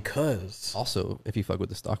 because Also, if you fuck with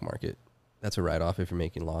the stock market, that's a write-off if you're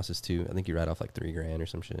making losses too. I think you write off like 3 grand or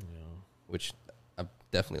some shit, you know, which I've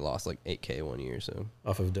definitely lost like 8K one year. So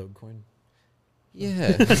off of Dogecoin.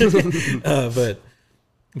 yeah,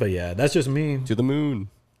 But yeah, that's just me. to the moon.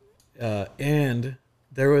 And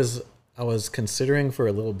I was considering for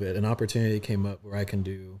a little bit, an opportunity came up where I can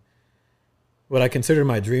do what I considered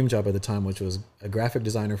my dream job at the time, which was a graphic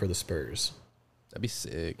designer for the Spurs. That'd be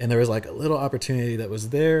sick. And there was like a little opportunity that was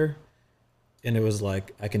there, and it was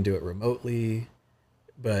like I can do it remotely,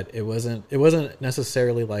 but it wasn't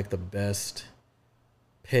necessarily like the best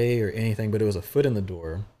pay or anything, but it was a foot in the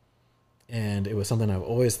door. And it was something I've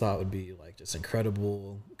always thought would be like just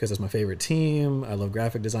incredible because it's my favorite team. I love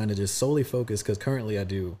graphic design, to just solely focus, because currently I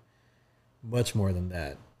do much more than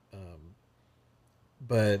that.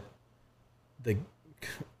 But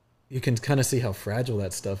you can kind of see how fragile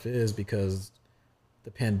that stuff is, because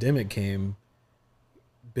the pandemic came.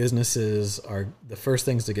 Businesses are the first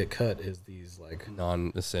things to get cut is these like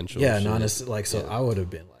Non-essential. yeah, shit. like, so Yeah. I would have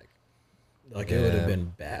been like it would have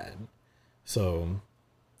been bad. So,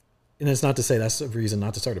 and it's not to say that's a reason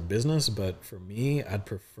not to start a business, but for me, I'd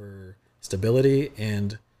prefer stability,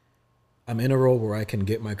 and I'm in a role where I can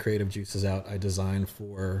get my creative juices out. I design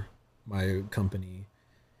for my company,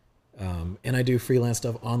 and I do freelance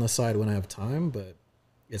stuff on the side when I have time, but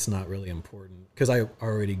it's not really important because I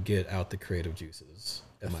already get out the creative juices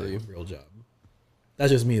at my real job.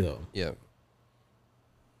 That's just me though. Yeah.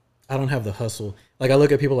 I don't have the hustle. Like I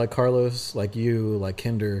look at people like Carlos, like you, like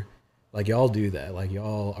Kinder, like y'all do that. Like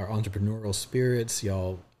y'all are entrepreneurial spirits.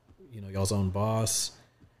 Y'all, y'all's own boss.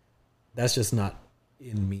 That's just not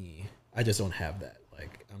in me. I just don't have that.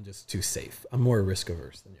 Like I'm just too safe. I'm more risk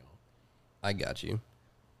averse than y'all. I got you.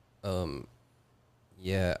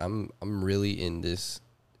 Yeah, I'm really in this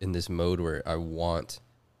mode where I want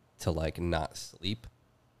to like not sleep.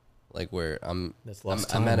 Like where I'm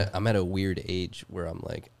at a weird age where I'm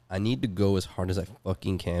like, I need to go as hard as I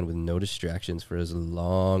fucking can with no distractions for as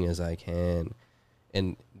long as I can.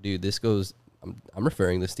 And dude, this goes, I'm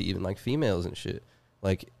referring this to even like females and shit.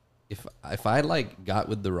 Like if I like got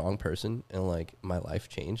with the wrong person and like my life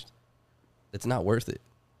changed, it's not worth it.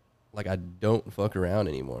 Like I don't fuck around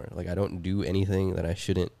anymore. Like I don't do anything that I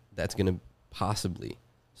shouldn't, that's going to possibly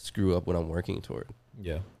screw up what I'm working toward.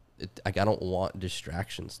 Yeah. I don't want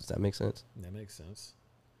distractions. Does that make sense? That makes sense.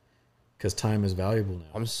 Because time is valuable now.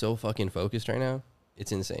 I'm so fucking focused right now.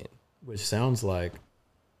 It's insane. Which sounds like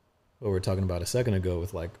what we were talking about a second ago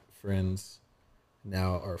with like friends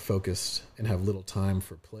now are focused and have little time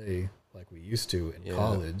for play like we used to in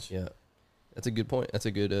college. Yeah. That's a good point. That's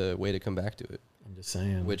a good way to come back to it. I'm just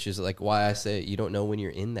saying. Which is like why I say you don't know when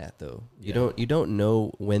you're in that though. You don't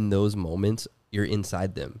know when those moments you're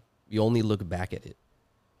inside them. You only look back at it.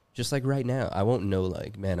 Just like right now, I won't know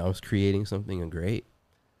like, man, I was creating something great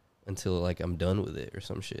until like I'm done with it or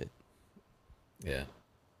some shit. Yeah.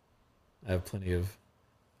 I have plenty of,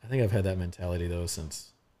 I think I've had that mentality though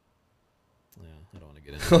since, I don't want to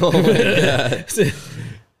get into it. Oh my God.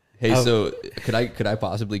 Hey, so could I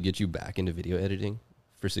possibly get you back into video editing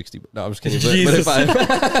for 60? No, I'm just kidding. But if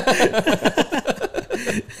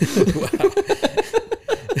wow.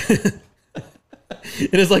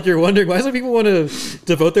 And it's like you're wondering why some people want to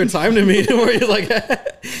devote their time to me, where you're like,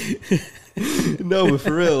 no, but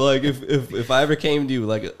for real, like if I ever came to you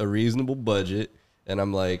like a reasonable budget, and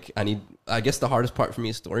I'm like, I guess the hardest part for me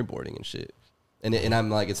is storyboarding and shit, and I'm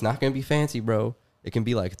like, it's not gonna be fancy, bro. It can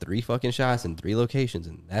be like 3 fucking shots in 3 locations,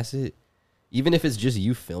 and that's it. Even if it's just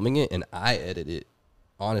you filming it and I edit it,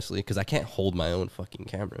 honestly, because I can't hold my own fucking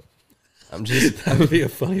camera. That would be a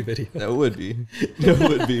funny video. That would be.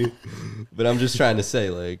 But I'm just trying to say,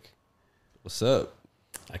 like, what's up?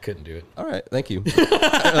 I couldn't do it. All right, thank you.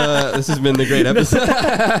 This has been the great episode.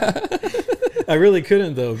 I really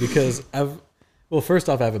couldn't though because well, first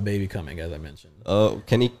off, I have a baby coming, as I mentioned. Oh,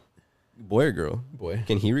 can he? Boy or girl? Boy.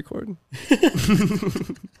 Can he record?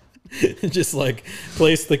 Just like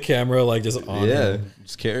place the camera like just on him.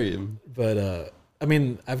 Just carry him. But I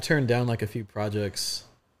mean, I've turned down like a few projects.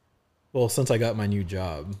 Well, since I got my new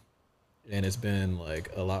job, and it's been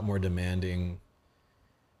like a lot more demanding,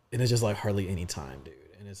 and it's just like hardly any time, dude.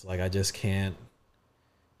 And it's like I just can't.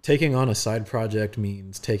 Taking on a side project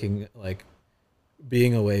means taking like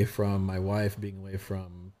being away from my wife, being away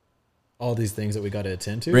from all these things that we got to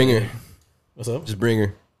attend to. Bring her. What's up? Just bring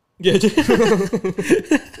her. Yeah.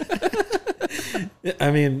 I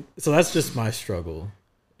mean, so that's just my struggle.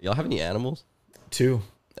 Y'all have any animals? 2.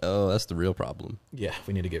 Oh, that's the real problem. Yeah,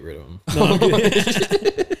 we need to get rid of them. No, I'm kidding.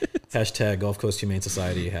 Hashtag Gulf Coast Humane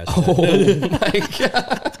Society. Hashtag. Oh my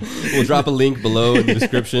god! We'll drop a link below in the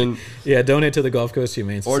description. Yeah, donate to the Gulf Coast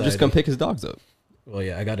Humane Society. Or just come pick his dogs up. Well,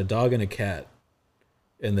 yeah, I got a dog and a cat,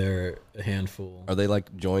 and they're a handful. Are they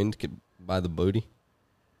like joined by the booty?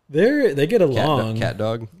 They get along. Cat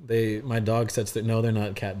dog. My dog sets their. No, they're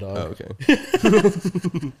not cat dog. Oh, okay.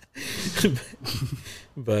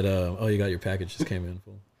 But oh, you got your package just came in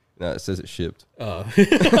full. No, it says it shipped. Oh.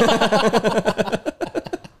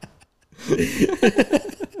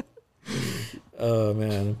 Oh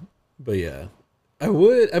man, but yeah, I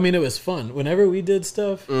mean, it was fun. Whenever we did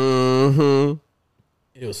stuff, it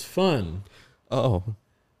was fun. Oh,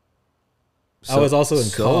 I was also in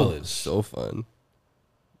college. So fun.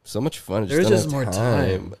 So much fun. There's just more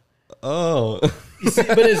time. Oh,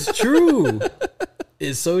 But it's true.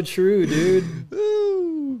 It's so true, dude.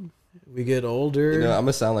 We get older. I'm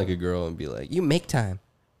gonna sound like a girl and be like, "You make time."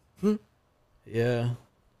 Yeah.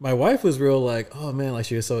 My wife was real like, oh man, like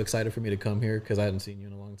she was so excited for me to come here because I hadn't seen you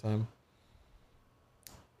in a long time.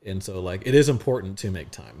 And so like it is important to make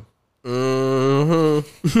time.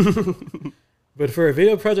 But for a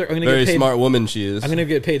video project, I'm gonna Very get paid, smart woman she is. I'm gonna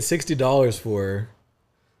get paid $60 for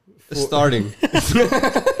starting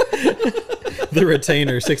the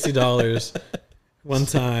retainer, $60 one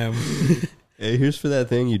time. Hey, here's for that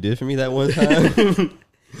thing you did for me that one time.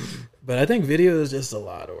 But I think video is just a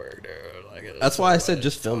lot of work, dude. Like, that's why I said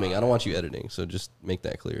just filming. I don't want you editing, so just make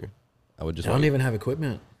that clear. I would just. I don't even have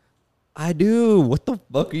equipment. I do. What the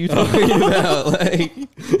fuck are you talking about? Like,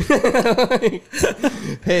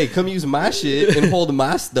 hey, come use my shit and hold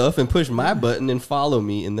my stuff and push my button and follow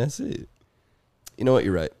me, and that's it. You know what?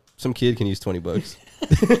 You're right. Some kid can use $20.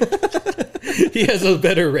 He has a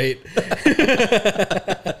better rate.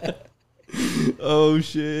 Oh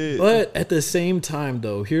shit! But at the same time,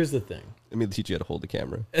 though, here's the thing. Let me teach you how to hold the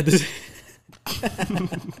camera. At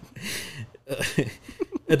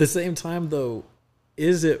the same time, though,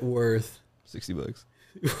 is it worth $60?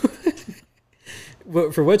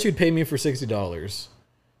 For what you'd pay me for $60?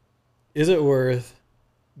 Is it worth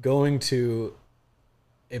going to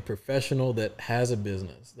a professional that has a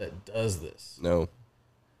business that does this? No,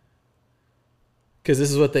 because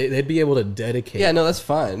this is what they'd be able to dedicate. Yeah, no, that's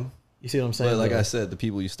fine. You see what I'm saying? But like I said, the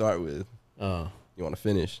people you start with, you want to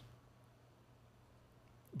finish.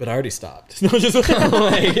 But I already stopped. No, just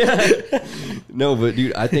No, but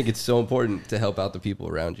dude, I think it's so important to help out the people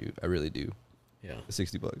around you. I really do. Yeah.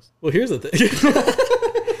 $60. Well, here's the thing.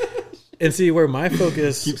 And see where my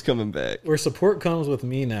focus keeps coming back. Where support comes with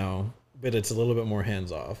me now, but it's a little bit more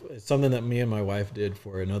hands off. It's something that me and my wife did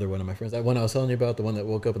for another one of my friends. That one I was telling you about, the one that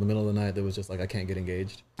woke up in the middle of the night that was just like, I can't get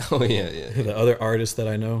engaged. Oh yeah. The other artist that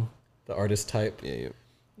I know, the artist type. Yeah.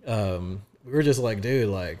 We were just like, dude,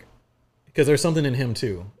 like, because there's something in him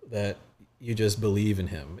too that you just believe in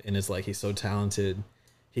him, and it's like he's so talented,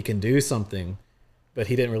 he can do something, but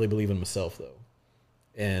he didn't really believe in himself though,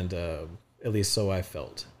 and at least so I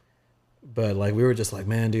felt. But like we were just like,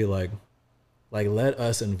 man, dude, like let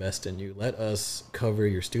us invest in you, let us cover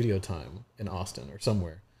your studio time in Austin or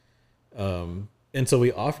somewhere. And so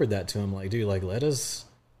we offered that to him, like, dude, like let us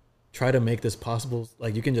try to make this possible.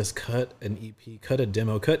 Like you can just cut an EP, cut a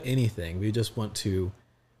demo, cut anything. We just want to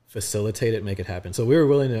facilitate it, make it happen. So we were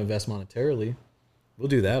willing to invest monetarily. We'll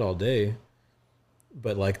do that all day.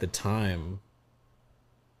 But like the time,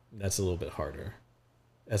 that's a little bit harder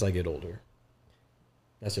as I get older.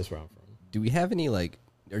 That's just where I'm from. Do we have any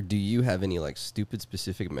do you have any like stupid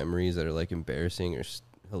specific memories that are like embarrassing or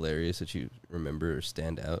hilarious that you remember or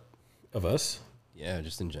stand out? Of us? Yeah,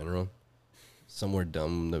 just in general. Somewhere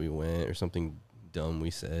dumb that we went or something dumb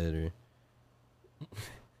we said, or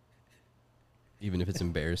even if it's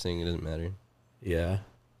embarrassing, it doesn't matter. Yeah.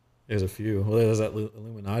 There's a few. Well, there was that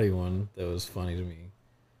Illuminati one that was funny to me.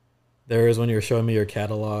 There was when you were showing me your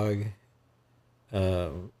catalog,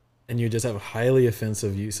 and you just have highly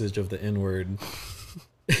offensive usage of the N-word.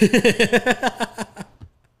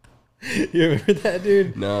 You remember that,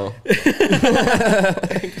 dude? No.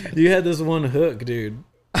 You had this one hook, dude.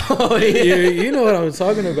 Oh, yeah. You know what I was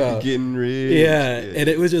talking about. Getting rich. Yeah, and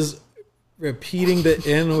it was just repeating the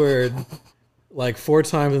N word like 4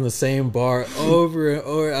 times in the same bar over and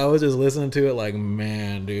over. I was just listening to it like,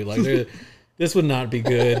 man, dude, like this would not be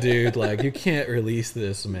good, dude. Like, you can't release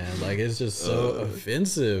this, man. Like, it's just so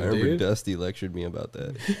offensive, I remember dude. Dusty lectured me about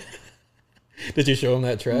that. Did you show him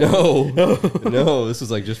that track? No. No, this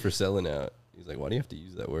was like just for selling out. He's like, why do you have to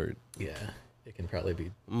use that word? Yeah, it can probably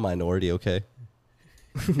be. Minority, okay.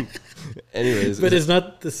 Anyways. But it's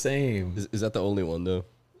not the same. Is that the only one, though?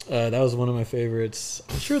 That was one of my favorites.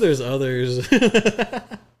 I'm sure there's others.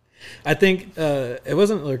 I think it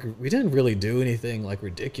wasn't like we didn't really do anything like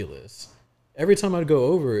ridiculous. Every time I'd go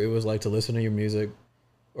over, it was like to listen to your music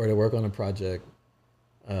or to work on a project,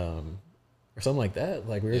 or something like that.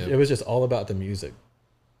 Like it was just all about the music.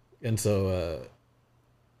 And so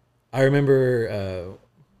I remember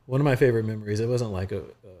one of my favorite memories. It wasn't like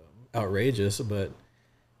outrageous, but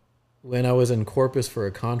when I was in Corpus for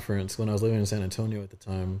a conference, when I was living in San Antonio at the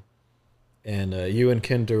time, and you and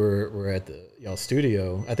Kinder were at y'all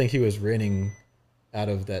studio. I think he was renting out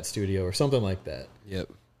of that studio or something like that. Yep.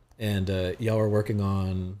 And y'all were working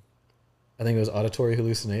on, I think it was auditory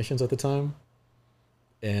hallucinations at the time.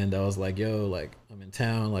 And I was like, yo, like, I'm in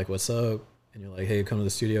town, like, what's up? And you're like, hey, come to the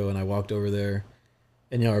studio. And I walked over there,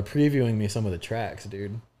 and y'all were previewing me some of the tracks,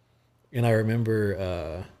 dude. And I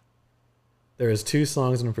remember there was 2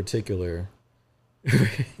 songs in particular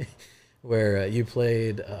where you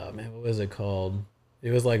played, man, what was it called?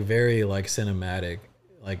 It was like very like cinematic,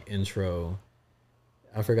 like intro.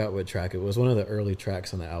 I forgot what track it was. One of the early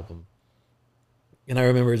tracks on the album. And I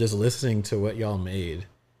remember just listening to what y'all made.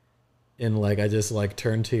 And like, I just like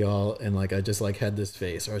turned to y'all and like, I just like had this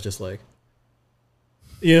face. Or I was just like,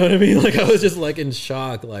 you know what I mean? Like, I was just like in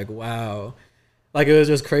shock, like, wow. Like, it was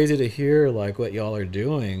just crazy to hear like what y'all are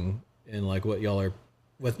doing and like what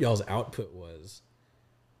y'all's output was.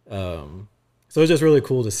 So it's just really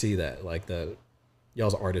cool to see that, like that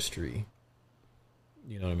y'all's artistry,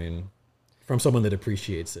 you know what I mean? From someone that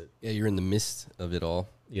appreciates it. Yeah, you're in the midst of it all.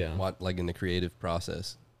 Yeah. Like in the creative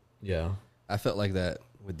process. Yeah. I felt like that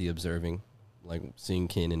with the observing, like seeing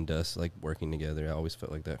Ken and Dust like working together. I always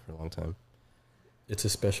felt like that for a long time. It's a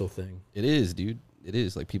special thing. It is, dude. It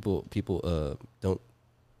is. Like people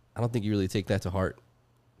I don't think you really take that to heart.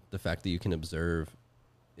 The fact that you can observe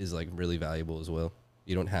is like really valuable as well.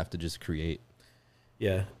 You don't have to just create.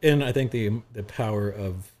 Yeah. And I think the power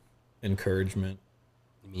of encouragement.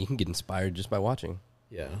 I mean, you can get inspired just by watching.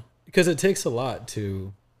 Yeah. Because it takes a lot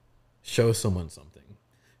to show someone something.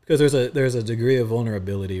 Because there's a degree of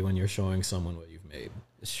vulnerability when you're showing someone what you've made.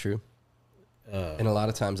 It's true. And a lot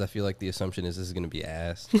of times I feel like the assumption is this is going to be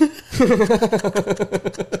ass.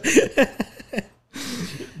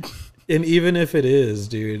 And even if it is,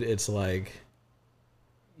 dude, it's like,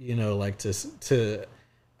 you know, like to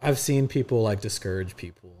I've seen people like discourage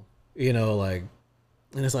people, you know, like,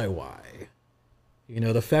 and it's like, why? You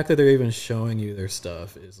know, the fact that they're even showing you their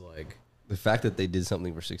stuff is like, the fact that they did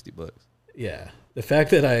something for $60. yeah. The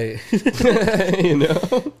fact that You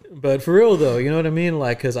know? But for real though, you know what I mean?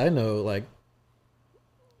 Like, cause I know like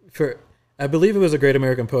I believe it was a great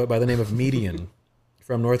American poet by the name of Median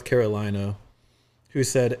from North Carolina who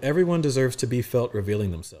said, everyone deserves to be felt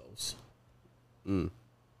revealing themselves. You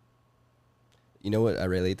know what I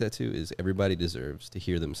relate that to is everybody deserves to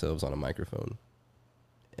hear themselves on a microphone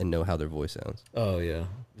and know how their voice sounds. Oh yeah.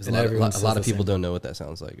 And a lot of people don't know what that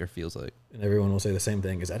sounds like or feels like. And everyone will say the same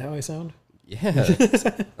thing. Is that how I sound? Yeah.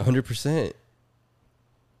 100%.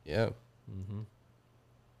 Yeah. Mm-hmm.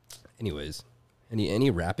 Anyways, any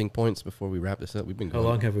wrapping points before we wrap this up? We've been going. How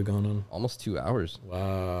long have we gone on? Almost 2 hours.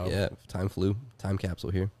 Wow. Yeah. Time flew. Time capsule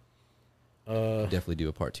here. Definitely do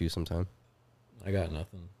a part 2 sometime. I got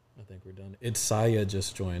nothing. I think we're done. It's Saya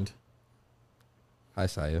just joined. Hi,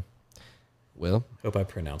 Saya. Well, Hope I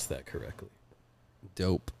pronounced that correctly.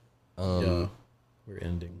 dope. Yeah, we're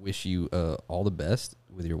ending. Wish you all the best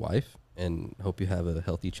with your wife and hope you have a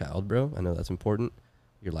healthy child, bro. I know that's important.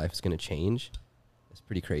 Your life is going to change. It's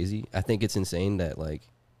pretty crazy. I think it's insane that like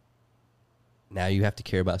now you have to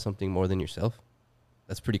care about something more than yourself.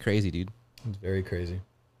 That's pretty crazy, dude. It's very crazy.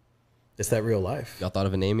 It's that real life. Y'all thought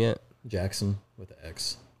of a name yet? Jackson with the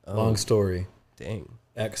X. Oh, Long story. Dang.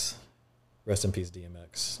 X. Rest in peace,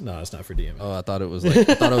 DMX. No, it's not for DMX. Oh, I thought it was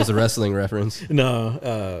like a wrestling reference.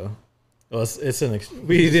 No. Well,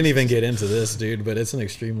 we didn't even get into this, dude, but it's an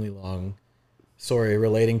extremely long story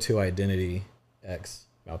relating to identity. X.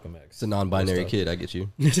 Malcolm X. It's a non-binary kid. I get you.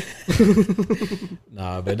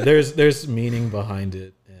 Nah, but there's meaning behind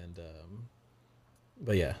it,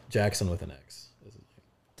 But yeah, Jackson with an X.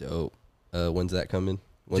 Dope. When's that coming?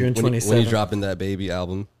 June When you 27th. dropping that baby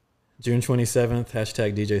album? June 27th.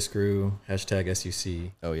 Hashtag DJ Screw. Hashtag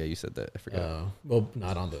SUC. Oh yeah, you said that. I forgot. Well,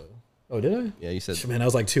 not on the. Oh, did I? Yeah, you said. Man, that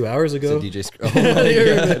was like 2 hours ago. DJ Screw. Oh my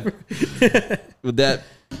god. With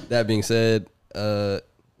that being said,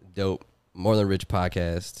 dope. More Than Rich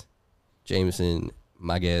podcast. Jameson,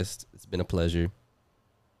 my guest. It's been a pleasure.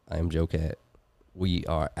 I am Joe Cat. We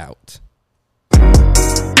are out.